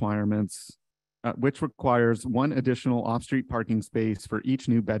IZD requirements, which requires 1 additional off-street parking space for each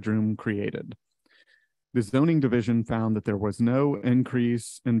new bedroom created. The zoning division found that there was no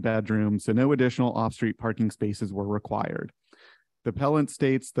increase in bedrooms, so no additional off-street parking spaces were required. The appellant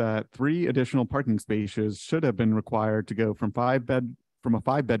states that 3 additional parking spaces should have been required to go from a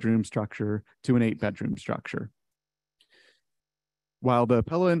 5-bedroom structure to an 8-bedroom structure. While the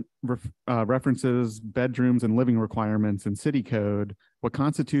appellant references bedrooms and living requirements in city code, what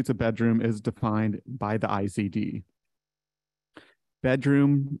constitutes a bedroom is defined by the IZD.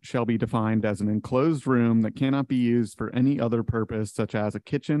 Bedroom shall be defined as an enclosed room that cannot be used for any other purpose, such as a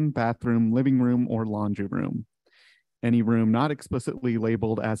kitchen, bathroom, living room, or laundry room. Any room not explicitly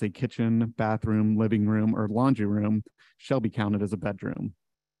labeled as a kitchen, bathroom, living room, or laundry room shall be counted as a bedroom.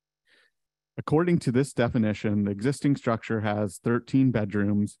 According to this definition, the existing structure has 13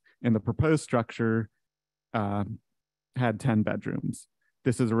 bedrooms, and the proposed structure had 10 bedrooms.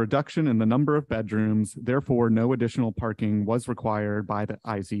 This is a reduction in the number of bedrooms, therefore no additional parking was required by the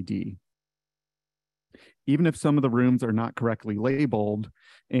IZD. Even if some of the rooms are not correctly labeled,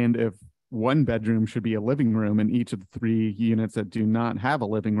 and if 1 bedroom should be a living room in each of the 3 units that do not have a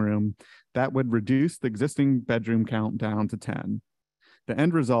living room, that would reduce the existing bedroom count down to 10. The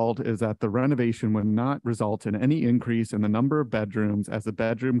end result is that the renovation would not result in any increase in the number of bedrooms, as the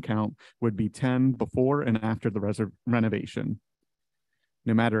bedroom count would be 10 before and after the renovation.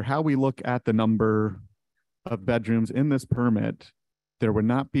 No matter how we look at the number of bedrooms in this permit, there would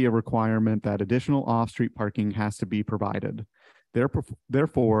not be a requirement that additional off-street parking has to be provided.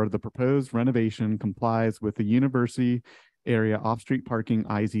 Therefore, the proposed renovation complies with the University Area Off-Street Parking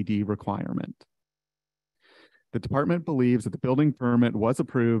IZD requirement. The department believes that the building permit was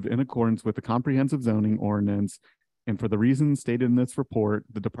approved in accordance with the comprehensive zoning ordinance, and for the reasons stated in this report,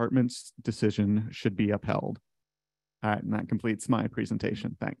 the department's decision should be upheld. All right, and that completes my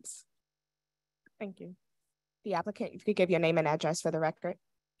presentation. Thanks. Thank you. The applicant, if you could give your name and address for the record.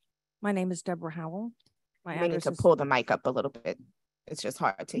 My name is Deborah Howell. My We need address to is, pull the mic up a little bit. It's just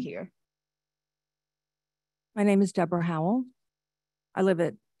hard to hear. my name is Deborah Howell. I live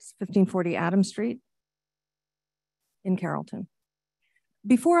at 1540 Adams Street in Carrollton.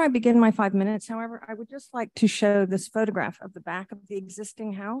 Before I begin my 5 minutes, however, I would just like to show this photograph of the back of the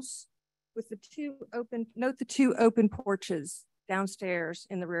existing house with the 2 open, note the 2 open porches downstairs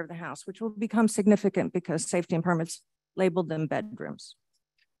in the rear of the house, which will become significant because safety and permits labeled them bedrooms.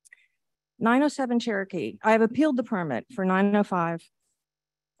 907 Cherokee. I have appealed the permit for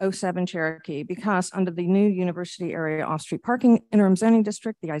 90507 Cherokee because under the new University Area Off-Street Parking Interim Zoning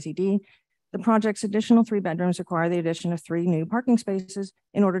District, the IZD, the project's additional 3 bedrooms require the addition of 3 new parking spaces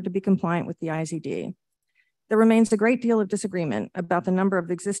in order to be compliant with the IZD. There remains a great deal of disagreement about the number of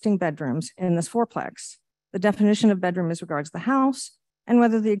existing bedrooms in this fourplex, the definition of bedroom as regards the house, and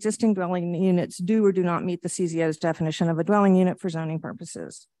whether the existing dwelling units do or do not meet the CZO's definition of a dwelling unit for zoning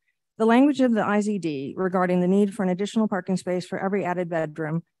purposes. The language of the IZD regarding the need for an additional parking space for every added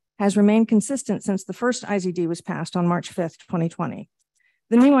bedroom has remained consistent since the first IZD was passed on March 5th, 2020.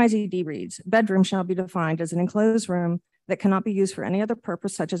 The new IZD reads, bedroom shall be defined as an enclosed room that cannot be used for any other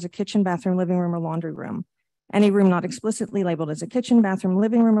purpose such as a kitchen, bathroom, living room, or laundry room. Any room not explicitly labeled as a kitchen, bathroom,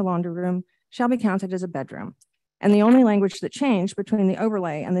 living room, or laundry room shall be counted as a bedroom. And the only language that changed between the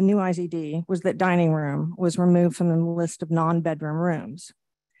overlay and the new IZD was that dining room was removed from the list of non-bedroom rooms.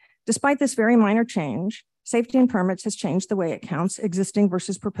 Despite this very minor change, Safety and Permits has changed the way it counts existing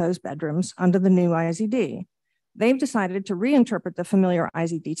versus proposed bedrooms under the new IZD. They've decided to reinterpret the familiar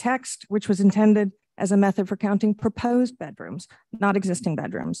IZD text, which was intended as a method for counting proposed bedrooms, not existing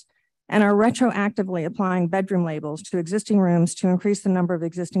bedrooms, and are retroactively applying bedroom labels to existing rooms to increase the number of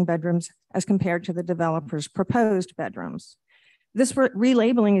existing bedrooms as compared to the developer's proposed bedrooms. This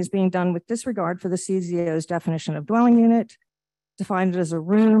relabeling is being done with disregard for the CZO's definition of dwelling unit, defined as a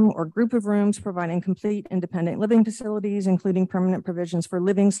room or group of rooms providing complete independent living facilities, including permanent provisions for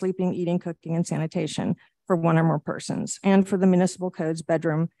living, sleeping, eating, cooking, and sanitation for one or more persons, and for the municipal code's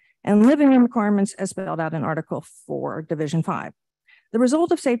bedroom and living room requirements as spelled out in Article 4, Division 5. The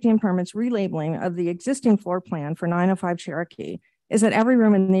result of Safety and Permits relabeling of the existing floor plan for 905 Cherokee is that every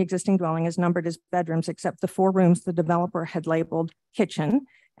room in the existing dwelling is numbered as bedrooms except the 4 rooms the developer had labeled kitchen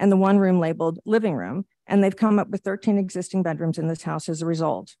and the 1 room labeled living room, and they've come up with 13 existing bedrooms in this house as a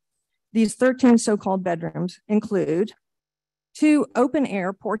result. These 13 so-called bedrooms include 2 open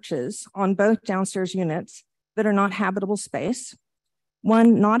air porches on both downstairs units that are not habitable space,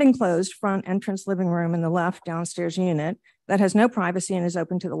 1 not enclosed front entrance living room in the left downstairs unit that has no privacy and is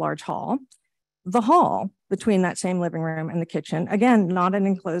open to the large hall, the hall between that same living room and the kitchen, again, not an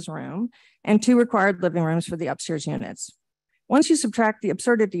enclosed room, and 2 required living rooms for the upstairs units. Once you subtract the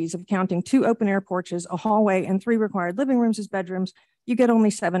absurdities of counting 2 open air porches, a hallway, and 3 required living rooms as bedrooms, you get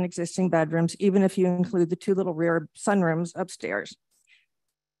only 7 existing bedrooms, even if you include the 2 little rear sunrooms upstairs.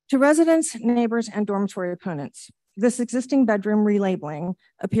 To residents, neighbors, and dormitory opponents, this existing bedroom relabeling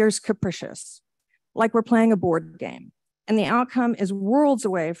appears capricious, like we're playing a board game, and the outcome is worlds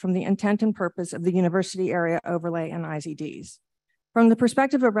away from the intent and purpose of the university area overlay and IZDs. From the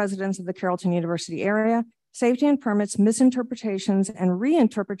perspective of residents of the Carrollton University area, Safety and Permits misinterpretations and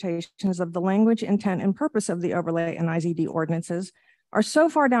reinterpretations of the language, intent, and purpose of the overlay and IZD ordinances are so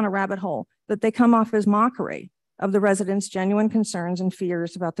far down a rabbit hole that they come off as mockery of the residents' genuine concerns and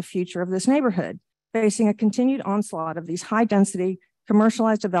fears about the future of this neighborhood, facing a continued onslaught of these high-density,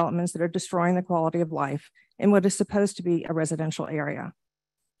 commercialized developments that are destroying the quality of life in what is supposed to be a residential area.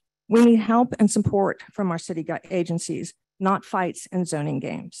 We need help and support from our city agencies, not fights and zoning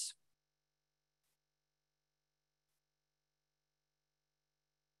games.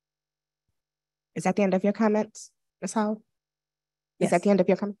 Is that the end of your comments, Ms. Howell? Yes. Is that the end of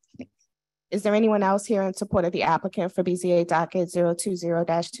your comments? Is there anyone else here in support of the applicant for BZA docket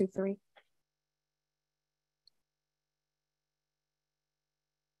 020-23?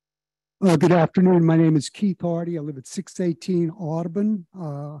 Good afternoon. My name is Keith Hardy. I live at 618 Audubon.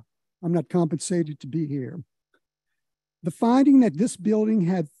 I'm not compensated to be here. The finding that this building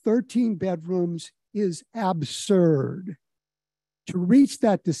had 13 bedrooms is absurd. To reach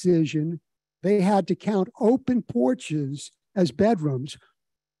that decision, they had to count open porches as bedrooms.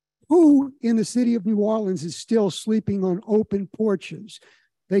 Who in the city of New Orleans is still sleeping on open porches?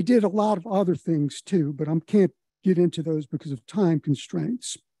 They did a lot of other things too, but I can't get into those because of time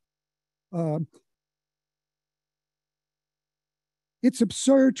constraints. It's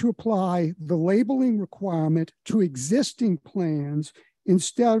absurd to apply the labeling requirement to existing plans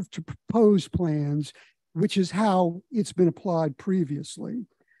instead of to proposed plans, which is how it's been applied previously.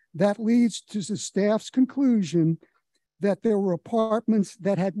 That leads to the staff's conclusion that there were apartments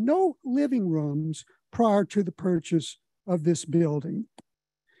that had no living rooms prior to the purchase of this building.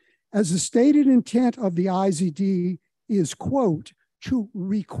 As the stated intent of the IZD is, quote, to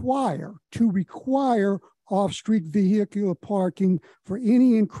require off-street vehicular parking for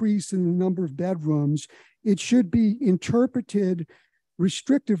any increase in the number of bedrooms, it should be interpreted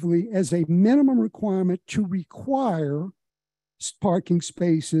restrictively as a minimum requirement to require parking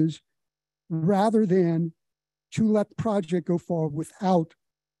spaces rather than to let the project go forward without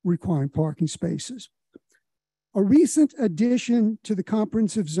requiring parking spaces. A recent addition to the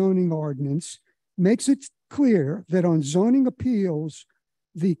comprehensive zoning ordinance makes it clear that on zoning appeals,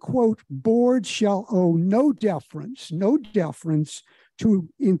 the quote, board shall owe no deference to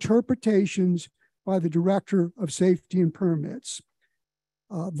interpretations by the Director of Safety and Permits.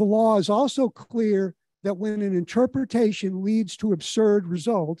 The law is also clear that when an interpretation leads to absurd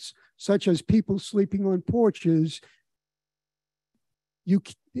results, such as people sleeping on porches,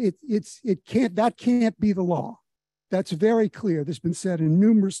 that can't be the law. That's very clear. That's been said in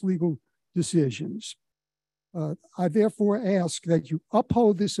numerous legal decisions. I therefore ask that you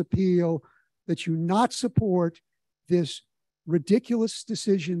uphold this appeal, that you not support this ridiculous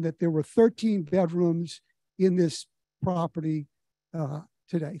decision that there were 13 bedrooms in this property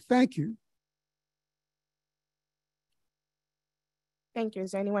today. Thank you. Thank you.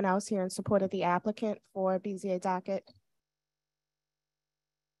 Is there anyone else here in support of the applicant for BZA docket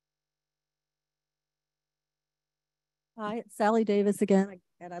Hi, it's Sally Davis again,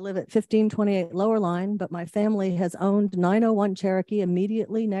 and I live at 1528 Lower Line, but my family has owned 901 Cherokee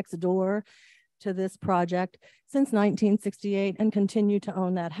immediately next door to this project since 1968 and continue to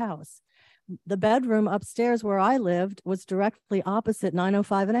own that house. The bedroom upstairs where I lived was directly opposite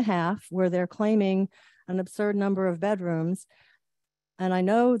 905 and a half, where they're claiming an absurd number of bedrooms. And I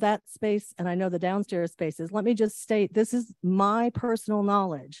know that space and I know the downstairs spaces. Let me just state, this is my personal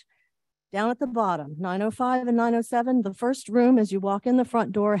knowledge. Down at the bottom, 905 and 907, the first room as you walk in the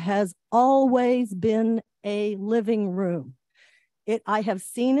front door has always been a living room. I have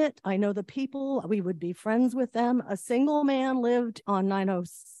seen it. I know the people. We would be friends with them. A single man lived on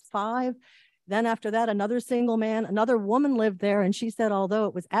 905. Then after that, another single man, another woman lived there. And she said, although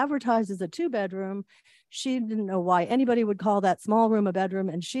it was advertised as a 2-bedroom, she didn't know why anybody would call that small room a bedroom.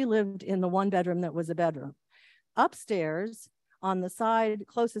 And she lived in the 1-bedroom that was a bedroom. Upstairs, on the side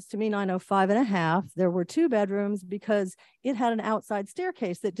closest to me, 905 and a half, there were 2 bedrooms because it had an outside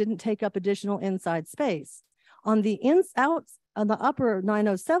staircase that didn't take up additional inside space. On the on the upper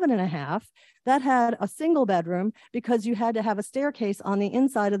 907 and a half, that had a single bedroom because you had to have a staircase on the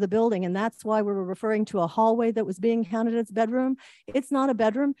inside of the building. And that's why we were referring to a hallway that was being counted as bedroom. It's not a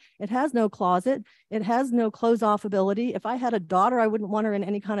bedroom. It has no closet. It has no close off ability. If I had a daughter, I wouldn't want her in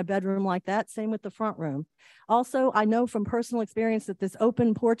any kind of bedroom like that. Same with the front room. Also, I know from personal experience that this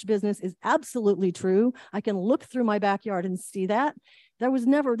open porch business is absolutely true. I can look through my backyard and see that. There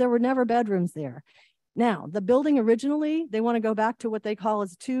were never bedrooms there. Now, the building originally, they want to go back to what they call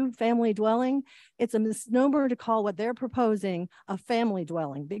as 2-family dwelling. It's a misnomer to call what they're proposing a family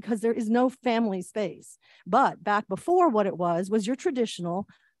dwelling because there is no family space. But back before, what it was your traditional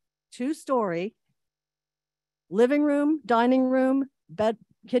 2-story living room, dining room, bed,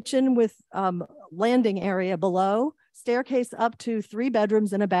 kitchen with landing area below, staircase up to 3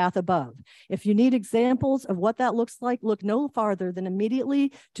 bedrooms and a bath above. If you need examples of what that looks like, look no farther than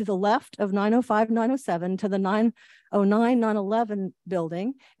immediately to the left of 905, 907 to the 909, 911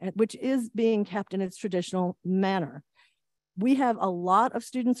 building, which is being kept in its traditional manner. We have a lot of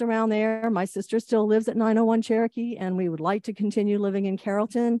students around there. My sister still lives at 901 Cherokee, and we would like to continue living in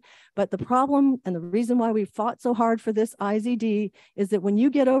Carrollton. But the problem and the reason why we fought so hard for this IZD is that when you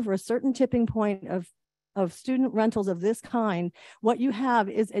get over a certain tipping point of student rentals of this kind, what you have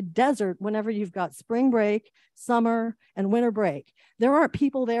is a desert whenever you've got spring break, summer, and winter break. There aren't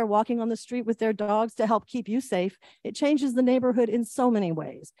people there walking on the street with their dogs to help keep you safe. It changes the neighborhood in so many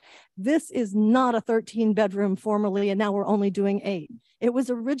ways. This is not a 13-bedroom formerly, and now we're only doing 8. It was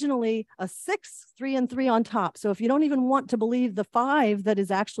originally a 6, 3 and 3 on top. So if you don't even want to believe the 5 that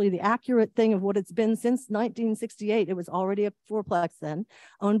is actually the accurate thing of what it's been since 1968, it was already a 4-plex then,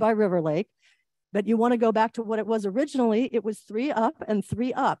 owned by River Lake. But you want to go back to what it was originally, it was 3 up and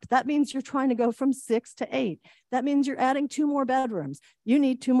 3 up. That means you're trying to go from 6 to 8. That means you're adding 2 more bedrooms. You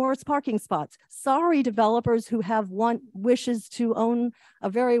need 2 more parking spots. Sorry, developers who wishes to own a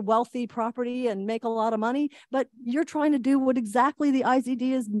very wealthy property and make a lot of money, but you're trying to do what exactly the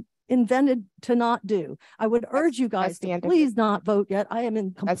IZD is invented to not do. I would urge you guys to please not vote yet. I am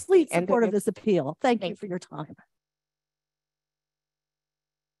in complete support of this appeal. Thank you for your time.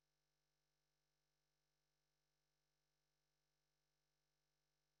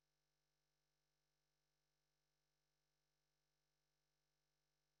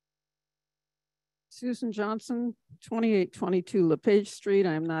 Susan Johnson, 2822 LePage Street.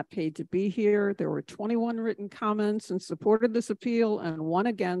 I am not paid to be here. There were 21 written comments in support of this appeal and 1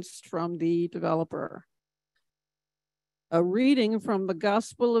 against from the developer. A reading from the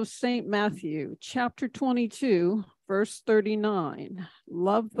Gospel of St. Matthew, chapter 22, verse 39.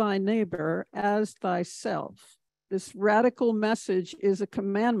 Love thy neighbor as thyself. This radical message is a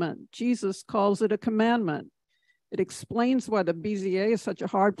commandment. Jesus calls it a commandment. It explains why the BZA is such a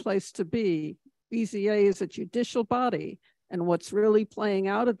hard place to be. BZA is a judicial body, and what's really playing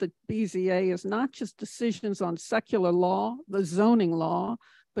out at the BZA is not just decisions on secular law, the zoning law,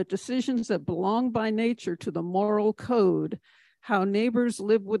 but decisions that belong by nature to the moral code, how neighbors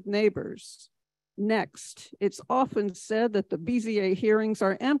live with neighbors. Next, it's often said that the BZA hearings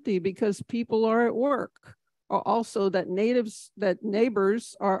are empty because people are at work, or also that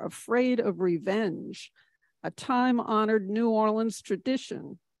neighbors are afraid of revenge, a time-honored New Orleans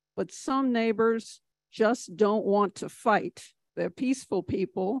tradition. But some neighbors just don't want to fight. They're peaceful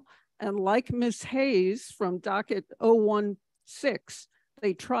people. And like Ms. Hayes from docket 016,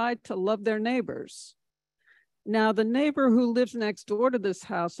 they tried to love their neighbors. Now, the neighbor who lives next door to this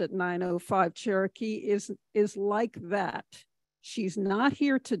house at 905 Cherokee is like that. She's not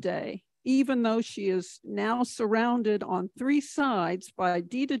here today. even though she is now surrounded on 3 sides by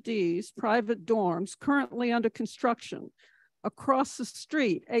D2D's private dorms currently under construction. Across the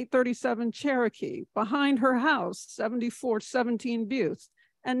street, 837 Cherokee, behind her house, 7417 Booth,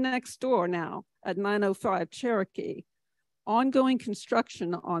 and next door now at 905 Cherokee. Ongoing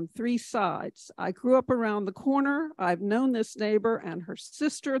construction on 3 sides. I grew up around the corner. I've known this neighbor and her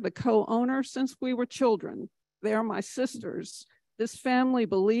sister, the co-owner, since we were children. They are my sisters. This family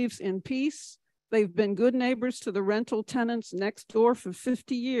believes in peace. They've been good neighbors to the rental tenants next door for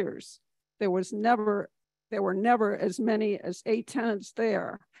 50 years. There were never as many as 8 tenants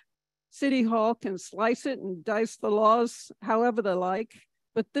there. City Hall can slice it and dice the laws however they like,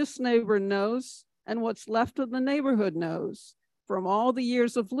 but this neighbor knows, and what's left of the neighborhood knows, from all the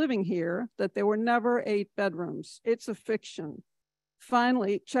years of living here, that there were never 8 bedrooms. It's a fiction.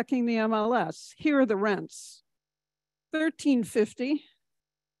 Finally, checking the MLS, here are the rents. $1,350,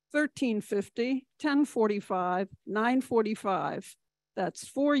 $1,350, $1,045, $945. That's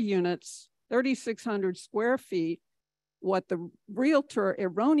 4 units, 3,600 square feet, what the realtor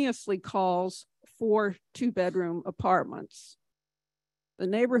erroneously calls 4 2-bedroom apartments. The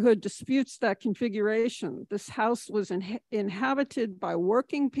neighborhood disputes that configuration. This house was inhabited by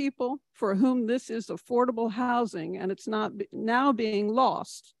working people for whom this is affordable housing, and it's not now being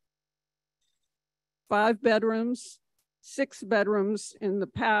lost. 5 bedrooms, 6 bedrooms in the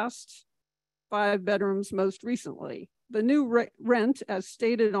past, 5 bedrooms most recently. The new rent, as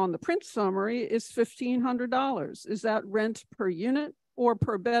stated on the print summary, is $1,500. Is that rent per unit or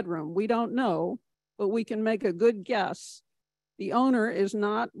per bedroom? We don't know, but we can make a good guess. The owner is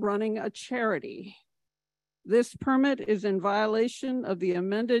not running a charity. This permit is in violation of the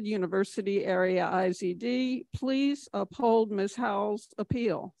amended University Area IZD. Please uphold Ms. Howell's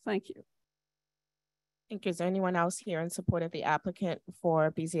appeal. Thank you. Thank you. Is there anyone else here in support of the applicant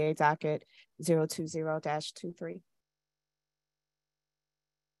for BZA docket 020-23?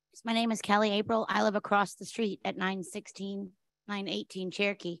 My name is Kelly April. I live across the street at 918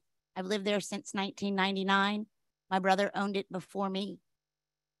 Cherokee. I've lived there since 1999. My brother owned it before me.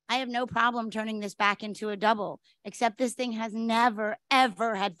 I have no problem turning this back into a double, except this thing has never,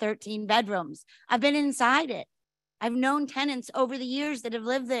 ever had 13 bedrooms. I've been inside it. I've known tenants over the years that have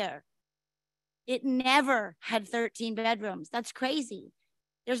lived there. It never had 13 bedrooms. That's crazy.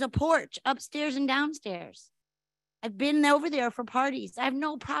 There's a porch upstairs and downstairs. I've been over there for parties. I have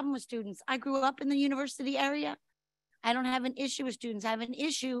no problem with students. I grew up in the university area. I don't have an issue with students. I have an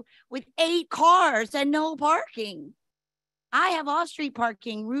issue with 8 cars and no parking. I have off-street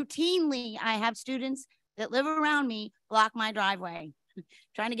parking routinely. I have students that live around me block my driveway.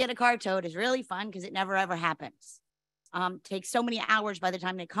 Trying to get a car towed is really fun because it never ever happens. Takes so many hours by the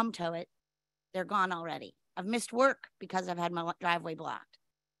time they come tow it, they're gone already. I've missed work because I've had my driveway blocked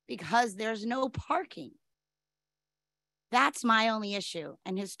because there's no parking. That's my only issue.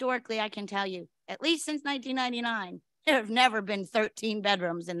 And historically, I can tell you, at least since 1999, there have never been 13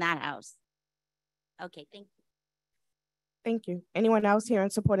 bedrooms in that house. Okay, thank you. Thank you. Anyone else here in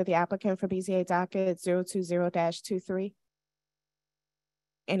support of the applicant for BZA docket 020-23?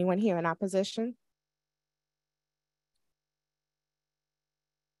 Anyone here in opposition?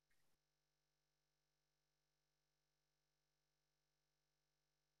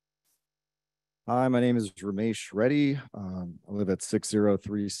 Hi, my name is Ramesh Reddy. I live at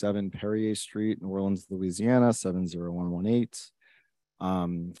 6037 Perrier Street, New Orleans, Louisiana,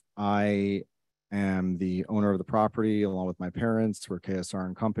 70118. I am the owner of the property along with my parents. We're KSR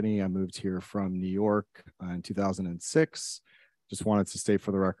and Company. I moved here from New York in 2006. Just wanted to state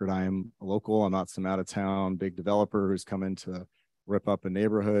for the record, I am a local. I'm not some out of town big developer who's come in to rip up a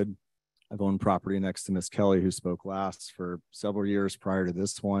neighborhood. I've owned property next to Miss Kelly, who spoke last, for several years prior to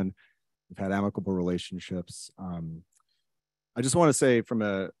this one. We've had amicable relationships. I just want to say from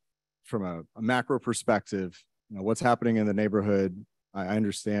a macro perspective, you know, what's happening in the neighborhood, I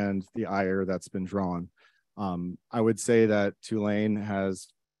understand the ire that's been drawn. I would say that Tulane has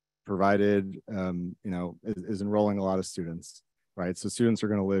provided, you know, is enrolling a lot of students, right? So students are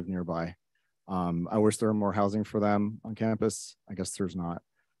going to live nearby. I wish there were more housing for them on campus. I guess there's not.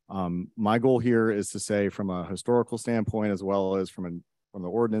 My goal here is to say from a historical standpoint, as well as from the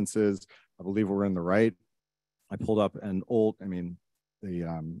ordinances, I believe we're in the right. I pulled up an old,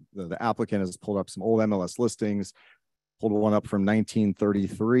 the applicant has pulled up some old MLS listings, pulled one up from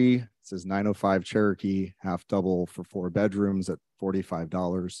 1933. It says 905 Cherokee, half double for 4 bedrooms at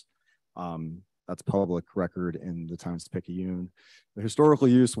 $45. That's public record in the Times-Picayune. The historical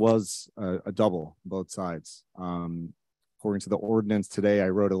use was a double, both sides. According to the ordinance today, I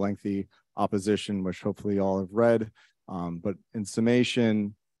wrote a lengthy opposition, which hopefully you all have read. But in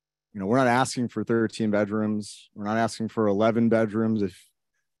summation, we're not asking for 13 bedrooms. We're not asking for 11 bedrooms. If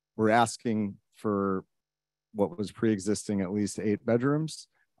we're asking for what was pre-existing, at least 8 bedrooms.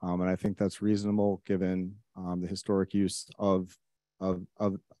 And I think that's reasonable given the historic use of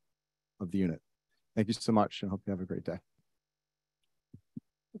the unit. Thank you so much, and hope you have a great day.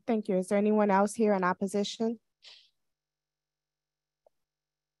 Thank you. Is there anyone else here in opposition?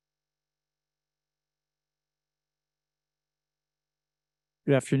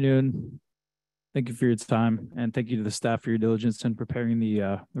 Good afternoon. Thank you for your time, and thank you to the staff for your diligence in preparing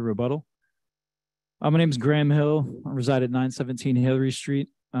the rebuttal. My name is Graham Hill. I reside at 917 Hillary Street.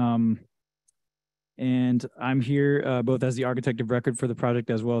 And I'm here both as the architect of record for the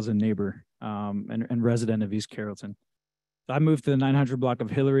project as well as a neighbor and resident of East Carrollton. I moved to the 900 block of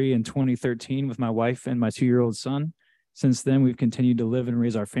Hillary in 2013 with my wife and my 2-year-old son. Since then, we've continued to live and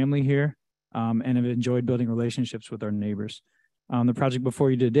raise our family here and have enjoyed building relationships with our neighbors. The project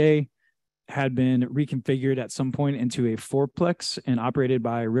before you today had been reconfigured at some point into a 4-plex and operated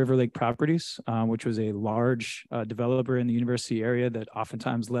by River Lake Properties, which was a large developer in the university area that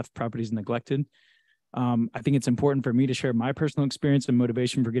oftentimes left properties neglected. I think it's important for me to share my personal experience and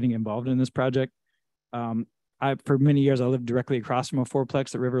motivation for getting involved in this project. For many years, I lived directly across from a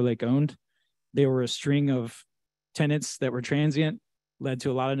 4-plex that River Lake owned. They were a string of tenants that were transient, led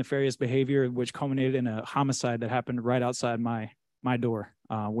to a lot of nefarious behavior, which culminated in a homicide that happened right outside my door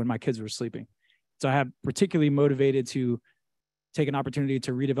when my kids were sleeping. So I have particularly motivated to take an opportunity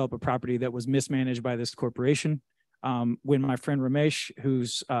to redevelop a property that was mismanaged by this corporation. When my friend Ramesh,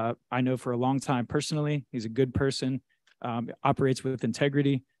 who's I know for a long time personally, he's a good person, operates with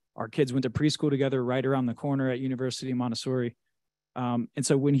integrity. Our kids went to preschool together right around the corner at University of Montessori. And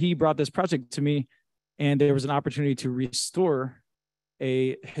so when he brought this project to me and there was an opportunity to restore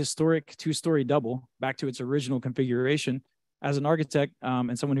a historic 2-story double back to its original configuration, as an architect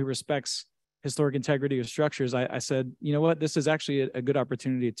and someone who respects historic integrity of structures, I said, you know what, this is actually a good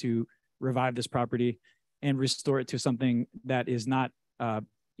opportunity to revive this property and restore it to something that is not, a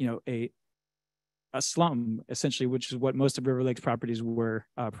slum, essentially, which is what most of River Lake's properties were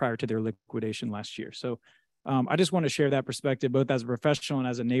prior to their liquidation last year. So I just want to share that perspective, both as a professional and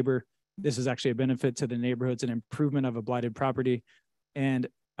as a neighbor. This is actually a benefit to the neighborhoods, an improvement of a blighted property. And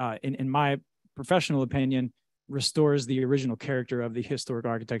in my professional opinion, restores the original character of the historic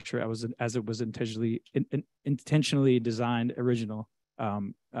architecture as it was intentionally designed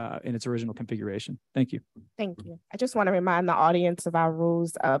in its original configuration. Thank you. Thank you. I just want to remind the audience of our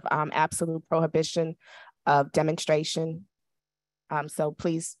rules of absolute prohibition of demonstration. So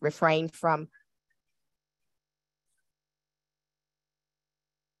please refrain from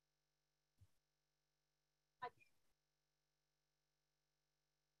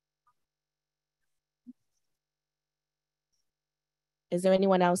Is there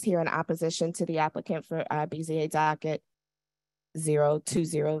anyone else here in opposition to the applicant for BZA docket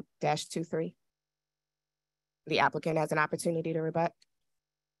 020-23? The applicant has an opportunity to rebut.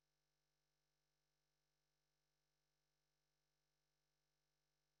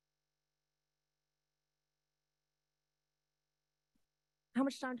 How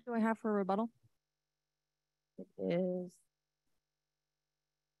much time do I have for a rebuttal? It is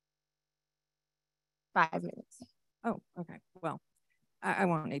 5 minutes. Oh, okay. Well, I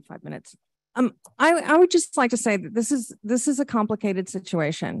won't need 5 minutes. I would just like to say that this is a complicated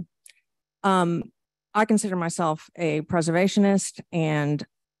situation. I consider myself a preservationist, and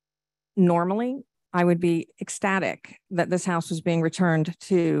normally I would be ecstatic that this house was being returned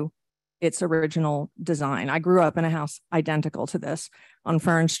to its original design. I grew up in a house identical to this on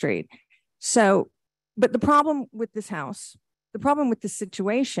Fern Street. So, but the problem with this house, the problem with this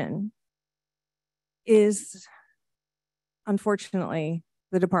situation is, unfortunately,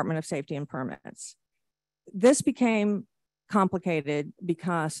 the Department of Safety and Permits. This became complicated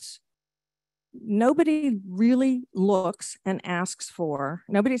because nobody really looks and asks for,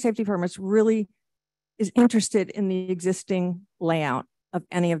 nobody at Safety Permits really is interested in the existing layout of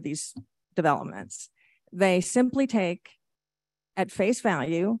any of these developments. They simply take at face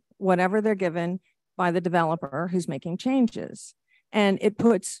value whatever they're given by the developer who's making changes. And it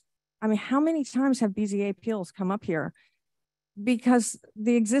puts, I mean, how many times have BZA appeals come up here? Because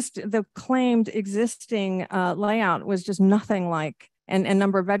the claimed existing layout was just nothing like, and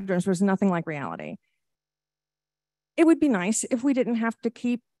number of bedrooms was nothing like reality. It would be nice if we didn't have to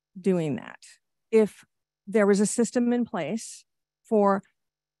keep doing that. If there was a system in place for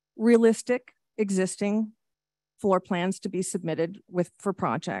realistic existing floor plans to be submitted for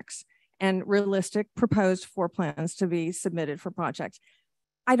projects and realistic proposed floor plans to be submitted for projects.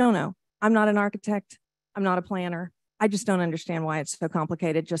 I don't know. I'm not an architect. I'm not a planner. I just don't understand why it's so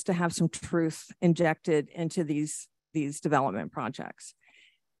complicated just to have some truth injected into these development projects.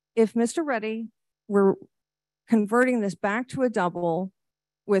 If Mr. Reddy were converting this back to a double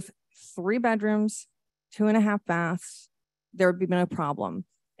with 3 bedrooms, 2.5 baths, there would be no problem.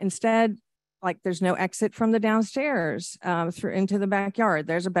 Instead, like there's no exit from the downstairs through into the backyard.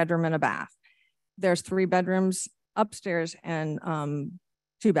 There's a bedroom and a bath. There's 3 bedrooms upstairs and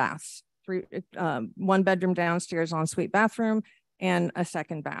 2 baths. 1 bedroom downstairs, ensuite bathroom, and a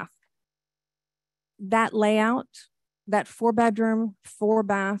 2nd bath. That layout, that 4-bedroom,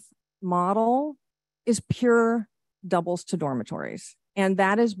 4-bath model is pure doubles to dormitories. And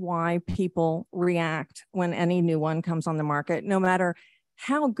that is why people react when any new one comes on the market, no matter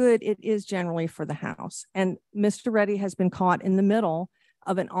how good it is generally for the house. And Mr. Reddy has been caught in the middle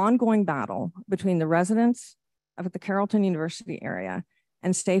of an ongoing battle between the residents of the Carrollton University area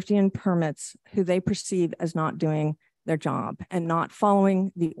and safety and permits who they perceive as not doing their job and not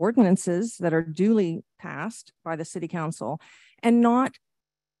following the ordinances that are duly passed by the city council, and not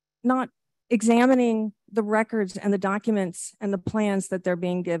examining the records and the documents and the plans that they're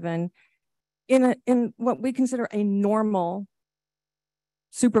being given in what we consider a normal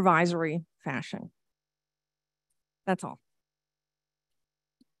supervisory fashion. That's all.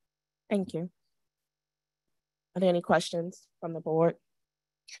 Thank you. Are there any questions from the board?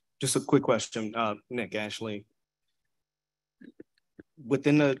 Just a quick question, Nick, Ashley.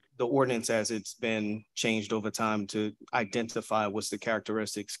 Within the ordinance as it's been changed over time to identify what's the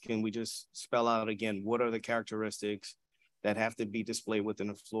characteristics, can we just spell out again, what are the characteristics that have to be displayed within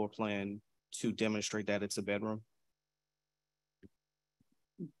a floor plan to demonstrate that it's a bedroom?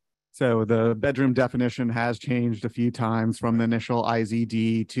 So the bedroom definition has changed a few times from the initial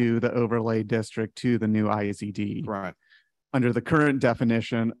IZD to the overlay district to the new IZD. Right. Under the current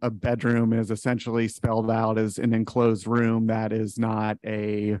definition, a bedroom is essentially spelled out as an enclosed room that is not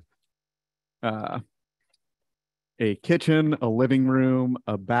a kitchen, a living room,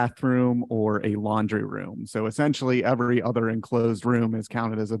 a bathroom, or a laundry room. So essentially every other enclosed room is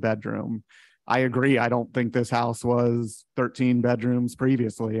counted as a bedroom. I agree. I don't think this house was 13 bedrooms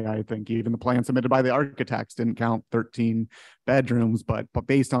previously. I think even the plan submitted by the architects didn't count 13 bedrooms, but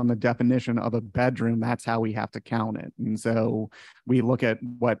based on the definition of a bedroom, that's how we have to count it. And so we look at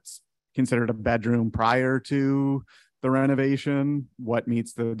what's considered a bedroom prior to the renovation, what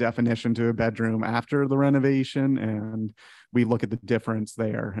meets the definition to a bedroom after the renovation, and we look at the difference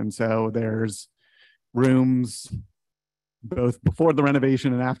there. And so there's rooms both before the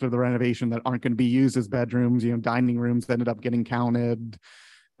renovation and after the renovation that aren't going to be used as bedrooms. You know, dining rooms ended up getting counted.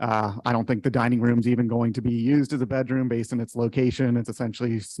 I don't think the dining room's even going to be used as a bedroom based on its location. It's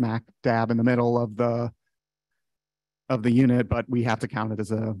essentially smack dab in the middle of the unit, but we have to count it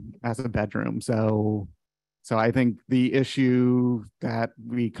as a bedroom. So I think the issue that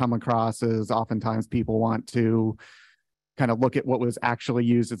we come across is oftentimes people want to kind of look at what was actually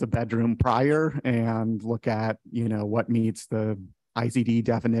used as a bedroom prior and look at, you know, what meets the IZD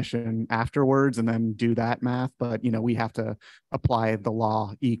definition afterwards and then do that math. But, you know, we have to apply the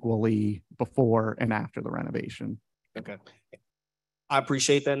law equally before and after the renovation. Okay. I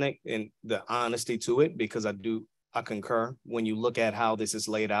appreciate that, Nick, and the honesty to it, because I concur. When you look at how this is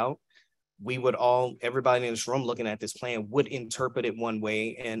laid out, everybody in this room looking at this plan would interpret it one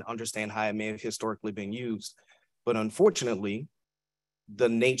way and understand how it may have historically been used. But unfortunately, the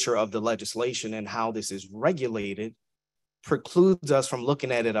nature of the legislation and how this is regulated precludes us from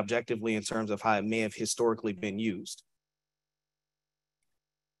looking at it objectively in terms of how it may have historically been used.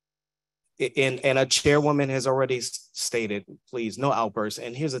 And a chairwoman has already stated, please, no outbursts.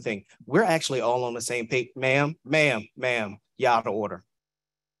 And here's the thing, we're actually all on the same page. Ma'am, you out of order.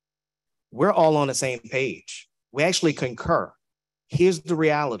 We're all on the same page. We actually concur. Here's the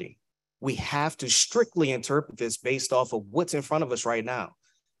reality. We have to strictly interpret this based off of what's in front of us right now.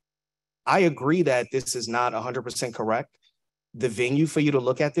 I agree that this is not 100% correct. The venue for you to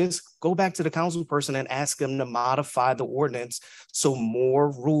look at this, go back to the council person and ask them to modify the ordinance so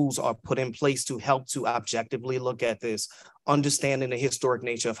more rules are put in place to help to objectively look at this, understanding the historic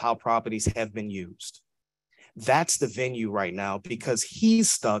nature of how properties have been used. That's the venue right now, because he's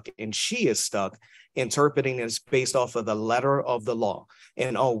stuck and she is stuck interpreting this based off of the letter of the law.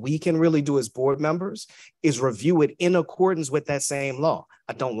 And all we can really do as board members is review it in accordance with that same law.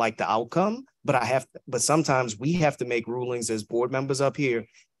 I don't like the outcome, but sometimes we have to make rulings as board members up here,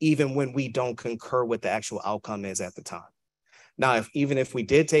 even when we don't concur with the actual outcome is at the time. Now, even if we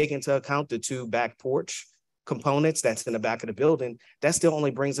did take into account the 2 back porch components that's in the back of the building, that still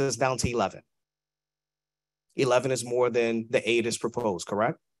only brings us down to 11. 11 is more than the 8 is proposed,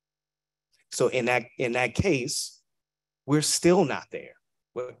 correct? So in that case, we're still not there.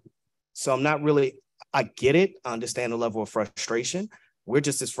 So I'm not really, I get it. I understand the level of frustration. We're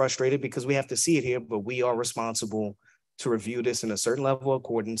just as frustrated because we have to see it here, but we are responsible to review this in a certain level of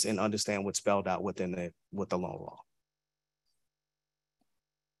accordance and understand what's spelled out within it with the law.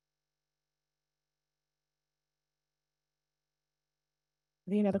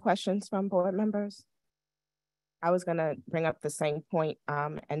 Any other questions from board members? I was gonna bring up the same point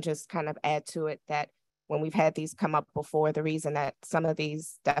and just kind of add to it that when we've had these come up before, the reason that some of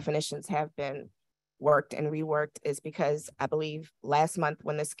these definitions have been worked and reworked is because I believe last month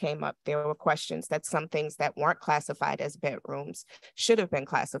when this came up, there were questions that some things that weren't classified as bedrooms should have been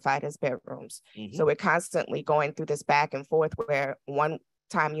classified as bedrooms. So we're constantly going through this back and forth where one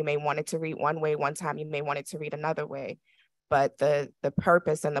time you may want it to read one way, one time you may want it to read another way. But the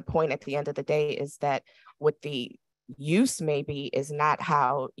purpose and the point at the end of the day is that what the use maybe is not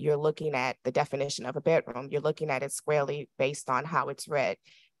how you're looking at the definition of a bedroom. You're looking at it squarely based on how it's read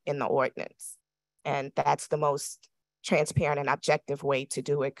in the ordinance. And that's the most transparent and objective way to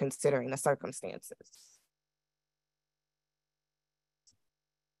do it considering the circumstances.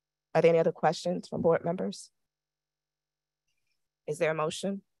 Are there any other questions from board members? Is there a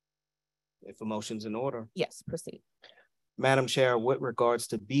motion? If a motion's in order. Yes, proceed. Madam Chair, with regards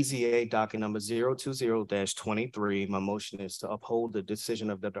to BZA docket number 020-23, my motion is to uphold the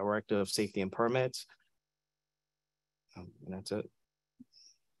decision of the Director of Safety and Permits. And that's it.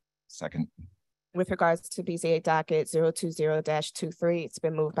 Second. With regards to BZA docket 020-23, it's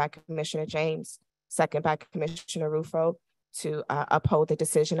been moved by Commissioner James, second by Commissioner Rufo, to uphold the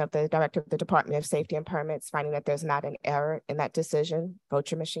decision of the Director of the Department of Safety and Permits, finding that there's not an error in that decision.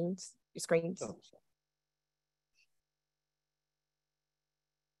 Vote your machines, your screens. Oh.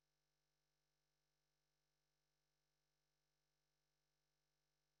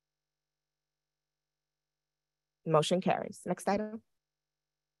 Motion carries. Next item.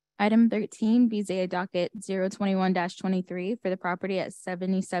 Item 13, BZA docket 021-23 for the property at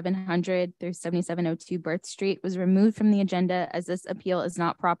 7700 through 7702 Birth Street was removed from the agenda as this appeal is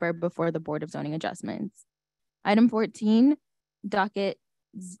not proper before the Board of Zoning Adjustments. Item 14, docket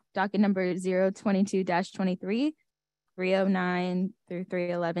number 022-23, 309 through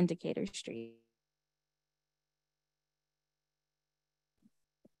 311 Decatur Street.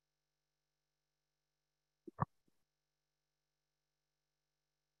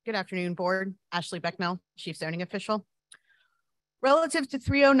 Good afternoon, Board. Ashley Becknell, Chief Zoning Official. Relative to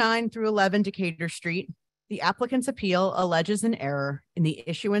 309 through 11 Decatur Street, the applicant's appeal alleges an error in the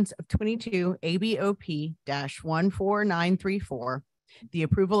issuance of 22 ABOP-14934, the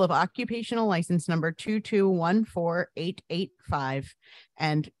approval of occupational license number 2214885,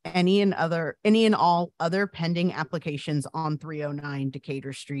 and any and all other pending applications on 309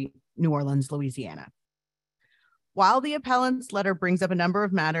 Decatur Street, New Orleans, Louisiana. While the appellant's letter brings up a number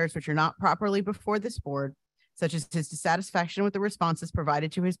of matters which are not properly before this board, such as his dissatisfaction with the responses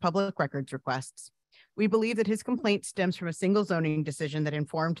provided to his public records requests, we believe that his complaint stems from a single zoning decision that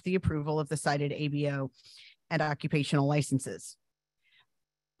informed the approval of the cited ABO and occupational licenses.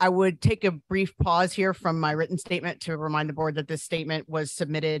 I would take a brief pause here from my written statement to remind the board that this statement was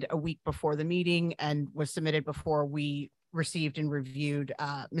submitted a week before the meeting and was submitted before we received and reviewed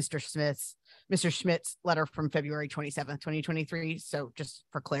Mr. Schmidt's letter from February 27th, 2023. So just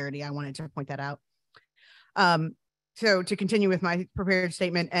for clarity, I wanted to point that out. So to continue with my prepared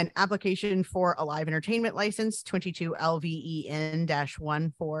statement, an application for a live entertainment license 22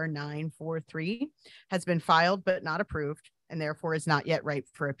 LVEN-14943 has been filed but not approved and therefore is not yet ripe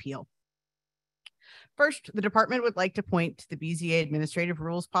for appeal. First, the department would like to point to the BZA administrative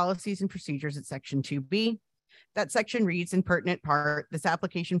rules, policies, and procedures at section 2B. That section reads in pertinent part, this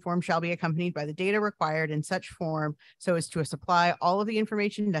application form shall be accompanied by the data required in such form so as to supply all of the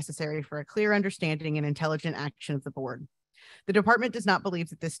information necessary for a clear understanding and intelligent action of the board. The department does not believe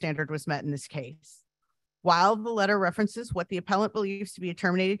that this standard was met in this case. While the letter references what the appellant believes to be a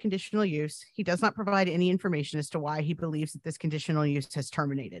terminated conditional use, he does not provide any information as to why he believes that this conditional use has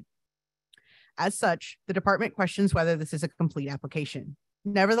terminated. As such, the department questions whether this is a complete application.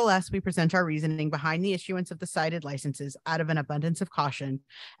 Nevertheless, we present our reasoning behind the issuance of the cited licenses out of an abundance of caution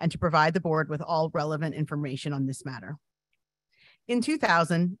and to provide the board with all relevant information on this matter. In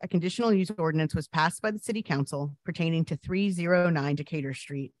 2000, a conditional use ordinance was passed by the City Council pertaining to 309 Decatur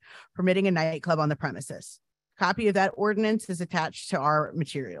Street, permitting a nightclub on the premises. A copy of that ordinance is attached to our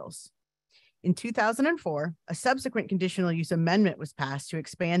materials. In 2004, a subsequent conditional use amendment was passed to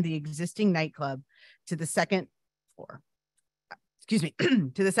expand the existing nightclub to the second floor.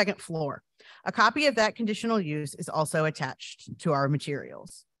 To the second floor. A copy of that conditional use is also attached to our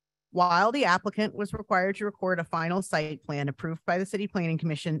materials. While the applicant was required to record a final site plan approved by the City Planning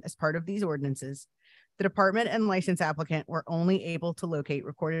Commission as part of these ordinances, the department and license applicant were only able to locate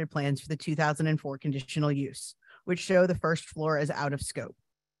recorded plans for the 2004 conditional use, which show the first floor as out of scope.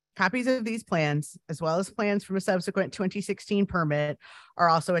 Copies of these plans, as well as plans from a subsequent 2016 permit, are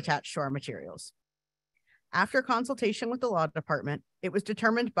also attached to our materials. After consultation with the law department, it was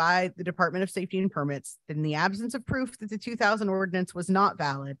determined by the Department of Safety and Permits that in the absence of proof that the 2000 ordinance was not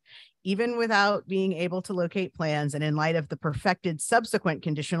valid, even without being able to locate plans and in light of the perfected subsequent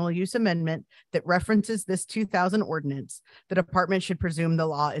conditional use amendment that references this 2000 ordinance, the department should presume the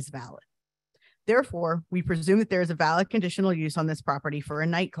law is valid. Therefore, we presume that there is a valid conditional use on this property for a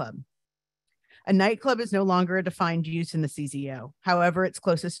nightclub. A nightclub is no longer a defined use in the CZO. However, its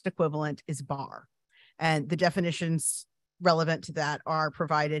closest equivalent is bar. And the definitions relevant to that are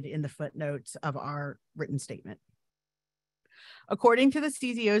provided in the footnotes of our written statement. According to the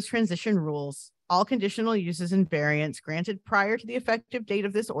CZO's transition rules, all conditional uses and variants granted prior to the effective date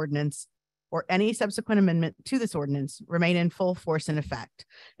of this ordinance or any subsequent amendment to this ordinance remain in full force and effect,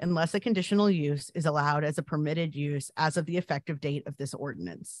 unless a conditional use is allowed as a permitted use as of the effective date of this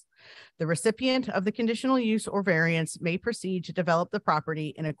ordinance. The recipient of the conditional use or variance may proceed to develop the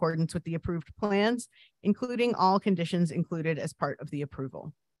property in accordance with the approved plans, including all conditions included as part of the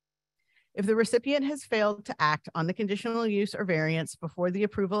approval. If the recipient has failed to act on the conditional use or variance before the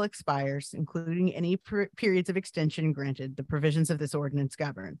approval expires, including any periods of extension granted, the provisions of this ordinance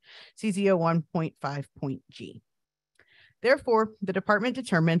govern. CZO 1.5.g. Therefore, the department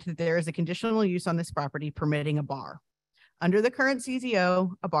determined that there is a conditional use on this property permitting a bar. Under the current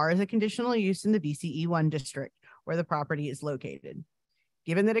CZO, a bar is a conditional use in the VCE 1 district where the property is located.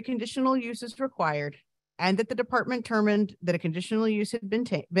 Given that a conditional use is required, and that the department determined that a conditional use had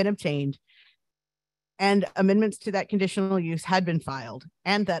been obtained and amendments to that conditional use had been filed,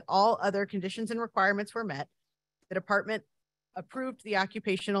 and that all other conditions and requirements were met, the department approved the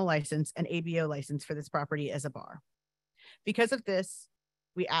occupational license and ABO license for this property as a bar. Because of this,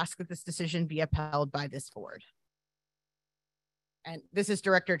 we ask that this decision be upheld by this board. And this is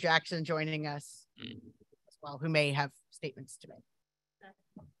Director Jackson joining us as well, who may have statements to make.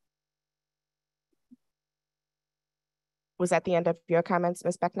 Was that the end of your comments,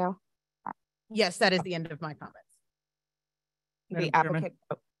 Ms. Becknell? Yes, that is the end of my comments. The applicant.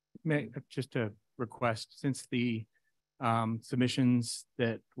 May just a request, since the submissions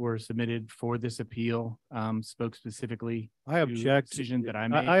that were submitted for this appeal spoke specifically. I object. To the decision that I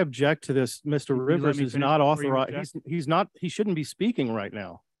made. I object to this. Mr. Rivers is not authorized. He's not. He shouldn't be speaking right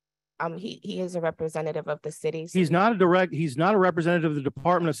now. He is a representative of the city. He's not a representative of the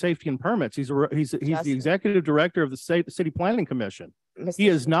Department of Safety and Permits. He's the executive director of the City Planning Commission. He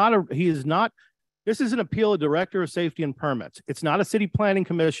is not. This is an appeal of Director of Safety and Permits. It's not a City Planning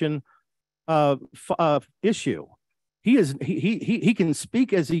Commission issue. He can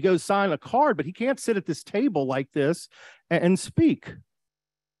speak as he goes sign a card, but he can't sit at this table like this and speak.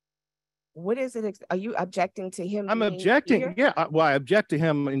 What is it? Are you objecting to him? I'm objecting. Here? Yeah, well, I object to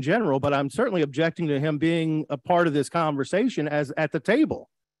him in general, but I'm certainly objecting to him being a part of this conversation as at the table.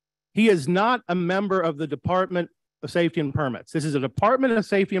 He is not a member of the Department of Safety and Permits. This is a Department of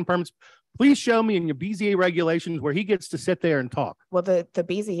Safety and Permits. Please show me in your BZA regulations where he gets to sit there and talk. Well, the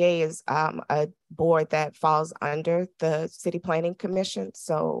BZA is a board that falls under the City Planning Commission.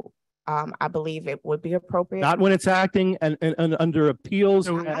 So I believe it would be appropriate. Not when it's acting and under appeals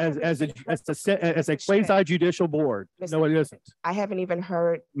as a quasi judicial board. No, it isn't. I haven't even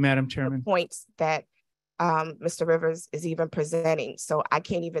heard, Madam Chairman, the points that Mr. Rivers is even presenting. So I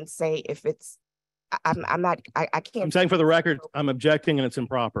can't even say if it's. I'm not. I can't. I'm saying for the record, I'm objecting and it's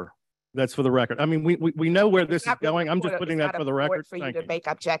improper. That's for the record. I mean, we know where this is going. I'm just putting that for the record. For you to make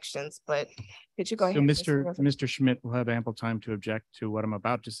objections, but could you go ahead? So Mr. Schmidt will have ample time to object to what I'm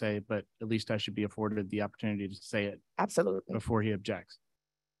about to say, but at least I should be afforded the opportunity to say it. Absolutely. Before he objects.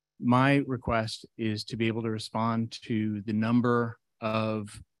 My request is to be able to respond to the number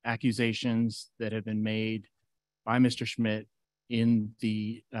of accusations that have been made by Mr. Schmidt in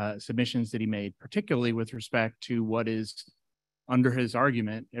the submissions that he made, particularly with respect to what is under his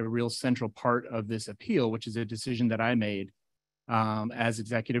argument, a real central part of this appeal, which is a decision that I made as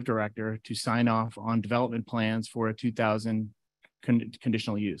executive director to sign off on development plans for a 2000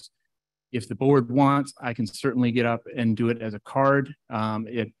 conditional use. If the board wants, I can certainly get up and do it as a card.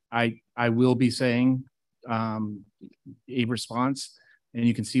 I will be saying a response, and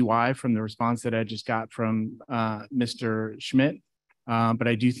you can see why from the response that I just got from Mr. Schmidt. But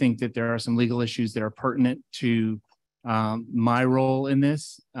I do think that there are some legal issues that are pertinent to my role in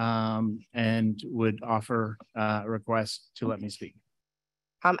this and would offer a request to let me speak.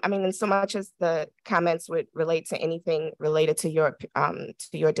 I mean, in so much as the comments would relate to anything related to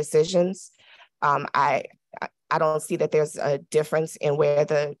your decisions, I don't see that there's a difference in where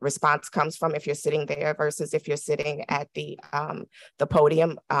the response comes from if you're sitting there versus if you're sitting at the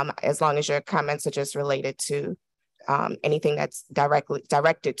podium, as long as your comments are just related to anything that's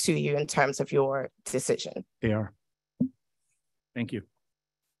directed to you in terms of your decision. They are. Thank you.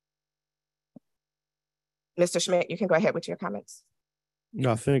 Mr. Schmidt, you can go ahead with your comments.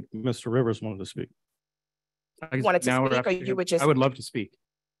 No, I think Mr. Rivers wanted to speak. You wanted to speak, or you would just? I would love to speak.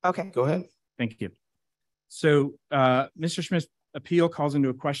 Okay. Go ahead. Thank you. So Mr. Schmidt's appeal calls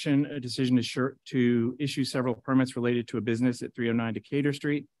into question a decision to issue several permits related to a business at 309 Decatur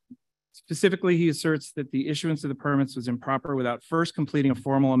Street. Specifically, he asserts that the issuance of the permits was improper without first completing a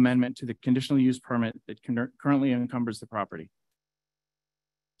formal amendment to the conditional use permit that currently encumbers the property.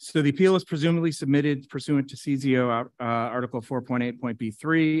 So the appeal is presumably submitted pursuant to CZO Article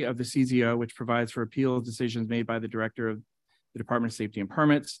 4.8.B3 of the CZO, which provides for appeal decisions made by the Director of the Department of Safety and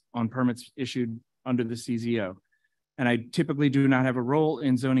Permits on permits issued under the CZO. And I typically do not have a role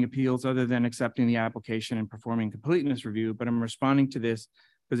in zoning appeals other than accepting the application and performing completeness review, but I'm responding to this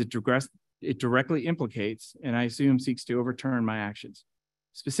because it directly implicates, and I assume seeks to overturn my actions.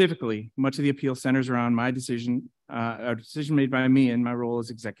 Specifically, much of the appeal centers around my decision, a decision made by me in my role as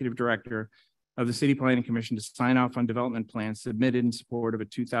Executive Director of the City Planning Commission to sign off on development plans submitted in support of a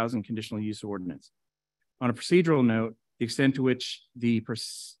 2000 conditional use ordinance. On a procedural note, the extent to which the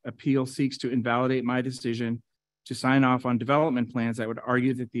appeal seeks to invalidate my decision to sign off on development plans, I would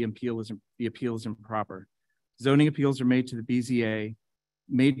argue that the appeal is improper. Zoning appeals are made to the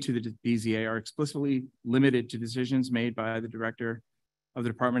BZA are explicitly limited to decisions made by the Director of the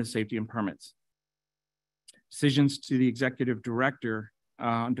Department of Safety and Permits. Decisions to the Executive Director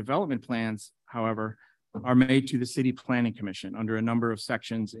on development plans, however, are made to the City Planning Commission under a number of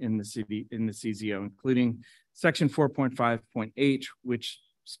sections in the CZO, including Section 4.5.8, which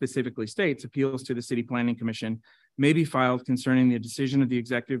specifically states appeals to the City Planning Commission may be filed concerning the decision of the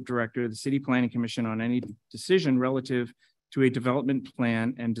Executive Director of the City Planning Commission on any decision relative to a development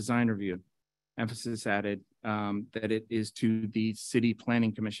plan and design review. Emphasis added that it is to the City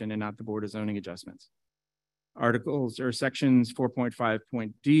Planning Commission and not the Board of Zoning Adjustments. Articles or sections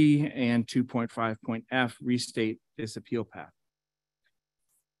 4.5.D and 2.5.F restate this appeal path.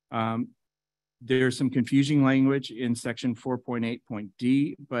 There's some confusing language in section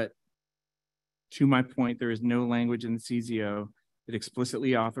 4.8.D, but to my point, there is no language in the CZO that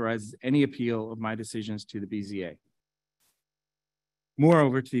explicitly authorizes any appeal of my decisions to the BZA.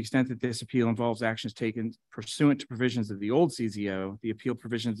 Moreover, to the extent that this appeal involves actions taken pursuant to provisions of the old CZO, the appeal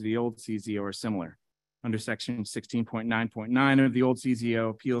provisions of the old CZO are similar. Under section 16.9.9 of the old CZO,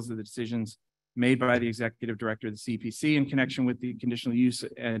 appeals of the decisions made by the Executive Director of the CPC in connection with the conditional use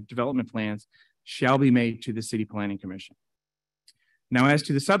and development plans shall be made to the City Planning Commission. Now, as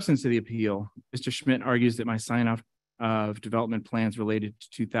to the substance of the appeal, Mr. Schmidt argues that my sign-off of development plans related to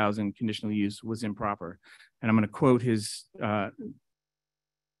 2000 conditional use was improper. And I'm going to quote his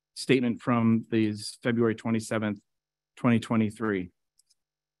statement from the February 27th, 2023.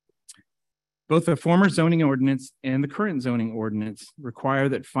 Both the former zoning ordinance and the current zoning ordinance require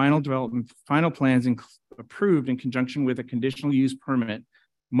that final plans approved in conjunction with a conditional use permit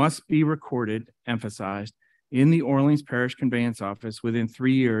must be recorded, emphasized, in the Orleans Parish Conveyance Office within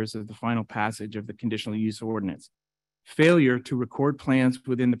 3 years of the final passage of the conditional use ordinance. Failure to record plans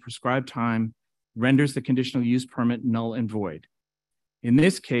within the prescribed time renders the conditional use permit null and void. In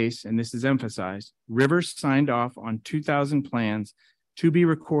this case, and this is emphasized, Rivers signed off on 2000 plans to be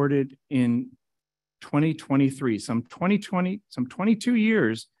recorded in 2023, some 22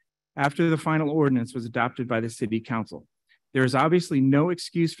 years after the final ordinance was adopted by the City Council. There is obviously no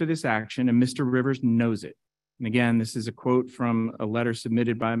excuse for this action, and Mr. Rivers knows it. And again, this is a quote from a letter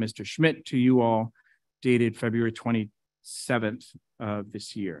submitted by Mr. Schmidt to you all, dated February 27th of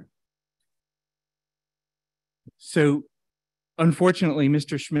this year. So, unfortunately,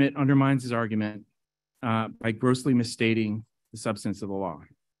 Mr. Schmidt undermines his argument by grossly misstating the substance of the law.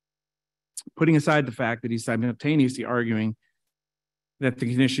 Putting aside the fact that he's simultaneously arguing that the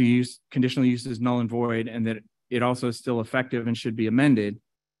conditional use is null and void and that it also is still effective and should be amended,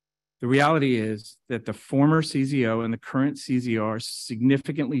 the reality is that the former CZO and the current CZO are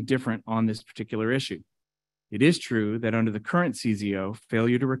significantly different on this particular issue. It is true that under the current CZO,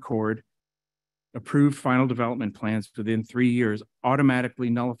 failure to record approved final development plans within 3 years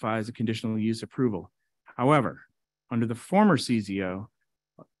automatically nullifies a conditional use approval. However, under the former CZO,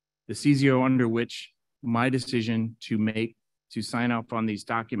 the CZO under which my decision to sign off on these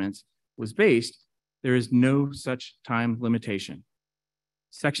documents was based, there is no such time limitation.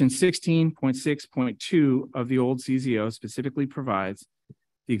 Section 16.6.2 of the old CZO specifically provides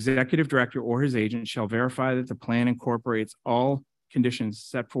the executive director or his agent shall verify that the plan incorporates all conditions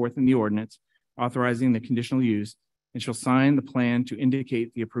set forth in the ordinance authorizing the conditional use and shall sign the plan to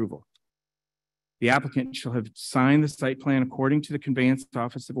indicate the approval. The applicant shall have signed the site plan according to the conveyance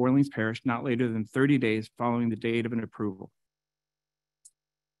office of Orleans Parish not later than 30 days following the date of an approval.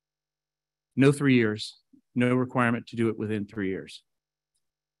 No 3 years, no requirement to do it within 3 years.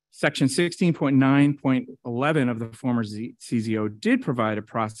 Section 16.9.11 of the former CZO did provide a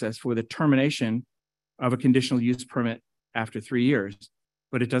process for the termination of a conditional use permit after 3 years,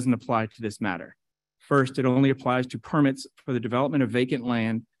 but it doesn't apply to this matter. First, it only applies to permits for the development of vacant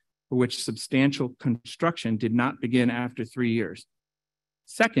land for which substantial construction did not begin after 3 years.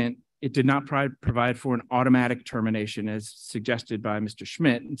 Second, it did not provide for an automatic termination as suggested by Mr.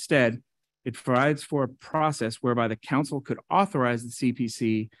 Schmidt. Instead, it provides for a process whereby the council could authorize the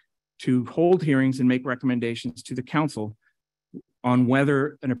CPC to hold hearings and make recommendations to the council on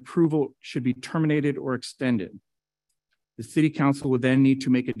whether an approval should be terminated or extended. The city council would then need to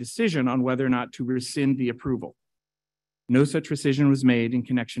make a decision on whether or not to rescind the approval. No such decision was made in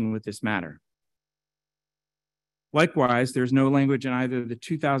connection with this matter. Likewise, there's no language in either the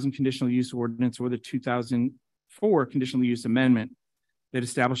 2000 conditional use ordinance or the 2004 conditional use amendment that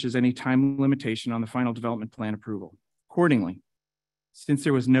establishes any time limitation on the final development plan approval. Accordingly, since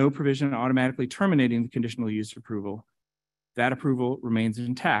there was no provision automatically terminating the conditional use approval, that approval remains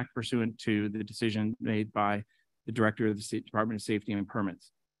intact pursuant to the decision made by the Director of the Department of Safety and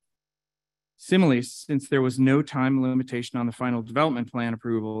Permits. Similarly, since there was no time limitation on the final development plan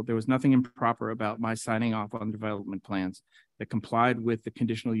approval, there was nothing improper about my signing off on development plans that complied with the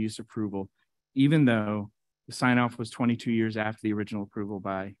conditional use approval, even though the sign off was 22 years after the original approval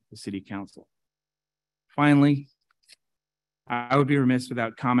by the City Council. Finally, I would be remiss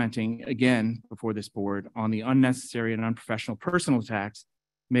without commenting again before this board on the unnecessary and unprofessional personal attacks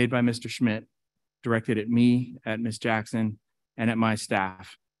made by Mr. Schmidt, directed at me, at Ms. Jackson, and at my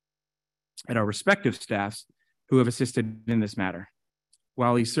staff, at our respective staffs who have assisted in this matter.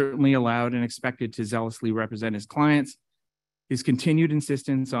 While he's certainly allowed and expected to zealously represent his clients, his continued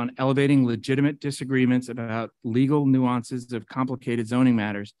insistence on elevating legitimate disagreements about legal nuances of complicated zoning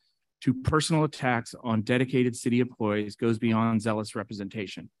matters to personal attacks on dedicated city employees goes beyond zealous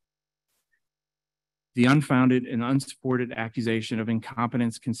representation. The unfounded and unsupported accusation of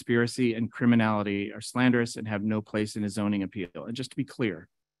incompetence, conspiracy, and criminality are slanderous and have no place in a zoning appeal. And just to be clear,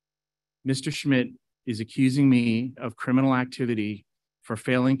 Mr. Schmidt is accusing me of criminal activity for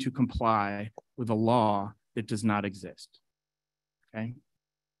failing to comply with a law that does not exist. Okay.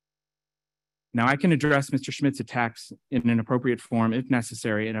 Now, I can address Mr. Schmidt's attacks in an appropriate form if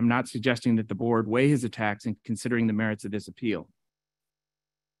necessary, and I'm not suggesting that the board weigh his attacks in considering the merits of this appeal.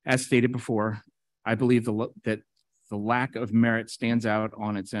 As stated before, I believe that the lack of merit stands out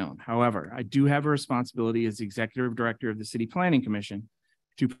on its own. However, I do have a responsibility as the executive director of the City Planning Commission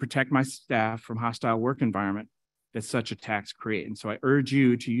to protect my staff from hostile work environment that such attacks create. And so I urge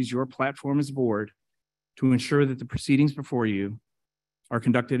you to use your platform as a board to ensure that the proceedings before you are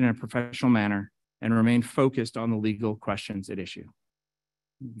conducted in a professional manner and remain focused on the legal questions at issue.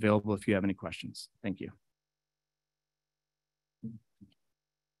 Available if you have any questions. Thank you.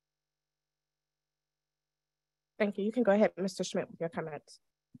 Thank you. You can go ahead, Mr. Schmidt, with your comments.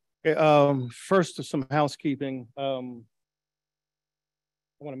 Okay, first, some housekeeping. I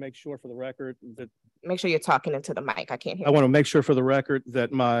want to make sure for the record that make sure you're talking into the mic. I can't hear. I want to make sure for the record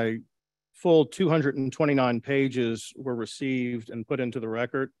that my full 229 pages were received and put into the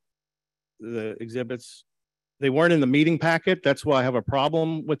record. The exhibits, they weren't in the meeting packet. That's why I have a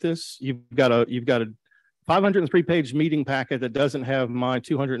problem with this. You've got a 503 page meeting packet that doesn't have my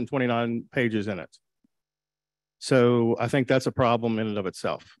 229 pages in it. So I think that's a problem in and of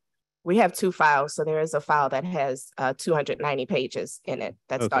itself. We have two files. So there is a file that has 290 pages in it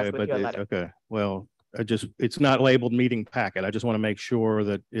that starts with your letter. Okay, well, it's not labeled meeting packet. I just want to make sure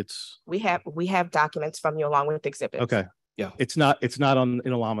that it's. We have documents from you along with exhibits. Okay, yeah, it's not on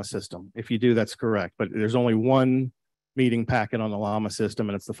in a Llama system. If you do, that's correct. But there's only one meeting packet on the Llama system,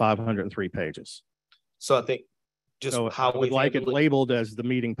 and it's the 503 pages. So I think just so how I would like it labeled as the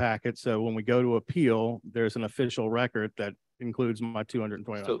meeting packet. So when we go to appeal, there's an official record that includes my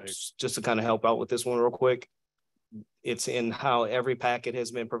 229 pages. Just to kind of help out with this one real quick. It's in how every packet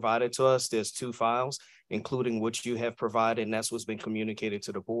has been provided to us. There's two files, including what you have provided, and that's what's been communicated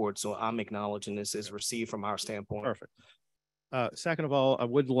to the board. So I'm acknowledging this is received from our standpoint. Perfect. Second of all, I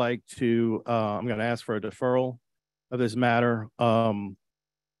would like to, I'm going to ask for a deferral of this matter on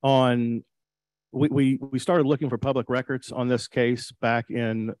we started looking for public records on this case back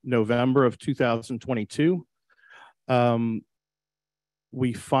in November of 2022.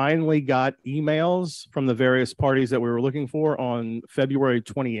 We finally got emails from the various parties that we were looking for on February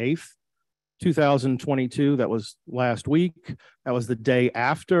 28th, 2022. That was last week. That was the day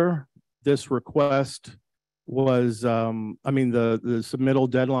after this request was, the submittal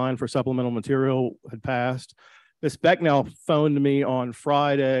deadline for supplemental material had passed. Ms. Becknell phoned me on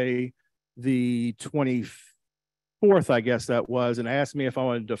Friday, the 24th, I guess that was, and asked me if I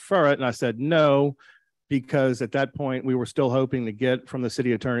wanted to defer it. And I said no, because at that point we were still hoping to get from the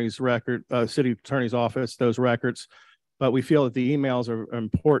city attorney's office those records. But we feel that the emails are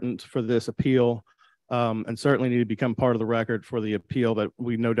important for this appeal, and certainly need to become part of the record for the appeal that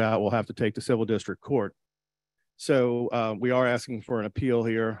we no doubt will have to take to civil district court. So we are asking for an appeal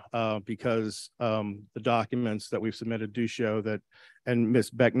here because the documents that we've submitted do show that, and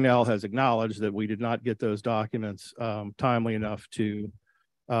Ms. Becknell has acknowledged that we did not get those documents timely enough to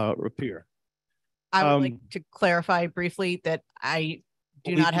appear. I would like to clarify briefly that I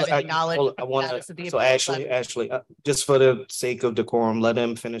do not have any knowledge of the status of the appeal. Ashley, just for the sake of decorum, let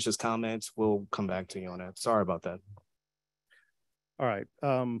him finish his comments. We'll come back to you on that. Sorry about that. All right.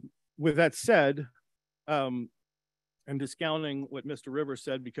 With that said, and discounting what Mr. Rivers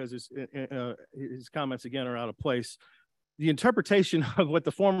said because his comments again are out of place, the interpretation of what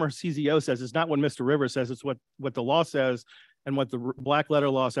the former CZO says is not what Mr. Rivers says. It's what the law says and what the black letter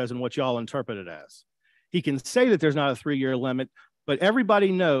law says and what y'all interpret it as. He can say that there's not a 3-year limit, but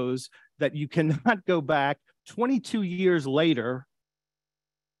everybody knows that you cannot go back 22 years later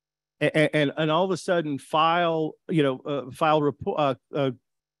and all of a sudden file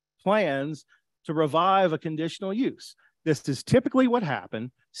plans to revive a conditional use. This is typically what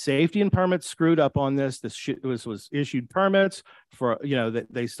happened. Safety and permits screwed up on this. This was issued permits for,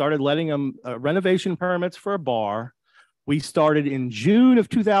 they started letting them renovation permits for a bar. We started in June of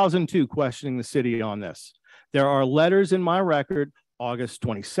 2002 questioning the city on this. There are letters in my record, August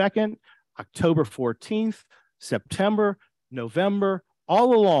 22nd, October 14th, September, November,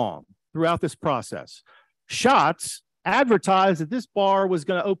 all along throughout this process. Shots advertised that this bar was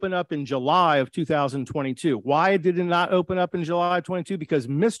going to open up in July of 2022. Why did it not open up in July 22? Because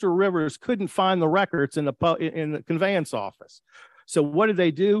Mr. Rivers couldn't find the records in the conveyance office. So what did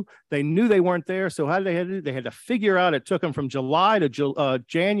they do? They knew they weren't there. So how did they do? They had to figure out, it took them from July to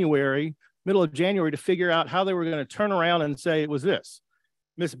January, middle of January, to figure out how they were going to turn around and say it was this.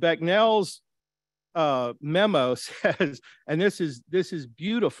 Ms. Becknell's memo says, and this is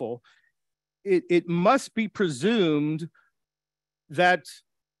beautiful, it must be presumed that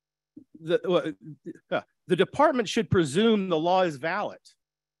the department should presume the law is valid.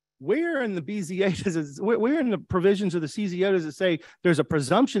 Where in the BZA does it, where in the provisions of the CZO does it say there's a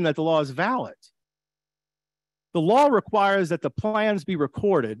presumption that the law is valid? The law requires that the plans be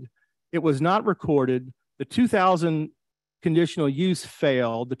recorded. It was not recorded. The 2000 conditional use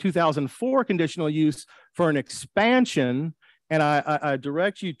failed. The 2004 conditional use for an expansion, and I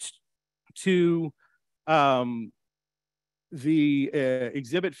direct you to the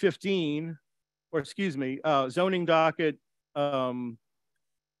Exhibit 15, or excuse me, zoning docket, or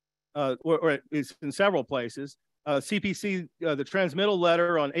it's in several places. CPC, the transmittal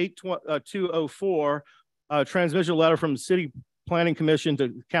letter on 8/2/04, transmission letter from City Planning Commission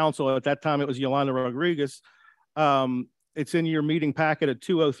to Council. At that time, it was Yolanda Rodriguez. It's in your meeting packet at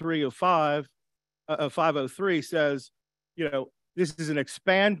 203/05 says, this is an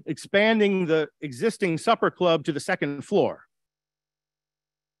expanding the existing supper club to the second floor.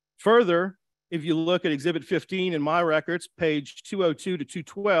 Further, if you look at Exhibit 15 in my records, page 202 to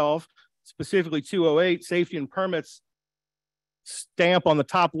 212, specifically 208, safety and permits stamp on the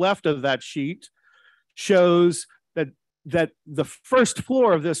top left of that sheet shows that the first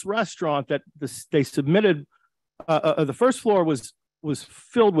floor of this restaurant that they submitted, the first floor was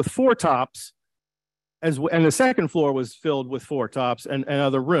filled with 4 tops, and the second floor was filled with 4 tops and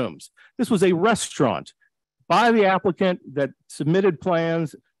other rooms. This was a restaurant by the applicant that submitted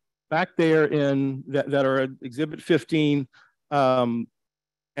plans back there that are at Exhibit 15,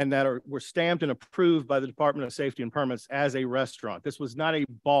 and that were stamped and approved by the Department of Safety and Permits as a restaurant. This was not a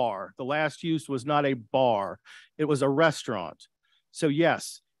bar. The last use was not a bar. It was a restaurant. So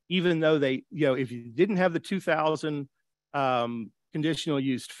yes, even though they, if you didn't have the 2000 conditional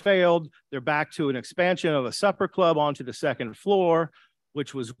use failed, they're back to an expansion of a supper club onto the second floor,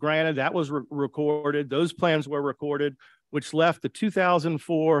 which was granted. That was recorded. Those plans were recorded, which left the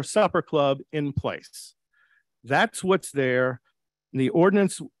 2004 supper club in place. That's what's there. The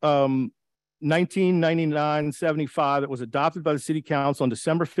ordinance 1999-75 that was adopted by the City Council on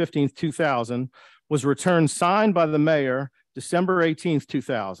December 15th, 2000, was returned signed by the mayor December 18th,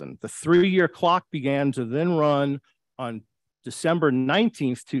 2000. The 3-year clock began to then run on December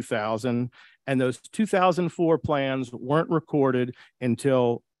 19th, 2000, and those 2004 plans weren't recorded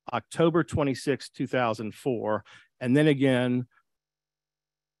until October 26, 2004. And then again,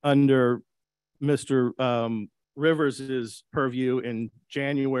 under Mr. Rivers's purview in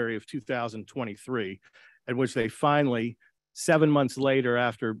January of 2023, at which they finally, 7 months later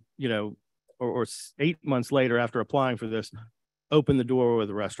after, or 8 months later after applying for this, opened the door with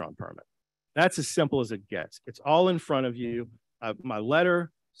a restaurant permit. That's as simple as it gets. It's all in front of you. My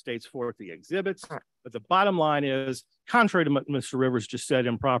letter states forth the exhibits, but the bottom line is, contrary to what Mr. Rivers just said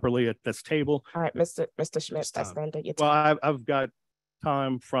improperly at this table. All right, Mr. Schmidt, that's the end of your time. Well, I've got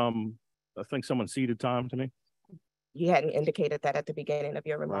time from, I think someone ceded time to me. You hadn't indicated that at the beginning of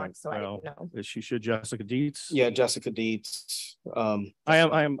your remarks, right. so I didn't know. Is she should Jessica Dietz? Yeah, Jessica Dietz.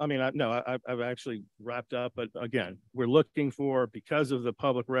 I've actually wrapped up, but again, we're looking for, because of the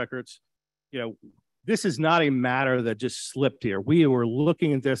public records, this is not a matter that just slipped here. We were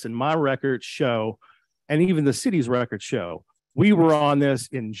looking at this, and my records show, and even the city's records show, we were on this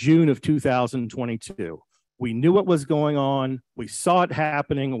in June of 2022. We knew what was going on. We saw it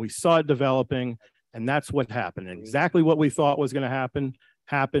happening. We saw it developing. And that's what happened. And exactly what we thought was going to happen,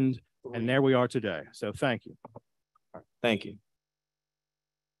 happened. And there we are today. So thank you. Thank you.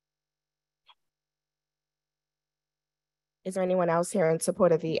 Is there anyone else here in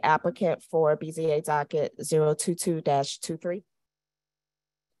support of the applicant for BZA docket 022-23?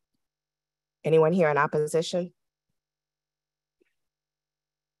 Anyone here in opposition?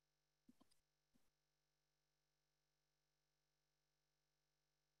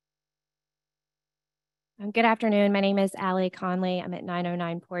 Good afternoon. My name is Allie Conley. I'm at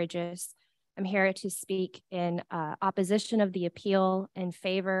 909 Porges. I'm here to speak in opposition of the appeal in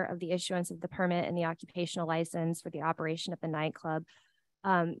favor of the issuance of the permit and the occupational license for the operation of the nightclub.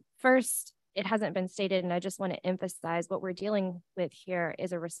 First, it hasn't been stated, and I just want to emphasize what we're dealing with here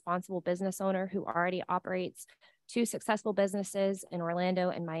is a responsible business owner who already operates 2 successful businesses in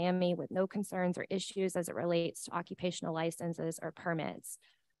Orlando and Miami with no concerns or issues as it relates to occupational licenses or permits.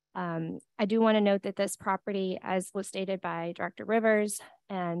 I do want to note that this property, as was stated by Director Rivers,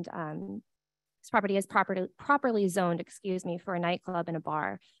 and this property is properly zoned, for a nightclub and a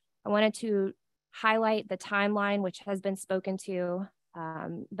bar. I wanted to highlight the timeline, which has been spoken to,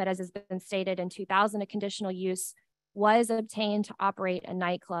 but as has been stated, in 2000, a conditional use was obtained to operate a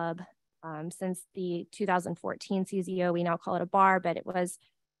nightclub. Since the 2014 CZO, we now call it a bar, but it was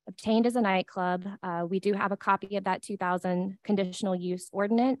obtained as a nightclub. We do have a copy of that 2000 conditional use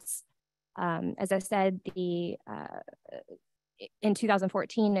ordinance. As I said, in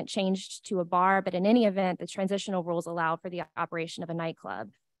 2014, it changed to a bar, but in any event, the transitional rules allow for the operation of a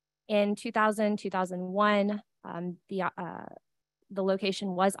nightclub. In 2000, 2001, the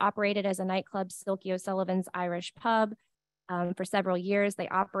location was operated as a nightclub, Silky O'Sullivan's Irish Pub. For several years, they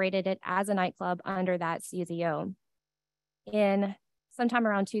operated it as a nightclub under that CZO. In sometime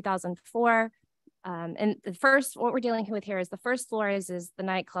around 2004, and what we're dealing with here is the first floor is the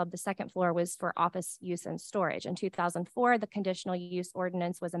nightclub. The second floor was for office use and storage. In 2004, the conditional use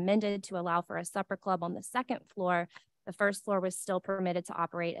ordinance was amended to allow for a supper club on the second floor. The first floor was still permitted to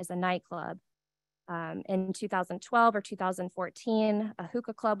operate as a nightclub. In 2012 or 2014, a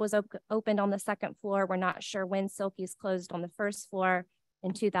hookah club was opened on the second floor. We're not sure when Silky's closed on the first floor.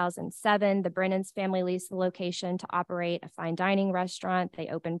 In 2007, the Brennan's family leased the location to operate a fine dining restaurant. They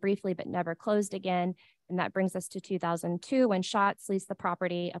opened briefly, but never closed again. And that brings us to 2002, when Schatz leased the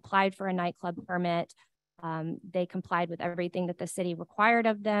property, applied for a nightclub permit. They complied with everything that the city required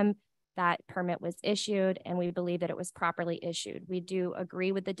of them. That permit was issued, and we believe that it was properly issued. We do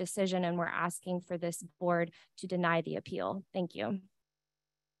agree with the decision, and we're asking for this board to deny the appeal. Thank you.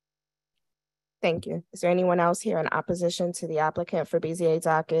 Thank you. Is there anyone else here in opposition to the applicant for BZA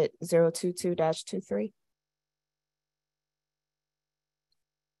docket 022-23?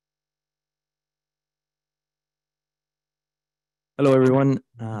 Hello, everyone.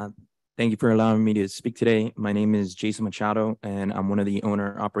 Thank you for allowing me to speak today. My name is Jason Machado, and I'm one of the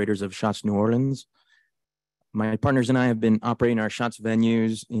owner-operators of Schatz New Orleans. My partners and I have been operating our Schatz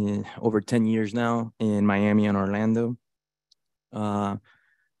venues in over 10 years now in Miami and Orlando.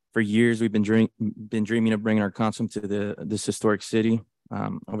 For years, we've been dreaming of bringing our concept to this historic city.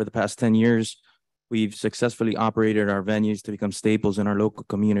 Over the past 10 years, we've successfully operated our venues to become staples in our local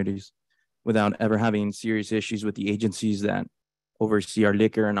communities without ever having serious issues with the agencies that oversee our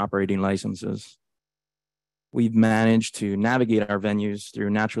liquor and operating licenses. We've managed to navigate our venues through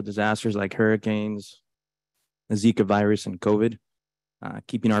natural disasters like hurricanes, the Zika virus, and COVID,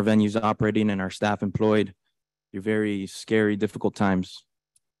 keeping our venues operating and our staff employed through very scary, difficult times.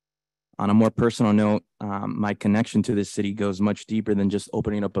 On a more personal note, my connection to this city goes much deeper than just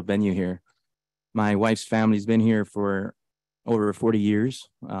opening up a venue here. My wife's family's been here for over 40 years.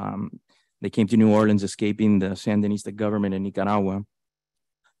 They came to New Orleans escaping the Sandinista government in Nicaragua.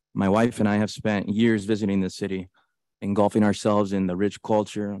 My wife and I have spent years visiting the city, engulfing ourselves in the rich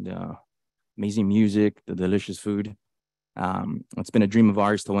culture, the amazing music, the delicious food. It's been a dream of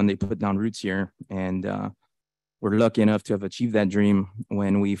ours to one day put down roots here. And we're lucky enough to have achieved that dream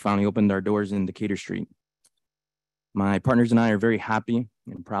when we finally opened our doors in Decatur Street. My partners and I are very happy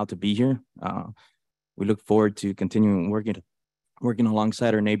and proud to be here. We look forward to continuing working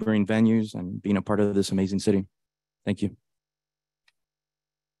alongside our neighboring venues and being a part of this amazing city. Thank you.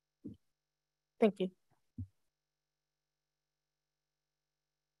 Thank you.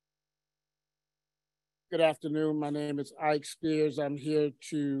 Good afternoon. My name is Ike Spears. I'm here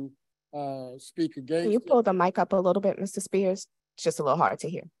to speak against. Can you pull the mic up a little bit, Mr. Spears? It's just a little hard to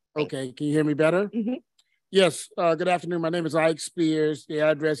hear. Okay, can you hear me better? Mm-hmm. Yes, good afternoon. My name is Ike Spears. The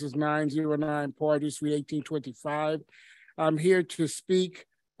address is 909 Pardee Suite 1825. I'm here to speak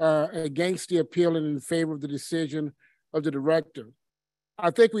against the appeal and in favor of the decision of the director. I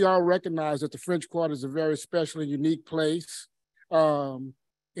think we all recognize that the French Quarter is a very special and unique place, and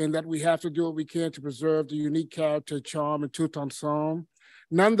that we have to do what we can to preserve the unique character, charm, and tout ensemble.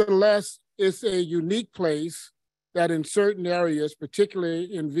 Nonetheless, it's a unique place that in certain areas,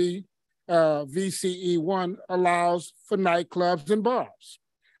 particularly in VCE1, allows for nightclubs and bars.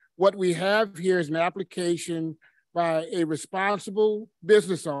 What we have here is an application by a responsible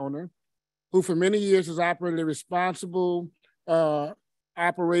business owner who for many years has operated a responsible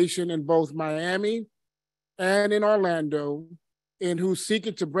operation in both Miami and in Orlando, and who's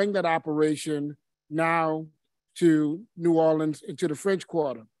seeking to bring that operation now to New Orleans and to the French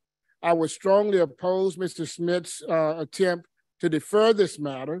Quarter. I would strongly oppose Mr. Smith's attempt to defer this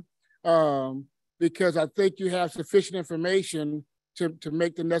matter because I think you have sufficient information to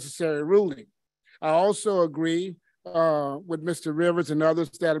make the necessary ruling. I also agree with Mr. Rivers and others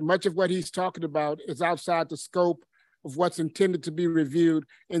that much of what he's talking about is outside the scope of what's intended to be reviewed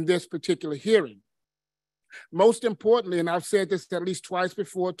in this particular hearing. Most importantly, and I've said this at least twice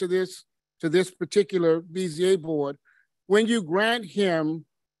before to this particular BZA board, when you grant him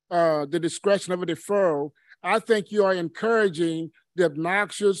the discretion of a deferral, I think you are encouraging the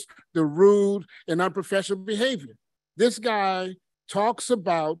obnoxious, the rude, and unprofessional behavior. This guy talks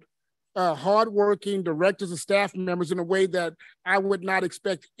about hardworking directors and staff members in a way that I would not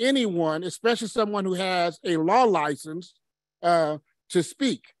expect anyone, especially someone who has a law license, to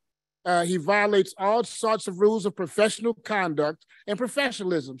speak. He violates all sorts of rules of professional conduct and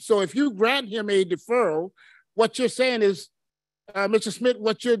professionalism. So if you grant him a deferral, what you're saying is, Mr. Smith,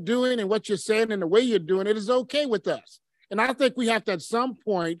 what you're doing and what you're saying and the way you're doing it is okay with us. And I think we have to at some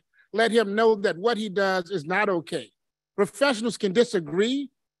point let him know that what he does is not okay. Professionals can disagree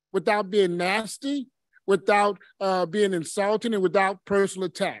without being nasty, without being insulting, and without personal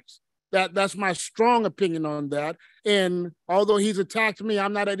attacks. That's my strong opinion on that. And although he's attacked me,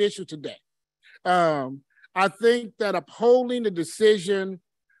 I'm not at issue today. I think that upholding the decision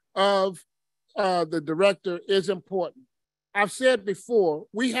of the director is important. I've said before,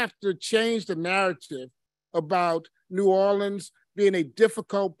 we have to change the narrative about New Orleans being a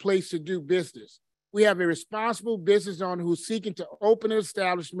difficult place to do business. We have a responsible business owner who's seeking to open an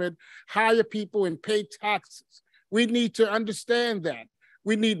establishment, hire people, and pay taxes. We need to understand that.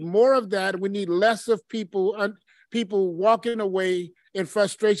 We need more of that. We need less of people walking away in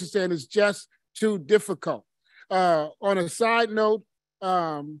frustration saying it's just too difficult. On a side note,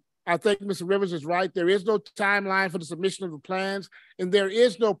 I think Mr. Rivers is right. There is no timeline for the submission of the plans, and there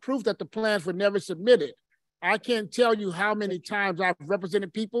is no proof that the plans were never submitted. I can't tell you how many times I've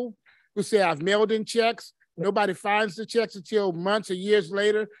represented people who say I've mailed in checks. Nobody finds the checks until months or years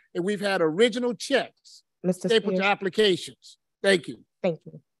later, and we've had original checks stapled to applications. Thank you. Thank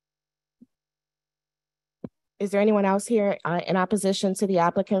you. Is there anyone else here in opposition to the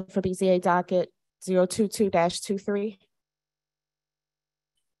applicant for BZA docket 022-23?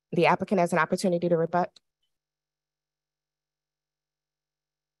 The applicant has an opportunity to rebut.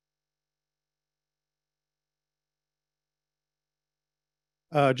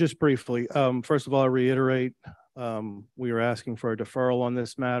 Just briefly, first of all, I reiterate, we are asking for a deferral on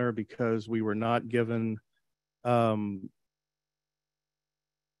this matter because we were not given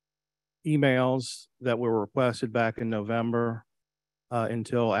emails that were requested back in November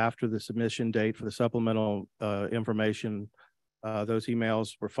until after the submission date for the supplemental information. Those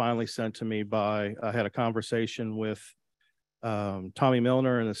emails were finally sent to me by, I had a conversation with Tommy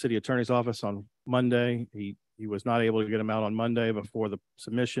Milner in the city attorney's office on Monday. He was not able to get them out on Monday before the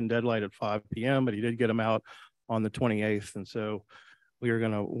submission deadline at 5 p.m., but he did get them out on the 28th. And so we are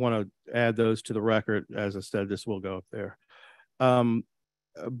going to want to add those to the record. As I said, this will go up there.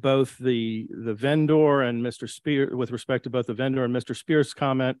 Both the vendor and Mr. Spears, with respect to both the vendor and Mr. Spears'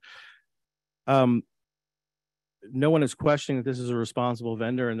 comment, no one is questioning that this is a responsible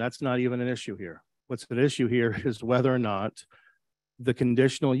vendor, and that's not even an issue here. What's at issue here is whether or not the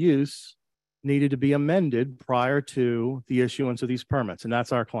conditional use needed to be amended prior to the issuance of these permits, and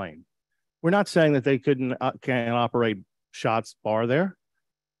that's our claim. We're not saying that they can't operate Shots Bar there,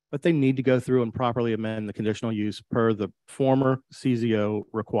 but they need to go through and properly amend the conditional use per the former CZO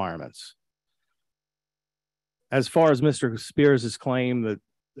requirements. As far as Mr. Spears' claim that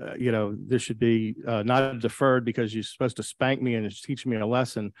this should be not deferred because you're supposed to spank me and teach me a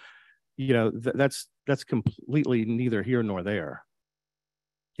lesson, that's completely neither here nor there.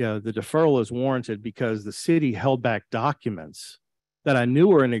 The deferral is warranted because the city held back documents that I knew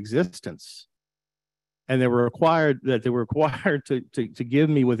were in existence, and they were required to give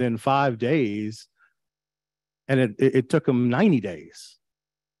me within 5 days, and it took them 90 days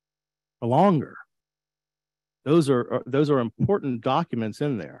or longer. Those are important documents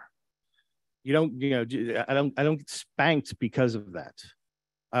in there. I don't get spanked because of that.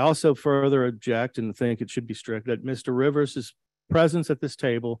 I also further object and think it should be strict that Mr. Rivers' presence at this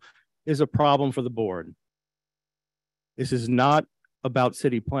table is a problem for the board. This is not about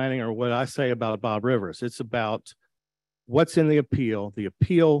city planning or what I say about Bob Rivers. It's about what's in the appeal. The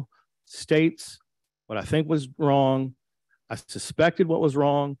appeal states what I think was wrong. I suspected what was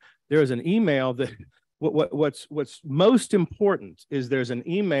wrong. There is an email that what's most important is there's an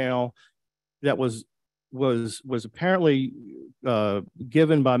email that was apparently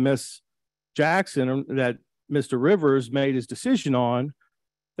given by Miss Jackson that Mr. Rivers made his decision on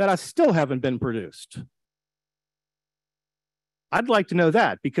that I still haven't been produced. I'd like to know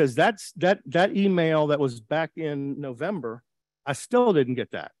that, because that email that was back in November, I still didn't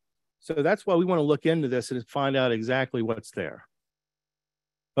get that. So that's why we want to look into this and find out exactly what's there.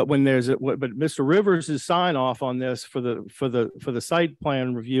 But when but Mr. Rivers' sign off on this for the site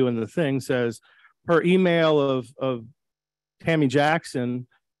plan review and the thing says per email of Tammy Jackson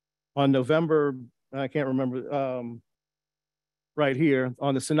on November, I can't remember, right here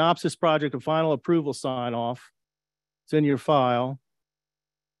on the synopsis project of final approval sign off. It's in your file.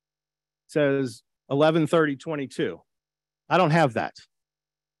 It says 11/30/22. I don't have that.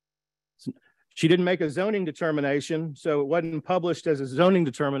 She didn't make a zoning determination, so it wasn't published as a zoning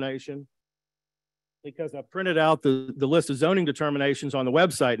determination because I printed out the list of zoning determinations on the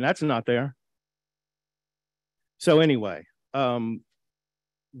website, and that's not there. So anyway,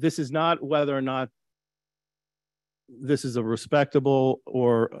 this is not whether or not this is a respectable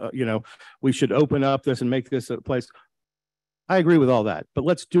or, we should open up this and make this a place. I agree with all that, but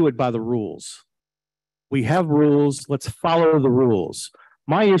let's do it by the rules. We have rules. Let's follow the rules.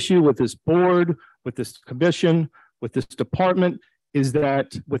 My issue with this board, with this commission, with this department is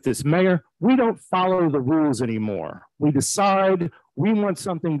that with this mayor, we don't follow the rules anymore. We decide we want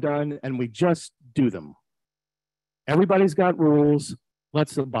something done and we just do them. Everybody's got rules.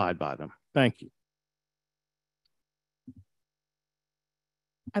 Let's abide by them. Thank you.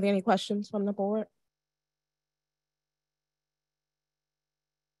 Are there any questions from the board?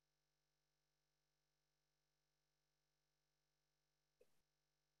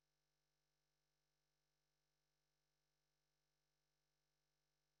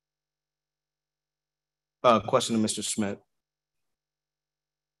 Question to Mr. Schmidt.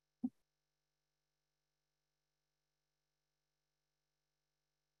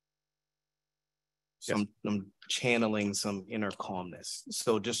 So I'm channeling some inner calmness.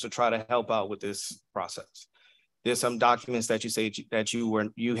 So just to try to help out with this process, there's some documents that you say that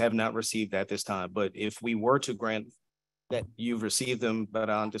you have not received at this time. But if we were to grant that you've received them,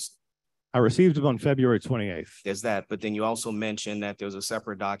 but I received them on February 28th. There's that, but then you also mentioned that there's a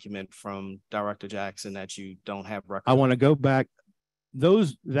separate document from Director Jackson that you don't have record. I want to go back.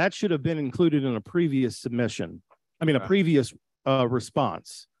 That should have been included in a previous submission. I mean, a previous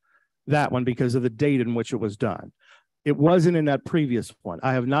response. That one, because of the date in which it was done. It wasn't in that previous one.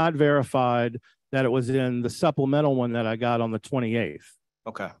 I have not verified that it was in the supplemental one that I got on the 28th.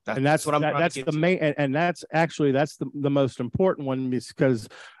 Okay. That's what that's the main, and that's the most important one, because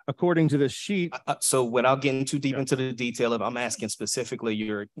according to the sheet. So without getting too deep into the detail of, I'm asking specifically,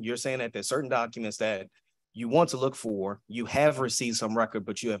 you're saying that there's certain documents that you want to look for, you have received some record,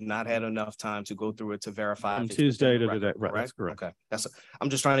 but you have not had enough time to go through it to verify. From if it's Tuesday within to the today, record, right, that's correct. Okay, I'm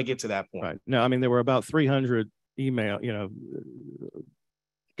just trying to get to that point. Right. No, I mean, there were about 300 email,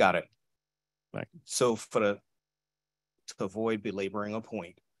 Got it. Right. So to avoid belaboring a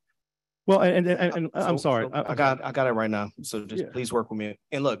point. Well, and I'm sorry. I got it right now. So just please work with me.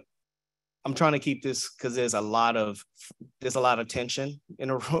 And look, I'm trying to keep this because there's a lot of tension in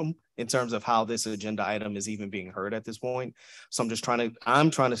a room in terms of how this agenda item is even being heard at this point. So I'm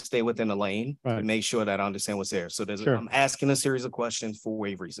trying to stay within the lane and make sure that I understand what's there. So I'm asking a series of questions for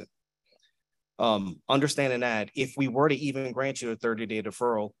a reason. Understanding that if we were to even grant you a 30-day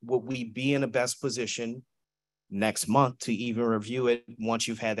deferral, would we be in the best position next month to even review it once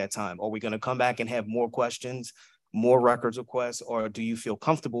you've had that time? Are we going to come back and have more questions, more records requests, or do you feel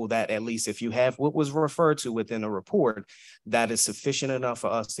comfortable that at least if you have what was referred to within a report, that is sufficient enough for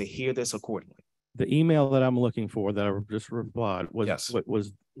us to hear this accordingly? The email that I'm looking for that I just replied was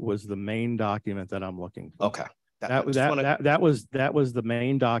the main document that I'm looking for. Okay. That was the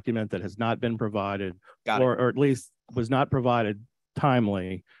main document that has not been provided, or at least was not provided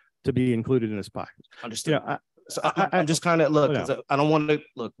timely to be included in this package. Understood. So I'm just kind of look. I don't want to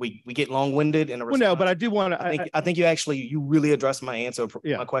look. We get long-winded in a response. Well, no, but I do want to. I think you really addressed my answer,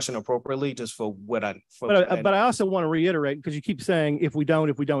 my question appropriately, just for what I. But I also want to reiterate, because you keep saying if we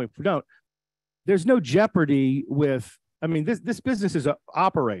don't. There's no jeopardy with. I mean, this business is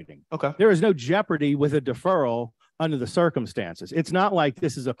operating. Okay. There is no jeopardy with a deferral under the circumstances. It's not like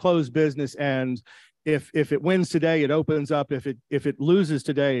this is a closed business, and if it wins today, it opens up. If it loses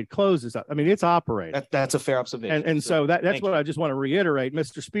today, it closes up. I mean, it's operating. That's a fair observation. And so that's what I just want to reiterate.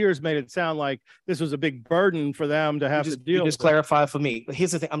 Mr. Spears made it sound like this was a big burden for them to have to deal with. Just clarify for me. But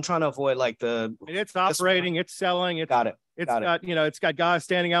here's the thing. I'm trying to avoid like it's operating, it's selling. Got it. It's got guys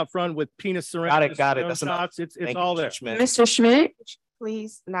standing out front with penis syringes. Got it. That's shots. It's all there. Mr. Schmidt,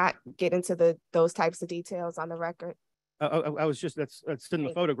 please not get into those types of details on the record. I was just that's in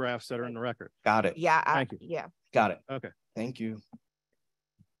the photographs that are in the record. Got it. Yeah. Thank you. Yeah. Got it. Okay. Thank you.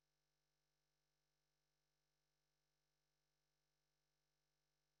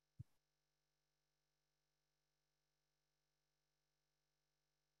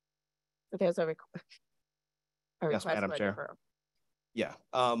 So there's a request. Yes, Madam Chair. Yeah.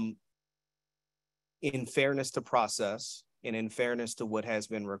 In fairness to process and in fairness to what has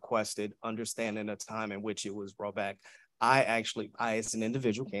been requested, understanding the time in which it was brought back, I as an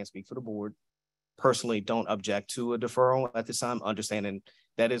individual, can't speak for the board, personally don't object to a deferral at this time, understanding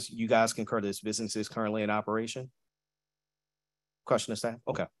that is, you guys concur this business is currently in operation? Question of staff?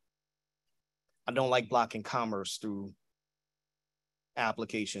 Okay. I don't like blocking commerce through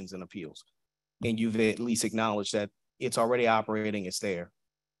applications and appeals. And you've at least acknowledged that it's already operating, it's there.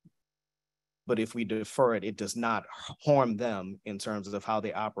 But if we defer it, it does not harm them in terms of how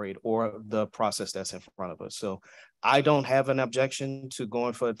they operate or the process that's in front of us. So I don't have an objection to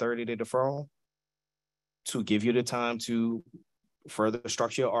going for a 30-day deferral to give you the time to further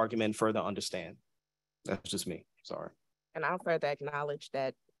structure your argument, further understand. That's just me. Sorry. And I'll further acknowledge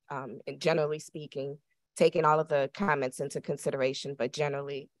that, and generally speaking, taking all of the comments into consideration, but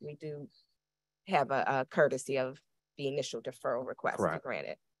generally we do have a courtesy of the initial deferral request to grant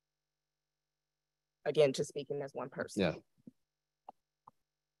it. Again, just speaking as one person. Yeah.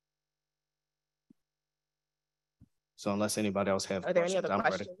 So unless anybody else have Are there any other I'm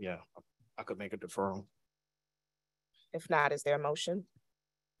questions? ready. Yeah, I could make a deferral. If not, is there a motion?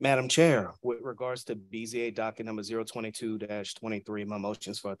 Madam Chair, with regards to BZA docket number 022-23, my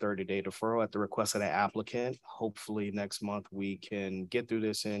motion is for a 30-day deferral at the request of the applicant. Hopefully next month we can get through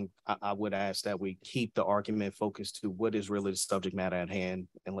this, and I would ask that we keep the argument focused to what is really the subject matter at hand,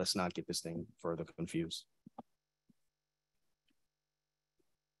 and let's not get this thing further confused.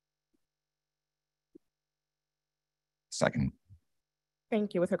 Second.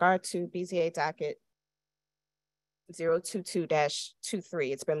 Thank you. With regard to BZA docket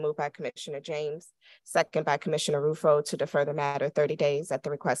 022-23, it's been moved by Commissioner James, second by Commissioner Rufo to defer the matter 30 days at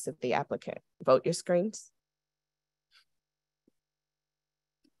the request of the applicant. Vote your screens.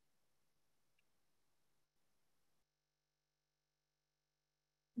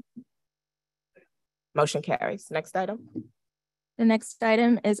 Motion carries. Next item. The next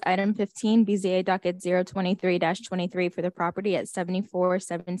item is item 15, BZA docket 023-23 for the property at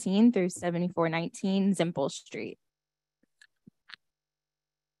 7417 through 7419 Zimple Street.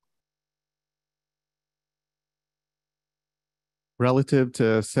 Relative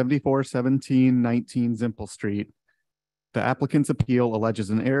to 741719 Zimple Street, The applicant's appeal alleges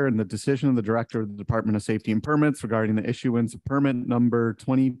an error in the decision of the Director of the Department of Safety and Permits regarding the issuance of permit number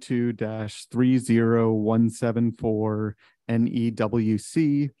 22-30174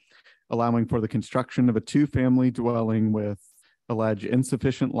 NEWC, allowing for the construction of a two-family dwelling with alleged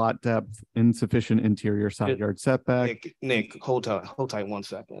insufficient lot depth, insufficient interior side yard setback. Nick, hold tight 1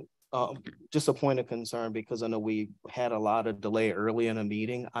 second. Just a point of concern, because I know we had a lot of delay early in the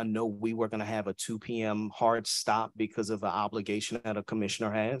meeting. I know we were going to have a 2 p.m. hard stop because of the obligation that a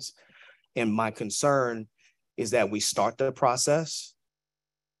commissioner has. And my concern is that we start the process.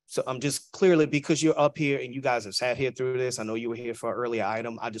 So I'm just clearly, because you're up here and you guys have sat here through this, I know you were here for an earlier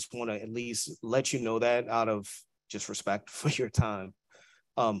item. I just want to at least let you know that out of just respect for your time.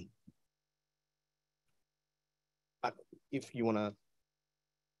 If you want to.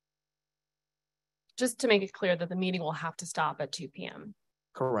 Just to make it clear that the meeting will have to stop at 2 p.m.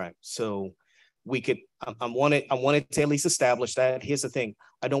 Correct. So we could, I wanted to at least establish that. Here's the thing.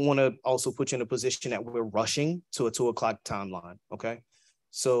 I don't want to also put you in a position that we're rushing to a 2 o'clock timeline. Okay.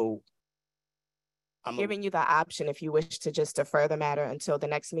 So I'm giving you the option if you wish to just defer the matter until the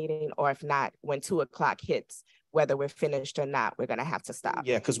next meeting, or if not, when 2 o'clock hits, whether we're finished or not, we're going to have to stop.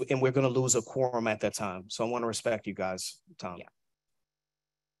 Yeah, and we're going to lose a quorum at that time. So I want to respect you guys' time. Yeah.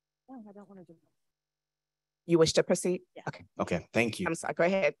 No, I don't want to do that. You wish to proceed? Yeah. Okay. Okay. Thank you. I'm sorry. Go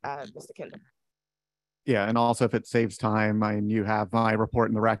ahead, Mr. Kendall. Yeah, and also if it saves time and you have my report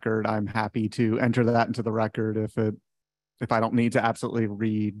in the record, I'm happy to enter that into the record if I don't need to absolutely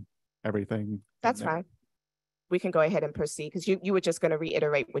read everything. That's fine. We can go ahead and proceed, because you were just going to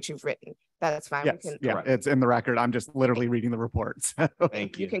reiterate what you've written. That's fine. Yes, yeah, it's in the record. I'm just literally reading the report. So.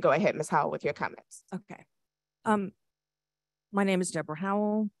 Thank you. You can go ahead, Ms. Howell, with your comments. Okay. My name is Deborah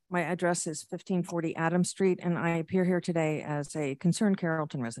Howell. My address is 1540 Adams Street, and I appear here today as a concerned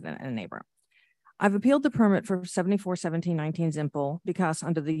Carrollton resident and a neighbor. I've appealed the permit for 741719 Zimpel because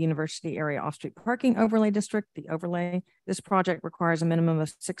under the University Area Off-Street Parking Overlay District, the overlay, this project requires a minimum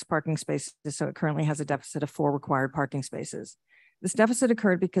of 6 parking spaces, so it currently has a deficit of 4 required parking spaces. This deficit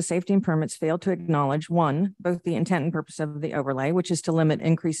occurred because safety and permits failed to acknowledge, 1, both the intent and purpose of the overlay, which is to limit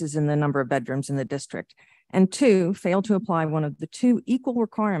increases in the number of bedrooms in the district, and 2, failed to apply one of the 2 equal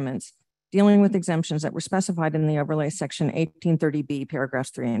requirements dealing with exemptions that were specified in the overlay section 1830B, paragraphs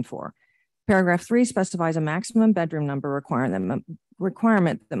 3 and 4. Paragraph 3 specifies a maximum bedroom number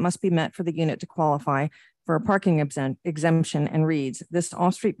requirement that must be met for the unit to qualify for a parking exemption, and reads, this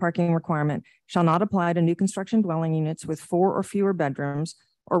off-street parking requirement shall not apply to new construction dwelling units with 4 or fewer bedrooms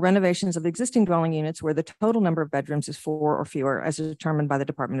or renovations of existing dwelling units where the total number of bedrooms is 4 or fewer as determined by the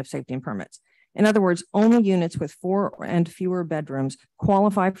Department of Safety and Permits. In other words, only units with 4 and fewer bedrooms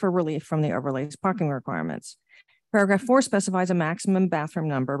qualify for relief from the overlay's parking requirements. Paragraph 4 specifies a maximum bathroom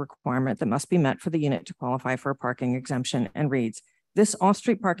number requirement that must be met for the unit to qualify for a parking exemption, and reads, this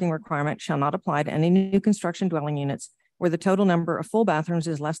off-street parking requirement shall not apply to any new construction dwelling units where the total number of full bathrooms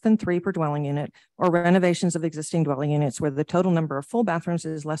is less than 3 per dwelling unit, or renovations of existing dwelling units where the total number of full bathrooms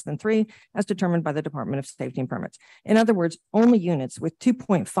is less than 3 as determined by the Department of Safety and Permits. In other words, only units with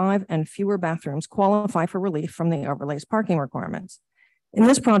 2.5 and fewer bathrooms qualify for relief from the overlay's parking requirements. In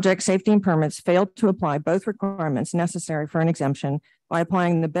this project, Safety and Permits failed to apply both requirements necessary for an exemption by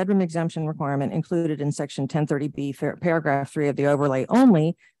applying the bedroom exemption requirement included in section 1030B, paragraph 3 of the overlay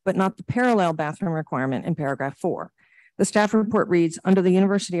only, but not the parallel bathroom requirement in paragraph 4. The staff report reads, under the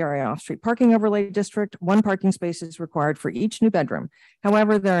University Area Off-Street Parking Overlay District, 1 parking space is required for each new bedroom.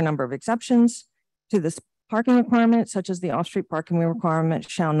 However, there are a number of exceptions to this parking requirement, such as the off-street parking requirement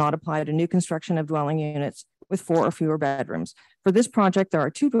shall not apply to new construction of dwelling units with 4 or fewer bedrooms. For this project, there are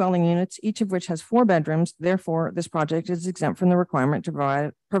 2 dwelling units, each of which has 4 bedrooms. Therefore, this project is exempt from the requirement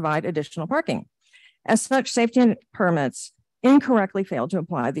to provide additional parking. As such, Safety and Permits incorrectly failed to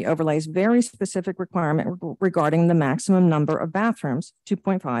apply the overlay's very specific requirement regarding the maximum number of bathrooms,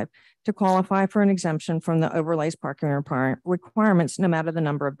 2.5, to qualify for an exemption from the overlay's parking requirements, no matter the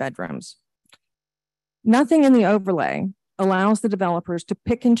number of bedrooms. Nothing in the overlay allows the developers to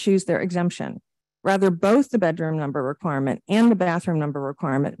pick and choose their exemption. Rather, both the bedroom number requirement and the bathroom number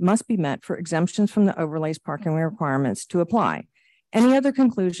requirement must be met for exemptions from the overlay's parking requirements to apply. Any other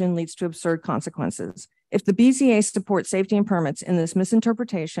conclusion leads to absurd consequences. If the BZA supports Safety and Permits in this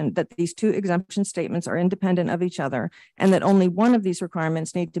misinterpretation that these 2 exemption statements are independent of each other and that only one of these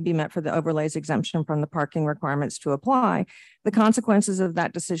requirements need to be met for the overlay's exemption from the parking requirements to apply, the consequences of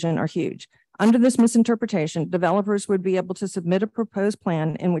that decision are huge. Under this misinterpretation, developers would be able to submit a proposed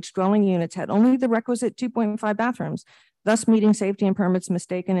plan in which dwelling units had only the requisite 2.5 bathrooms, thus meeting Safety and Permits'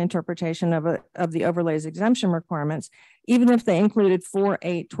 mistaken interpretation of the overlay's exemption requirements, even if they included 4,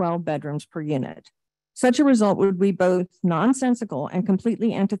 8, 12 bedrooms per unit. Such a result would be both nonsensical and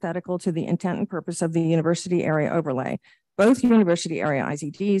completely antithetical to the intent and purpose of the university area overlay, both university area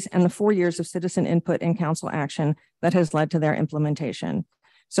IZDs and the 4 years of citizen input and council action that has led to their implementation.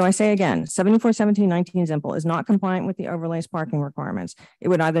 So I say again, 741719 Zimple is not compliant with the overlay's parking requirements. It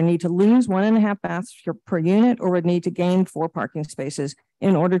would either need to lose 1.5 baths per unit or would need to gain 4 parking spaces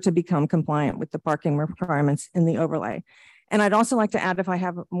in order to become compliant with the parking requirements in the overlay. And I'd also like to add, if I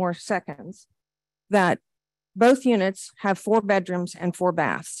have more seconds, that both units have 4 bedrooms and 4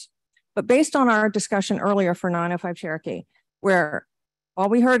 baths. But based on our discussion earlier for 905 Cherokee, where all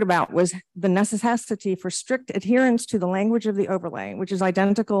we heard about was the necessity for strict adherence to the language of the overlay, which is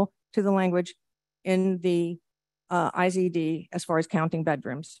identical to the language in the IZD as far as counting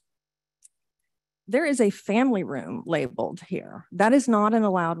bedrooms. There is a family room labeled here. That is not an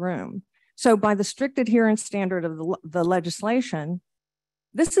allowed room. So by the strict adherence standard of the legislation,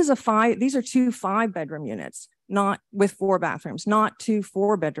 these are 2 5-bedroom units, not with 4 bathrooms, not 2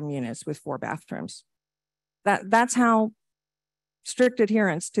 4-bedroom units with 4 bathrooms. That's how strict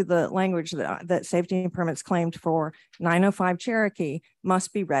adherence to the language that safety and permits claimed for 905 Cherokee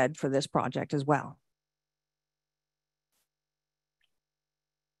must be read for this project as well.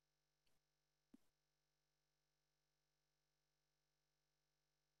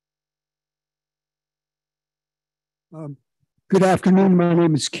 Good afternoon. My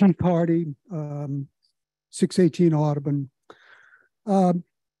name is Keith Hardy, 618 Audubon. I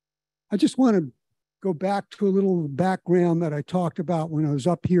just want to go back to a little background that I talked about when I was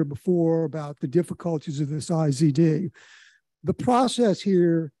up here before about the difficulties of this IZD. The process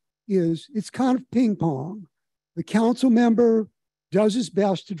here is it's kind of ping pong. The council member does his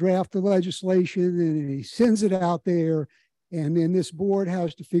best to draft the legislation and he sends it out there, and then this board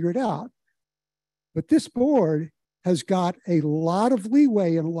has to figure it out. But this board has got a lot of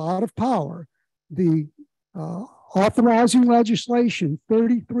leeway and a lot of power. The authorizing legislation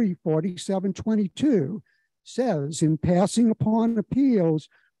 334722 says in passing upon appeals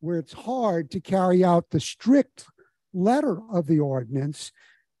where it's hard to carry out the strict letter of the ordinance,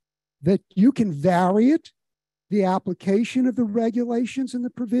 that you can vary it, the application of the regulations and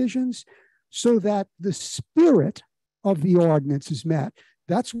the provisions, so that the spirit of the ordinance is met.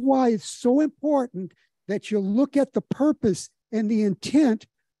 That's why it's so important that you look at the purpose and the intent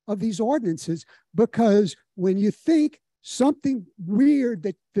of these ordinances, because when you think something weird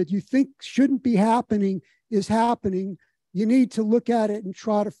that you think shouldn't be happening is happening, you need to look at it and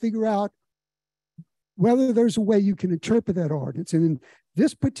try to figure out whether there's a way you can interpret that ordinance. And in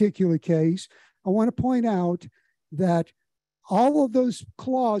this particular case, I want to point out that all of those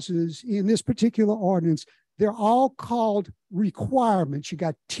clauses in this particular ordinance, they're all called requirements. You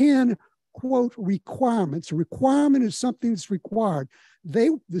got 10 quote requirements. A requirement is something that's required.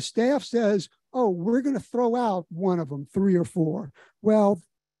 The staff says, oh, we're going to throw out one of them, 3 or 4. Well,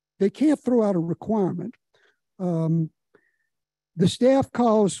 they can't throw out a requirement. The staff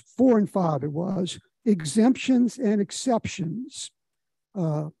calls 4 and 5, it was, exemptions and exceptions.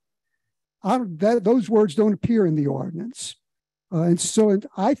 Those words don't appear in the ordinance. And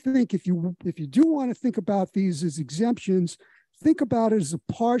I think if you do want to think about these as exemptions, think about it as a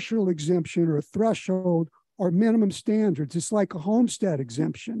partial exemption or a threshold or minimum standards. It's like a homestead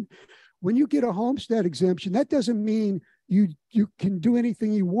exemption. When you get a homestead exemption, that doesn't mean you can do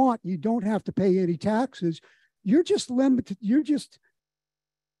anything you want. You don't have to pay any taxes. You're just limited. You're just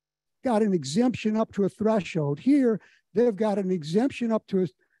got an exemption up to a threshold. Here, they've got an exemption up to a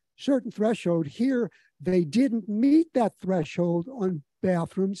certain threshold. Here, they didn't meet that threshold on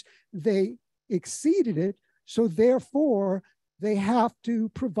bathrooms. They exceeded it. So therefore, they have to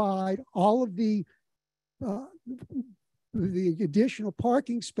provide all of the additional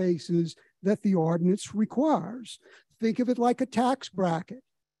parking spaces that the ordinance requires. Think of it like a tax bracket.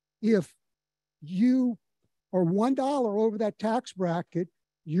 If you are $1 over that tax bracket,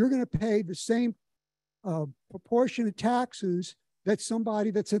 you're going to pay the same proportion of taxes that somebody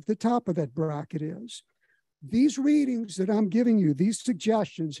that's at the top of that bracket is. These readings that I'm giving you, these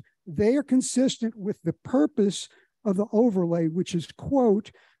suggestions, they are consistent with the purpose of the overlay, which is,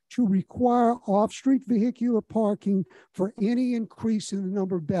 quote, to require off-street vehicular parking for any increase in the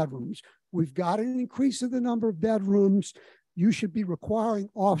number of bedrooms. We've got an increase in the number of bedrooms. You should be requiring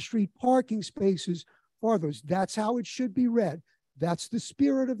off-street parking spaces for those. That's how it should be read. That's the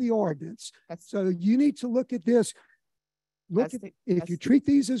spirit of the ordinance. So you need to look at this. If you treat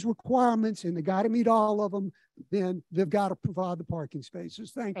these as requirements and they got to meet all of them, then they've got to provide the parking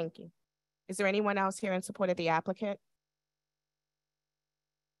spaces. Thank you. Is there anyone else here in support of the applicant?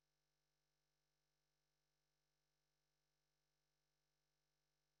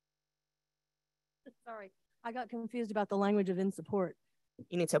 Sorry, I got confused about the language of in support.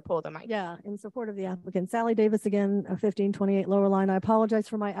 You need to pull the mic. Yeah, in support of the applicant. Sally Davis again, 1528 Lower Line. I apologize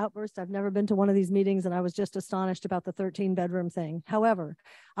for my outburst. I've never been to one of these meetings and I was just astonished about the 13-bedroom thing. However,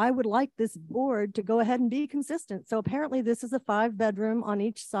 I would like this board to go ahead and be consistent. So apparently this is a 5-bedroom on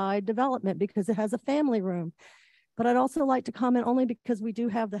each side development because it has a family room. But I'd also like to comment only because we do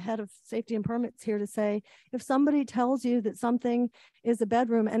have the head of safety and permits here to say, if somebody tells you that something is a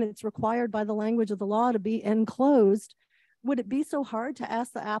bedroom and it's required by the language of the law to be enclosed, would it be so hard to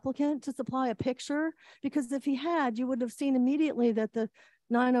ask the applicant to supply a picture? Because if he had, you would have seen immediately that the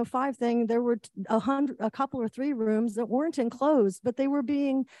 905 thing, there were a couple or 3 rooms that weren't enclosed, but they were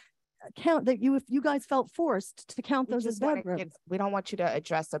being if you guys felt forced to count those as bedrooms. We don't want you to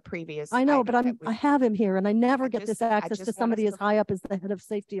address a previous. I know, but I have him here and I never get this access to somebody as high up as the head of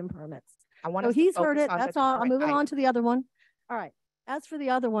safety and permits. So he's heard it. That's all. I'm moving on to the other one. All right. As for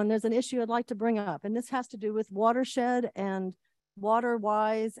the other one, there's an issue I'd like to bring up, and this has to do with watershed and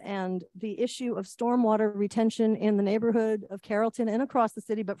water-wise and the issue of stormwater retention in the neighborhood of Carrollton and across the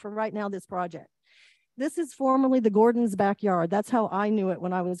city, but for right now, this project. This is formerly the Gordon's backyard. That's how I knew it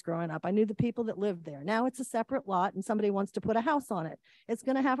when I was growing up. I knew the people that lived there. Now it's a separate lot and somebody wants to put a house on it. It's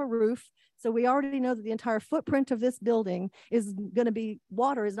going to have a roof. So we already know that the entire footprint of this building is going to be,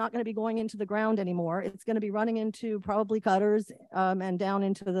 water is not going to be going into the ground anymore. It's going to be running into probably gutters and down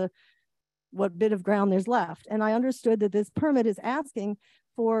into what bit of ground there's left. And I understood that this permit is asking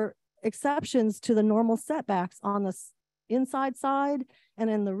for exceptions to the normal setbacks on the inside side and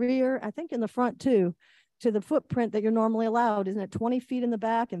in the rear, I think in the front too, to the footprint that you're normally allowed. Isn't it 20 feet in the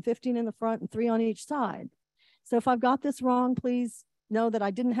back and 15 in the front and 3 on each side? So if I've got this wrong, please know that I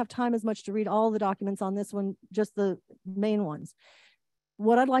didn't have time as much to read all the documents on this one, just the main ones.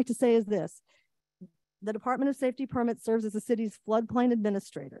 What I'd like to say is this. The Department of Safety Permits serves as the city's floodplain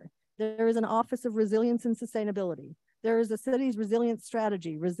administrator. There is an Office of Resilience and Sustainability. There is a city's resilience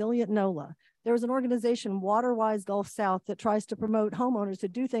strategy, Resilient NOLA. There is an organization, Waterwise Gulf South, that tries to promote homeowners to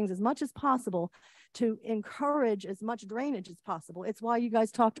do things as much as possible to encourage as much drainage as possible. It's why you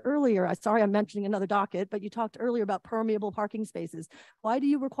guys talked earlier. Sorry, I'm mentioning another docket, but you talked earlier about permeable parking spaces. Why do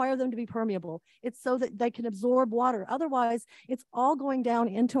you require them to be permeable? It's so that they can absorb water. Otherwise, it's all going down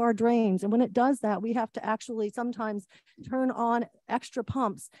into our drains. And when it does that, we have to actually sometimes turn on extra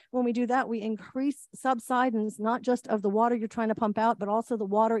pumps. When we do that, we increase subsidence, not just of the water you're trying to pump out, but also the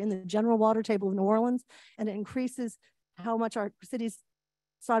water in the general water table of New Orleans. And it increases how much our city's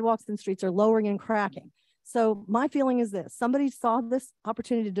sidewalks and streets are lowering and cracking. So my feeling is this: somebody saw this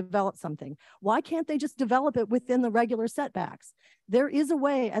opportunity to develop something. Why can't they just develop it within the regular setbacks? There is a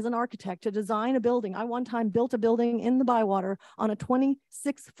way as an architect to design a building. I one time built a building in the Bywater on a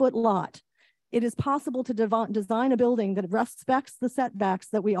 26-foot lot. It is possible to design a building that respects the setbacks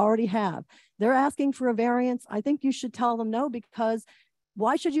that we already have. They're asking for a variance. I think you should tell them no, because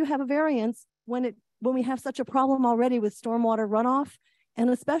why should you have a variance when we have such a problem already with stormwater runoff? And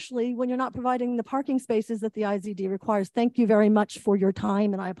especially when you're not providing the parking spaces that the IZD requires. Thank you very much for your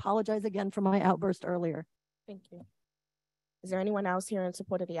time. And I apologize again for my outburst earlier. Thank you. Is there anyone else here in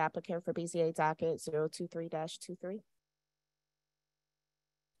support of the applicant for BZA docket 023-23?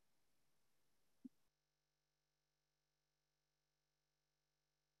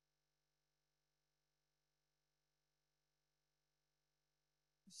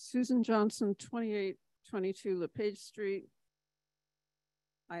 Susan Johnson, 2822 LePage Street.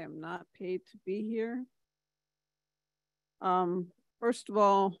 I am not paid to be here. First of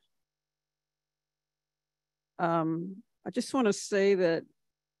all, I just want to say that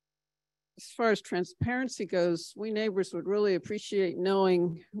as far as transparency goes, we neighbors would really appreciate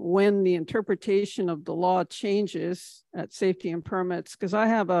knowing when the interpretation of the law changes at Safety and Permits, because I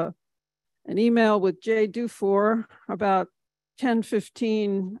have an email with Jay Dufour about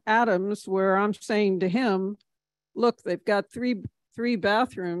 1015 Adams where I'm saying to him, look, they've got three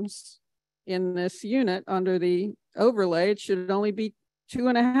bathrooms in this unit under the overlay. It should only be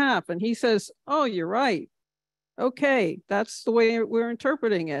 2.5. And he says, oh, you're right. Okay, that's the way we're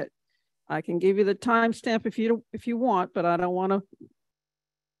interpreting it. I can give you the timestamp if you want, but I don't want to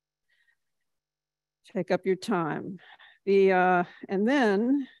take up your time. And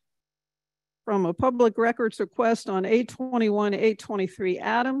then from a public records request on 821-823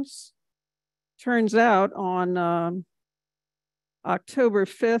 Adams, turns out on October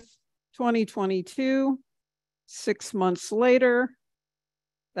 5th, 2022, 6 months later.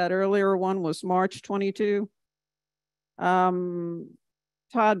 That earlier one was March 22. Todd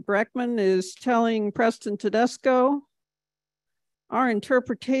Breckman is telling Preston Tedesco, our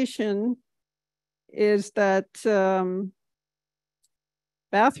interpretation is that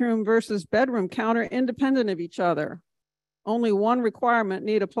bathroom versus bedroom count are independent of each other. Only one requirement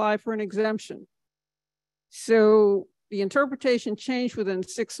need apply for an exemption. So the interpretation changed within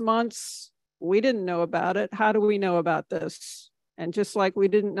 6 months. We didn't know about it. How do we know about this? And just like we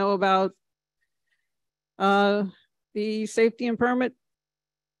didn't know about the safety and permit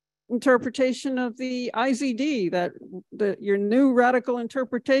interpretation of the IZD, that your new radical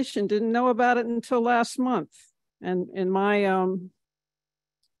interpretation, didn't know about it until last month. And in my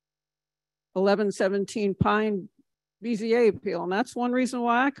 1117 Pine BZA appeal, and that's one reason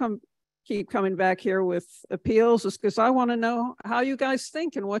why I keep coming back here with appeals, is because I want to know how you guys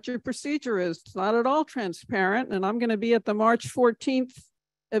think and what your procedure is. It's not at all transparent, and I'm going to be at the March 14th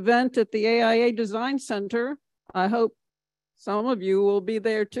event at the AIA Design Center. I hope some of you will be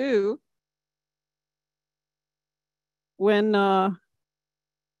there too. When Tom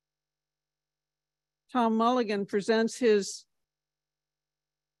Mulligan presents his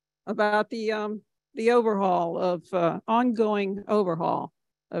about the overhaul of ongoing overhaul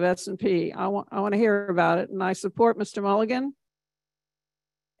of S&P. I want to hear about it, and I support Mr. Mulligan,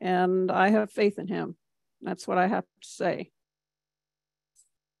 and I have faith in him. That's what I have to say.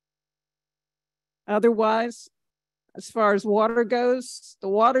 Otherwise, as far as water goes, the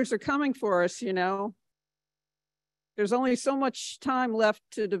waters are coming for us, you know. There's only so much time left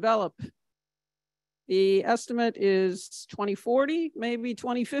to develop. The estimate is 2040, maybe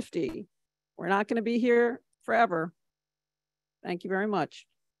 2050. We're not going to be here forever. Thank you very much.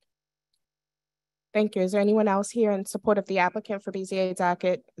 Thank you. Is there anyone else here in support of the applicant for BZA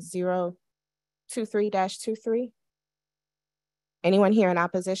docket 023-23? Anyone here in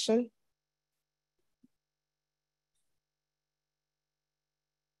opposition?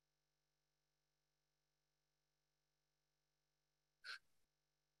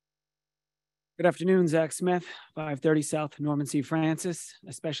 Good afternoon, Zach Smith, 530 South Norman C. Francis,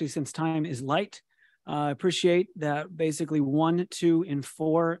 especially since time is light. I appreciate that basically 1, 2, and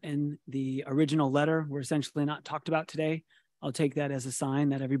 4 in the original letter were essentially not talked about today. I'll take that as a sign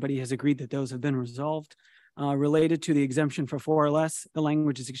that everybody has agreed that those have been resolved. Related to the exemption for 4 or less, the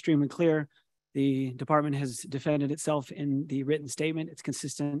language is extremely clear. The department has defended itself in the written statement. It's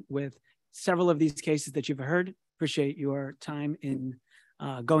consistent with several of these cases that you've heard. Appreciate your time in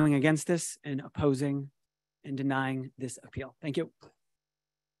going against this and opposing and denying this appeal. Thank you.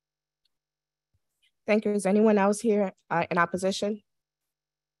 Thank you. Is anyone else here in opposition?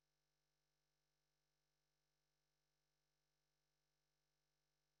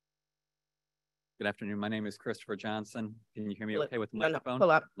 Good afternoon. My name is Christopher Johnson. Can you hear me okay with the microphone? Pull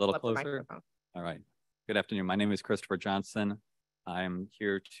up. A little pull up closer. All right. Good afternoon. My name is Christopher Johnson. I'm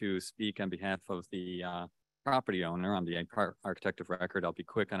here to speak on behalf of the property owner. I'm the architect of record. I'll be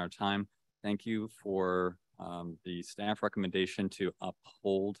quick on our time. Thank you for the staff recommendation to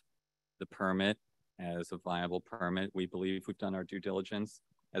uphold the permit as a viable permit. We believe we've done our due diligence.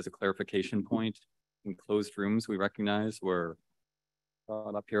 As a clarification point, enclosed rooms we recognize were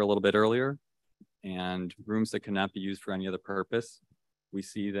brought up here a little bit earlier, and rooms that cannot be used for any other purpose. We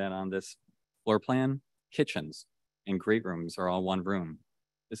see that on this floor plan, kitchens and great rooms are all one room.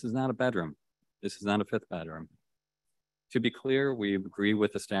 This is not a bedroom. This is not a 5th bedroom. To be clear, we agree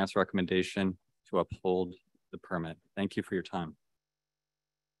with the staff's recommendation to uphold the permit. Thank you for your time.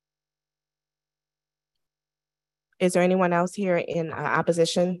 Is there anyone else here in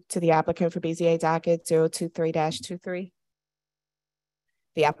opposition to the applicant for BZA docket 023-23?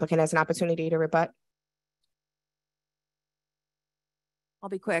 The applicant has an opportunity to rebut. I'll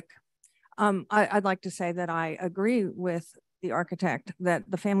be quick. I'd like to say that I agree with the architect that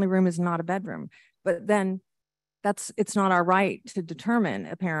the family room is not a bedroom, but then it's not our right to determine,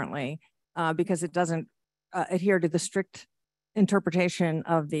 apparently, because it doesn't adhere to the strict interpretation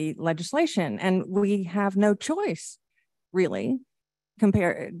of the legislation, and we have no choice, really,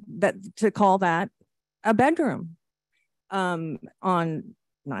 to call that a bedroom. On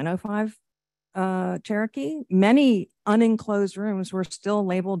 905 Cherokee, many unenclosed rooms were still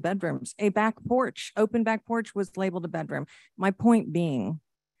labeled bedrooms. A back porch, open back porch, was labeled a bedroom. My point being,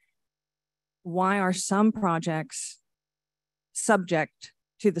 why are some projects subject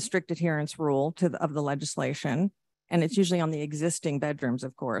to the strict adherence rule of the legislation? And it's usually on the existing bedrooms,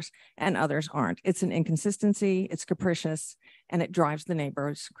 of course, and others aren't. It's an inconsistency, it's capricious, and it drives the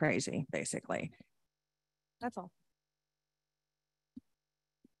neighbors crazy, basically. That's all.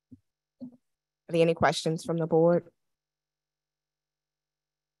 Are there any questions from the board?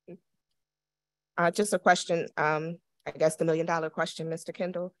 Just a question, I guess the $1 million question, Mr.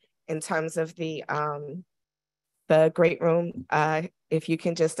 Kendall, in terms of the great room, if you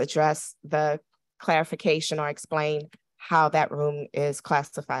can just address the clarification or explain how that room is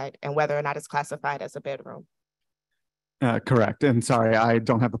classified and whether or not it's classified as a bedroom. Correct. And sorry, I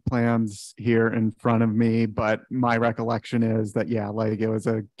don't have the plans here in front of me, but my recollection is that, yeah, like it was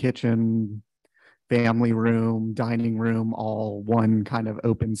a kitchen, family room, dining room, all one kind of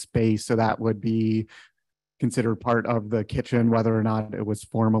open space. So that would be considered part of the kitchen, whether or not it was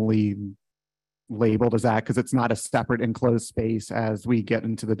formally labeled as that, because it's not a separate enclosed space as we get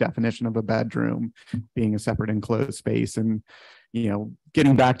into the definition of a bedroom being a separate enclosed space. And you know,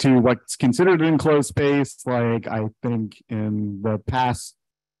 getting back to what's considered an enclosed space, like I think in the past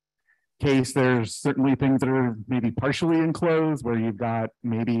case, there's certainly things that are maybe partially enclosed where you've got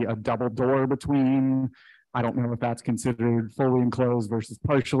maybe a double door between. I don't know if that's considered fully enclosed versus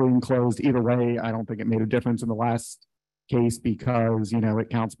partially enclosed. Either way, I don't think it made a difference in the last case because, you know, it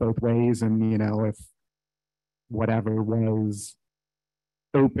counts both ways. And, you know, if whatever was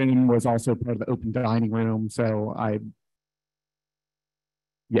open was also part of the open dining room. So I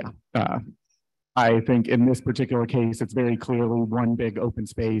think in this particular case, it's very clearly one big open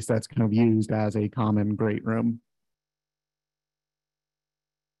space that's kind of used as a common great room.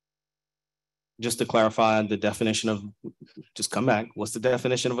 Just to clarify the definition of, just come back. What's the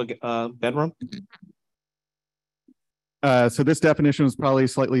definition of a bedroom? So this definition is probably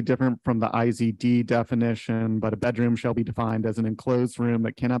slightly different from the IZD definition, but a bedroom shall be defined as an enclosed room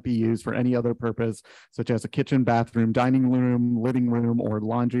that cannot be used for any other purpose, such as a kitchen, bathroom, dining room, living room, or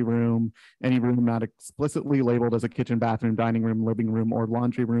laundry room. Any room not explicitly labeled as a kitchen, bathroom, dining room, living room, or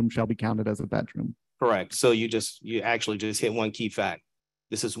laundry room shall be counted as a bedroom. Correct. So you actually just hit one key fact.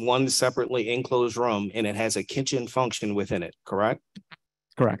 This is one separately enclosed room and it has a kitchen function within it, correct?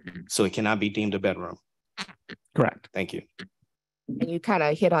 Correct. So it cannot be deemed a bedroom. Correct. Thank you. And you kind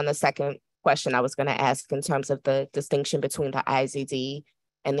of hit on the second question I was going to ask in terms of the distinction between the IZD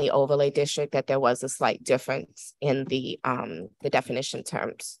and the overlay district, that there was a slight difference in the definition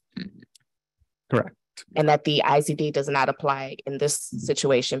terms. Correct. And that the IZD does not apply in this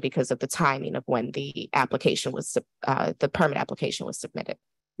situation because of the timing of when the application was, the permit application was submitted.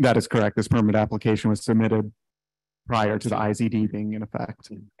 That is correct. This permit application was submitted prior to the IZD being in effect.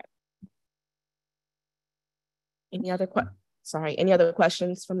 Any other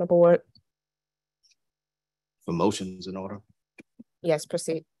questions from the board? For motions in order. Yes,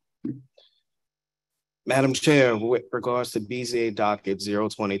 proceed. Madam Chair, with regards to BZA docket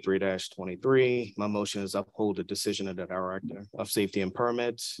 023-23, my motion is uphold the decision of the Director of Safety and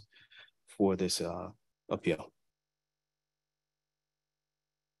Permits for this appeal.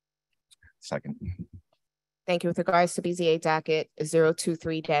 Second. Thank you. With regards to BZA docket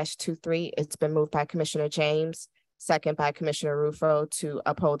 023-23, it's been moved by Commissioner James, second by Commissioner Rufo, to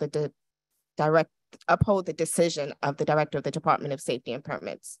uphold the decision of the Director of the Department of Safety and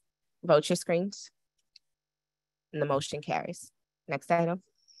Permits. Vote your screens. And the motion carries. Next item.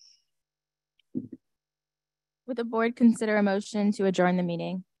 Would the board consider a motion to adjourn the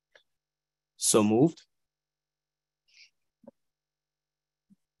meeting? So moved.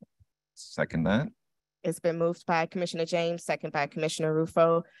 Second that. It's been moved by Commissioner James, second by Commissioner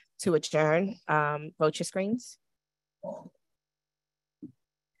Rufo, to adjourn. Vote your screens.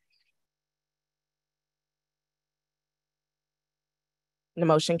 The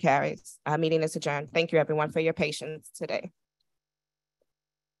motion carries. Our meeting is adjourned. Thank you, everyone, for your patience today.